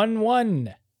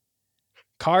 911.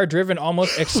 Car driven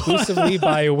almost exclusively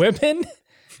by women?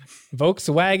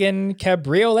 Volkswagen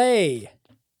Cabriolet.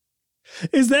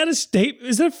 Is that a statement?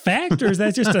 Is that a fact, or is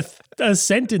that just a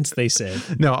sentence they said?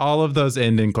 No, all of those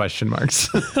end in question marks.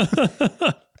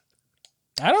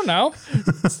 I don't know.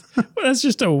 Well, that's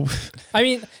just a. I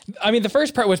mean, the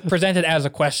first part was presented as a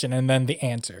question and then the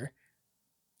answer.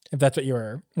 If that's what you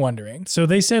were wondering. So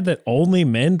they said that only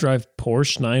men drive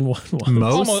Porsche 911.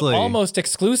 Mostly. Almost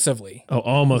exclusively. Oh,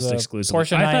 almost The exclusively.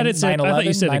 Porsche I thought it said. I thought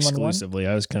you 911, said 911. exclusively.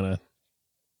 I was kind of.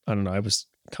 I don't know. I was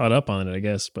caught up on it, I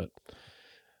guess, but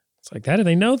it's like, how do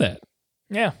they know that?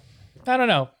 Yeah. I don't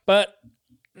know. But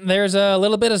there's a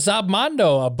little bit of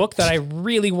Zabmondo, a book that I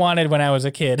really wanted when I was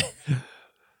a kid.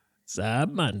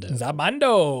 Zabmondo.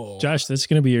 Zabmondo. Josh, that's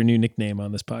going to be your new nickname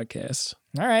on this podcast.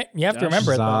 All right. You have to Josh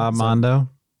remember it, though. Zabmondo.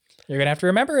 You're going to have to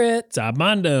remember it.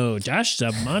 Zabmondo. Josh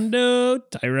Zabmondo.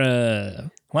 Tyra.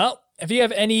 Well, if you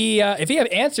have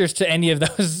answers to any of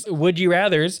those would you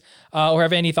rathers, or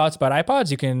have any thoughts about iPods,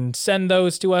 you can send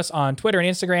those to us on Twitter and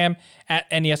Instagram at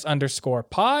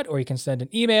NES_pod, or you can send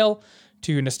an email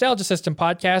to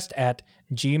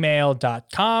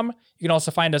nostalgiasystempodcast@gmail.com. You can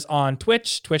also find us on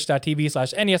Twitch,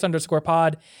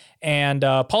 twitch.tv/NES_pod, and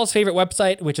Paul's favorite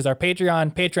website, which is our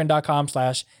Patreon,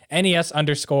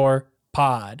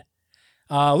 patreon.com/NES_pod.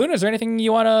 Luna, is there anything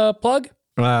you want to plug?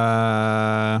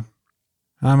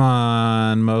 I'm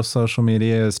on most social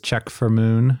media as Check for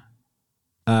Moon.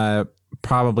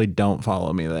 Probably don't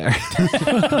follow me there.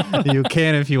 You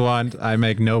can if you want. I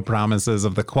make no promises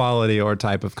of the quality or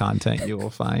type of content you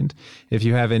will find. If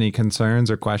you have any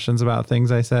concerns or questions about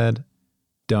things I said,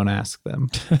 don't ask them.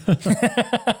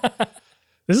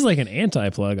 This is like an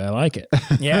anti-plug. I like it.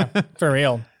 Yeah, for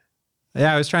real.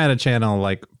 Yeah, I was trying to channel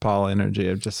like Paul energy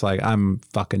of just like, I'm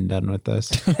fucking done with this.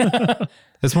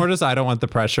 It's more just I don't want the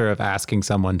pressure of asking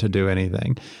someone to do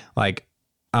anything. Like,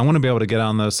 I want to be able to get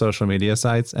on those social media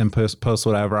sites and post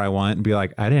whatever I want and be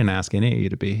like, I didn't ask any of you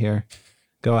to be here.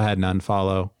 Go ahead and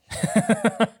unfollow.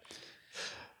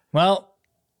 Well,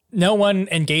 no one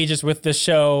engages with this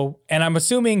show, and I'm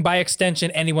assuming by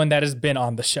extension anyone that has been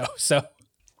on the show. So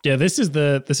Yeah, this is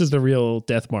the real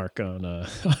death mark on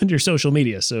on your social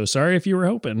media. So sorry if you were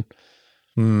hoping.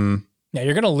 yeah,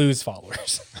 you're gonna lose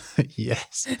followers.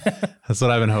 Yes. That's what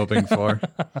I've been hoping for.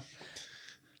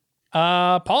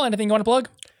 Paul, anything you want to plug?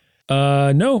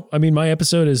 No, I mean, my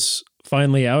episode is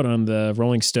finally out on the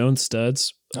Rolling Stone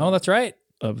studs Oh, that's right.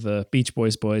 of the Beach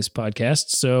Boys podcast.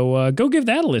 So go give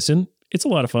that a listen. It's a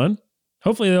lot of fun.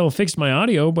 Hopefully they'll fix my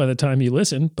audio by the time you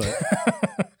listen, but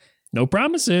no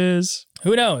promises.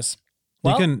 Who knows?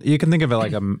 Well, You can think of it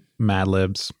like a Mad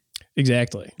Libs.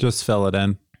 Exactly. Just fill it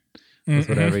in with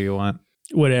whatever you want.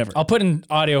 Whatever. I'll put in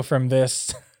audio from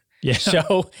this Yeah.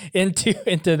 show into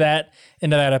that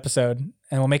episode,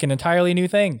 and we'll make an entirely new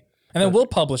thing, and then we'll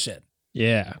publish it.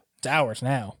 Yeah. It's ours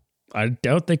now. I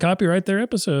doubt they copyright their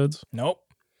episodes. Nope.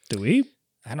 Do we?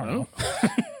 I don't know.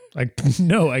 Like,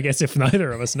 no, I guess if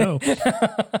neither of us know.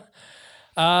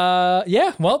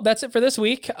 Yeah, well, that's it for this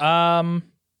week.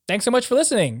 Thanks so much for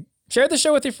listening. Share the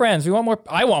show with your friends.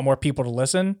 I want more people to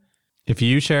listen. If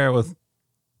you share it with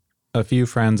a few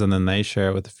friends and then they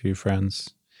share it with a few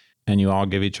friends and you all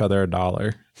give each other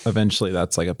 $1, eventually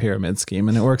that's like a pyramid scheme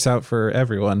and it works out for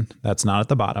everyone. That's not at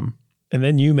the bottom. And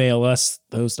then you mail us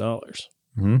those dollars.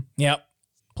 Yep.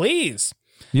 Please.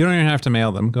 You don't even have to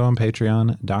mail them. Go on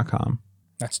patreon.com.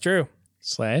 That's true.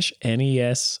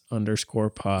 /NES_pod.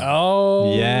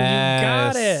 Oh, Yes. you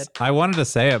got it. I wanted to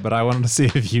say it, but I wanted to see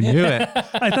if you knew it.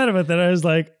 I thought about that. I was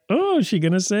like, oh, is she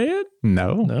going to say it?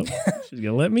 No. No, she's going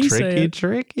to let me say it.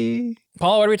 Tricky.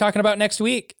 Paul, what are we talking about next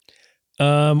week?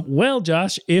 Well,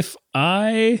 Josh,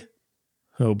 oh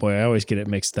boy, I always get it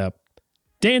mixed up.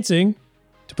 Dancing,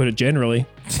 to put it generally.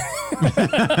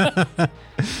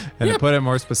 And to put it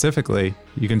more specifically,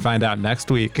 you can find out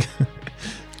next week.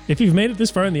 If you've made it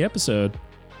this far in the episode,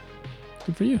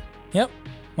 good for you. Yep.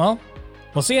 Well,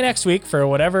 we'll see you next week for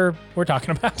whatever we're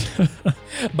talking about.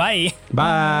 Bye. Bye.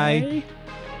 Bye.